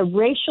and the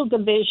racial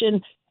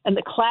division and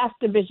the class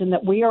division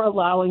that we are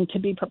allowing to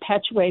be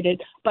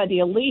perpetuated by the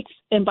elites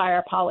and by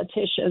our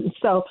politicians.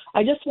 So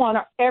I just want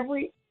to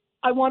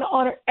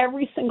honor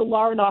every single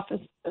law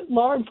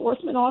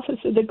enforcement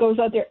officer that goes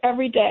out there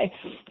every day,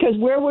 because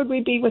where would we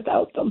be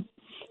without them?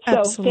 So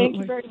Absolutely. Thank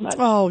you very much.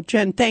 Oh,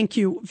 Jen, thank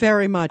you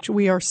very much.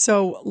 We are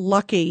so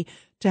lucky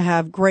to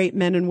have great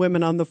men and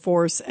women on the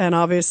force, and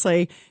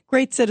obviously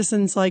great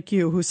citizens like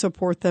you who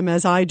support them,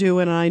 as I do,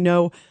 and I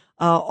know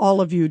all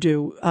of you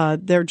do.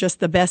 They're just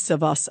the best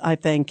of us, I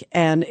think.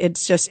 And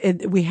it's just,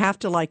 we have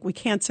to we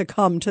can't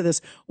succumb to this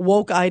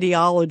woke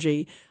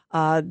ideology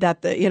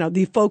that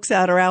the folks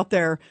that are out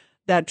there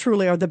that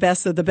truly are the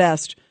best of the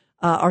best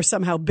are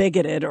somehow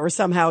bigoted or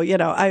somehow,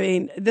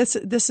 this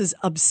is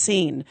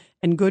obscene,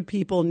 and good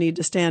people need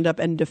to stand up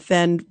and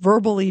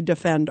verbally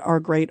defend our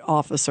great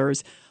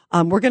officers.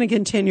 We're going to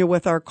continue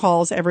with our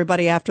calls,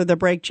 everybody, after the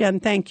break.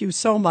 Jen, thank you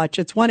so much.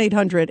 It's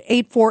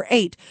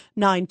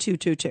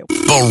 1-800-848-9222.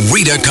 The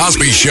Rita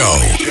Cosby Show.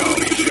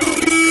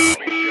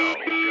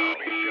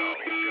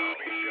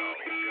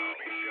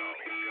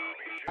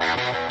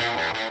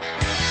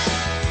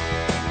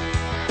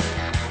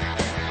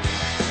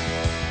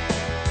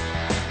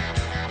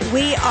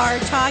 We are are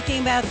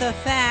talking about the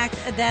fact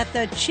that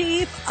the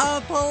chief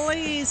of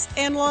police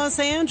in Los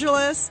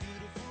Angeles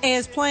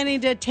is planning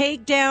to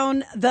take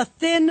down the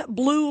thin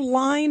blue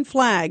line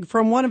flag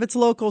from one of its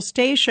local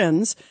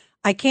stations.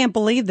 I can't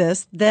believe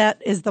this.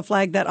 That is the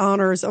flag that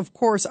honors, of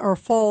course, our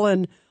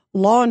fallen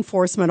law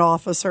enforcement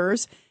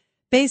officers,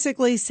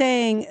 basically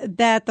saying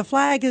that the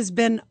flag has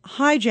been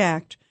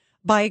hijacked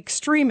by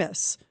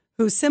extremists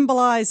who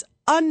symbolize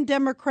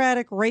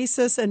undemocratic,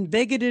 racist, and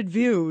bigoted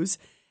views.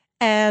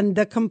 And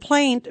the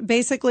complaint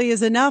basically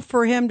is enough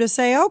for him to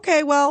say,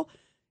 okay, well,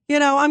 you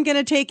know, I'm going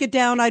to take it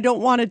down. I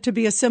don't want it to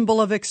be a symbol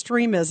of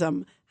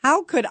extremism.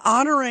 How could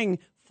honoring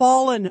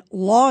fallen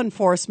law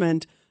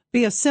enforcement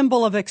be a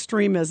symbol of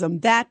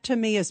extremism? That to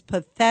me is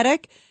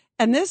pathetic.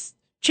 And this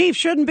chief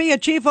shouldn't be a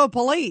chief of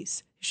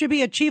police. He should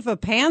be a chief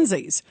of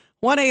pansies.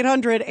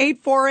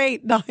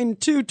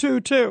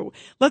 1-800-848-9222.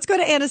 Let's go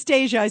to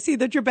Anastasia. I see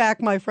that you're back,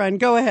 my friend.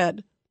 Go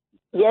ahead.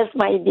 Yes,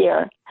 my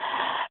dear.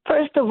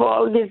 First of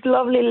all, this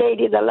lovely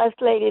lady, the last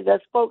lady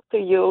that spoke to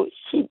you,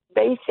 she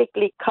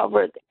basically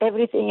covered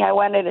everything I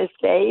wanted to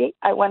say.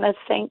 I want to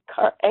thank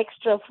her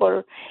extra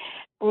for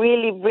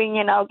really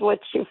bringing out what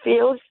she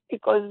feels,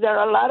 because there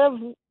are a lot of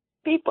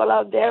people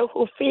out there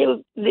who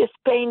feel this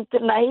pain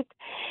tonight.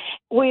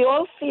 We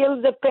all feel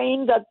the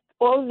pain that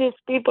all these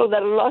people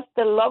that lost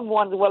their loved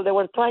ones while they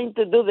were trying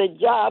to do the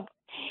job,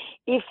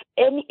 if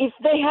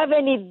they have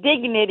any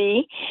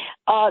dignity,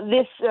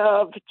 this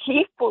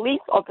chief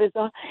police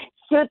officer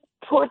should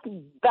put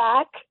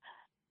back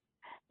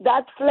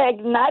that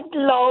flag, not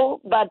low,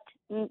 but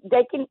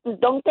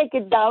don't take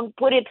it down,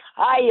 put it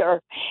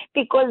higher,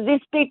 because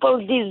these people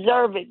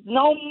deserve it.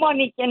 No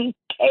money can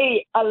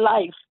pay a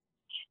life.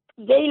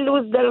 They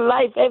lose their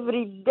life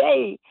every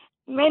day.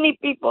 Many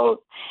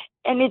people,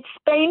 and it's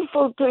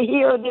painful to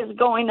hear this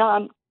going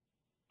on.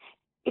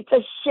 It's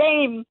a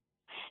shame.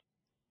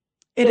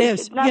 It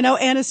is. You know,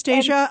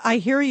 Anastasia, I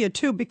hear you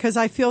too, because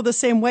I feel the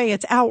same way.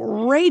 It's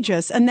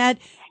outrageous, and that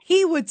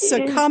he would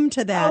succumb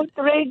to that.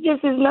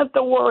 Outrageous is not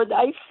the word.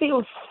 I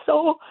feel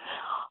so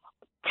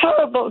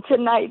terrible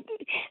tonight.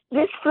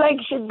 This flag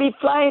should be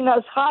flying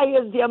as high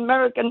as the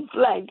American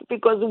flag,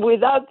 because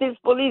without these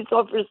police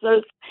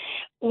officers,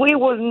 we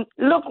wouldn't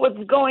look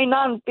what's going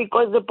on,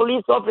 because the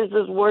police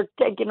officers were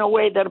taking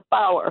away their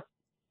power.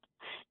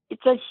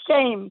 It's a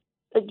shame.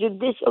 The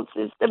judicial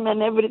system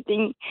and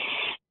everything,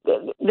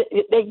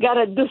 they got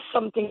to do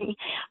something.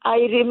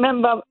 I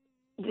remember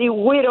the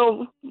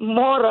widow,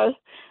 Mora,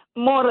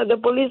 the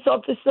police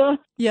officer.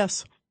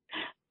 Yes.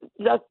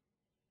 That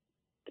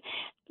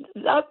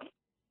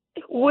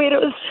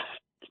widow's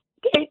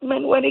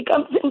statement, when it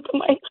comes into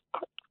my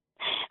heart,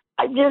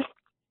 I just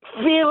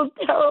feel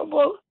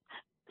terrible.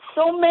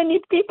 So many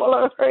people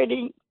are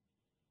hurting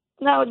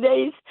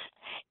nowadays,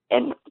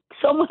 and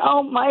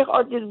somehow my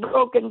heart is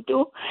broken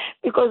too,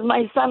 because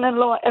my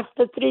son-in-law,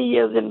 after 3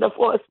 years in the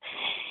force,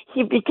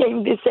 he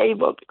became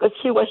disabled because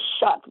he was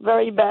shot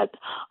very bad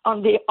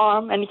on the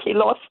arm, and he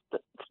lost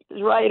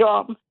his right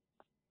arm.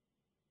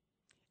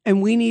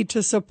 And we need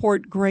to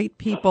support great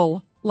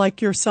people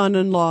like your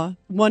son-in-law,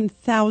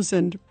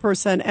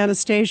 1,000%.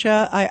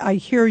 Anastasia, I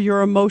hear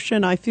your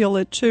emotion. I feel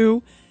it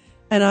too.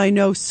 And I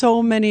know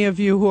so many of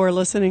you who are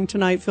listening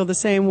tonight feel the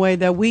same way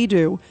that we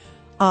do.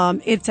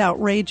 It's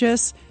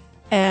outrageous.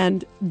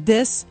 And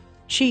this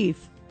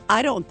chief,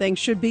 I don't think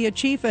should be a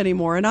chief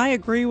anymore. And I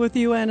agree with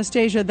you,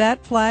 Anastasia.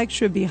 That flag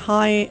should be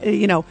high,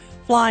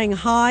 flying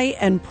high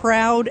and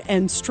proud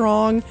and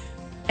strong.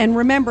 And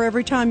remember,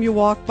 every time you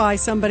walk by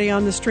somebody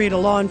on the street, a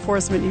law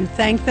enforcement, you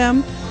thank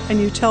them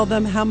and you tell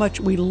them how much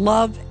we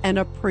love and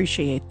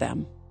appreciate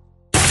them.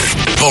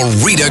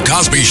 The Rita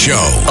Cosby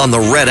Show on the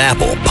Red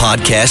Apple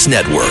Podcast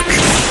Network.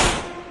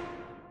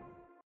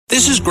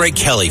 This is Greg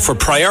Kelly for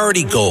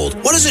Priority Gold.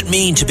 What does it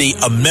mean to be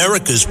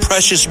America's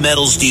precious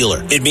metals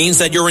dealer? It means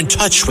that you're in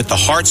touch with the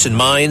hearts and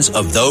minds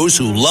of those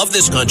who love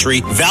this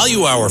country,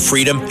 value our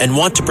freedom, and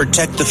want to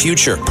protect the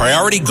future.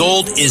 Priority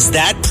Gold is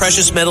that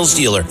precious metals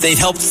dealer. They've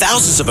helped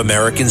thousands of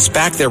Americans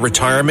back their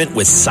retirement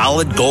with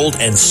solid gold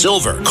and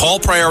silver. Call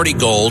Priority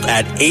Gold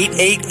at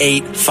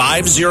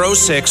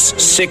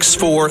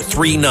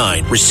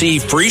 888-506-6439.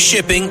 Receive free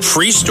shipping,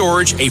 free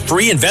storage, a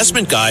free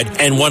investment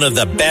guide, and one of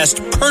the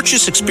best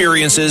purchase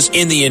experiences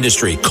in the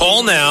industry.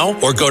 Call now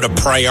or go to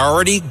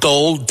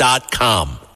PriorityGold.com.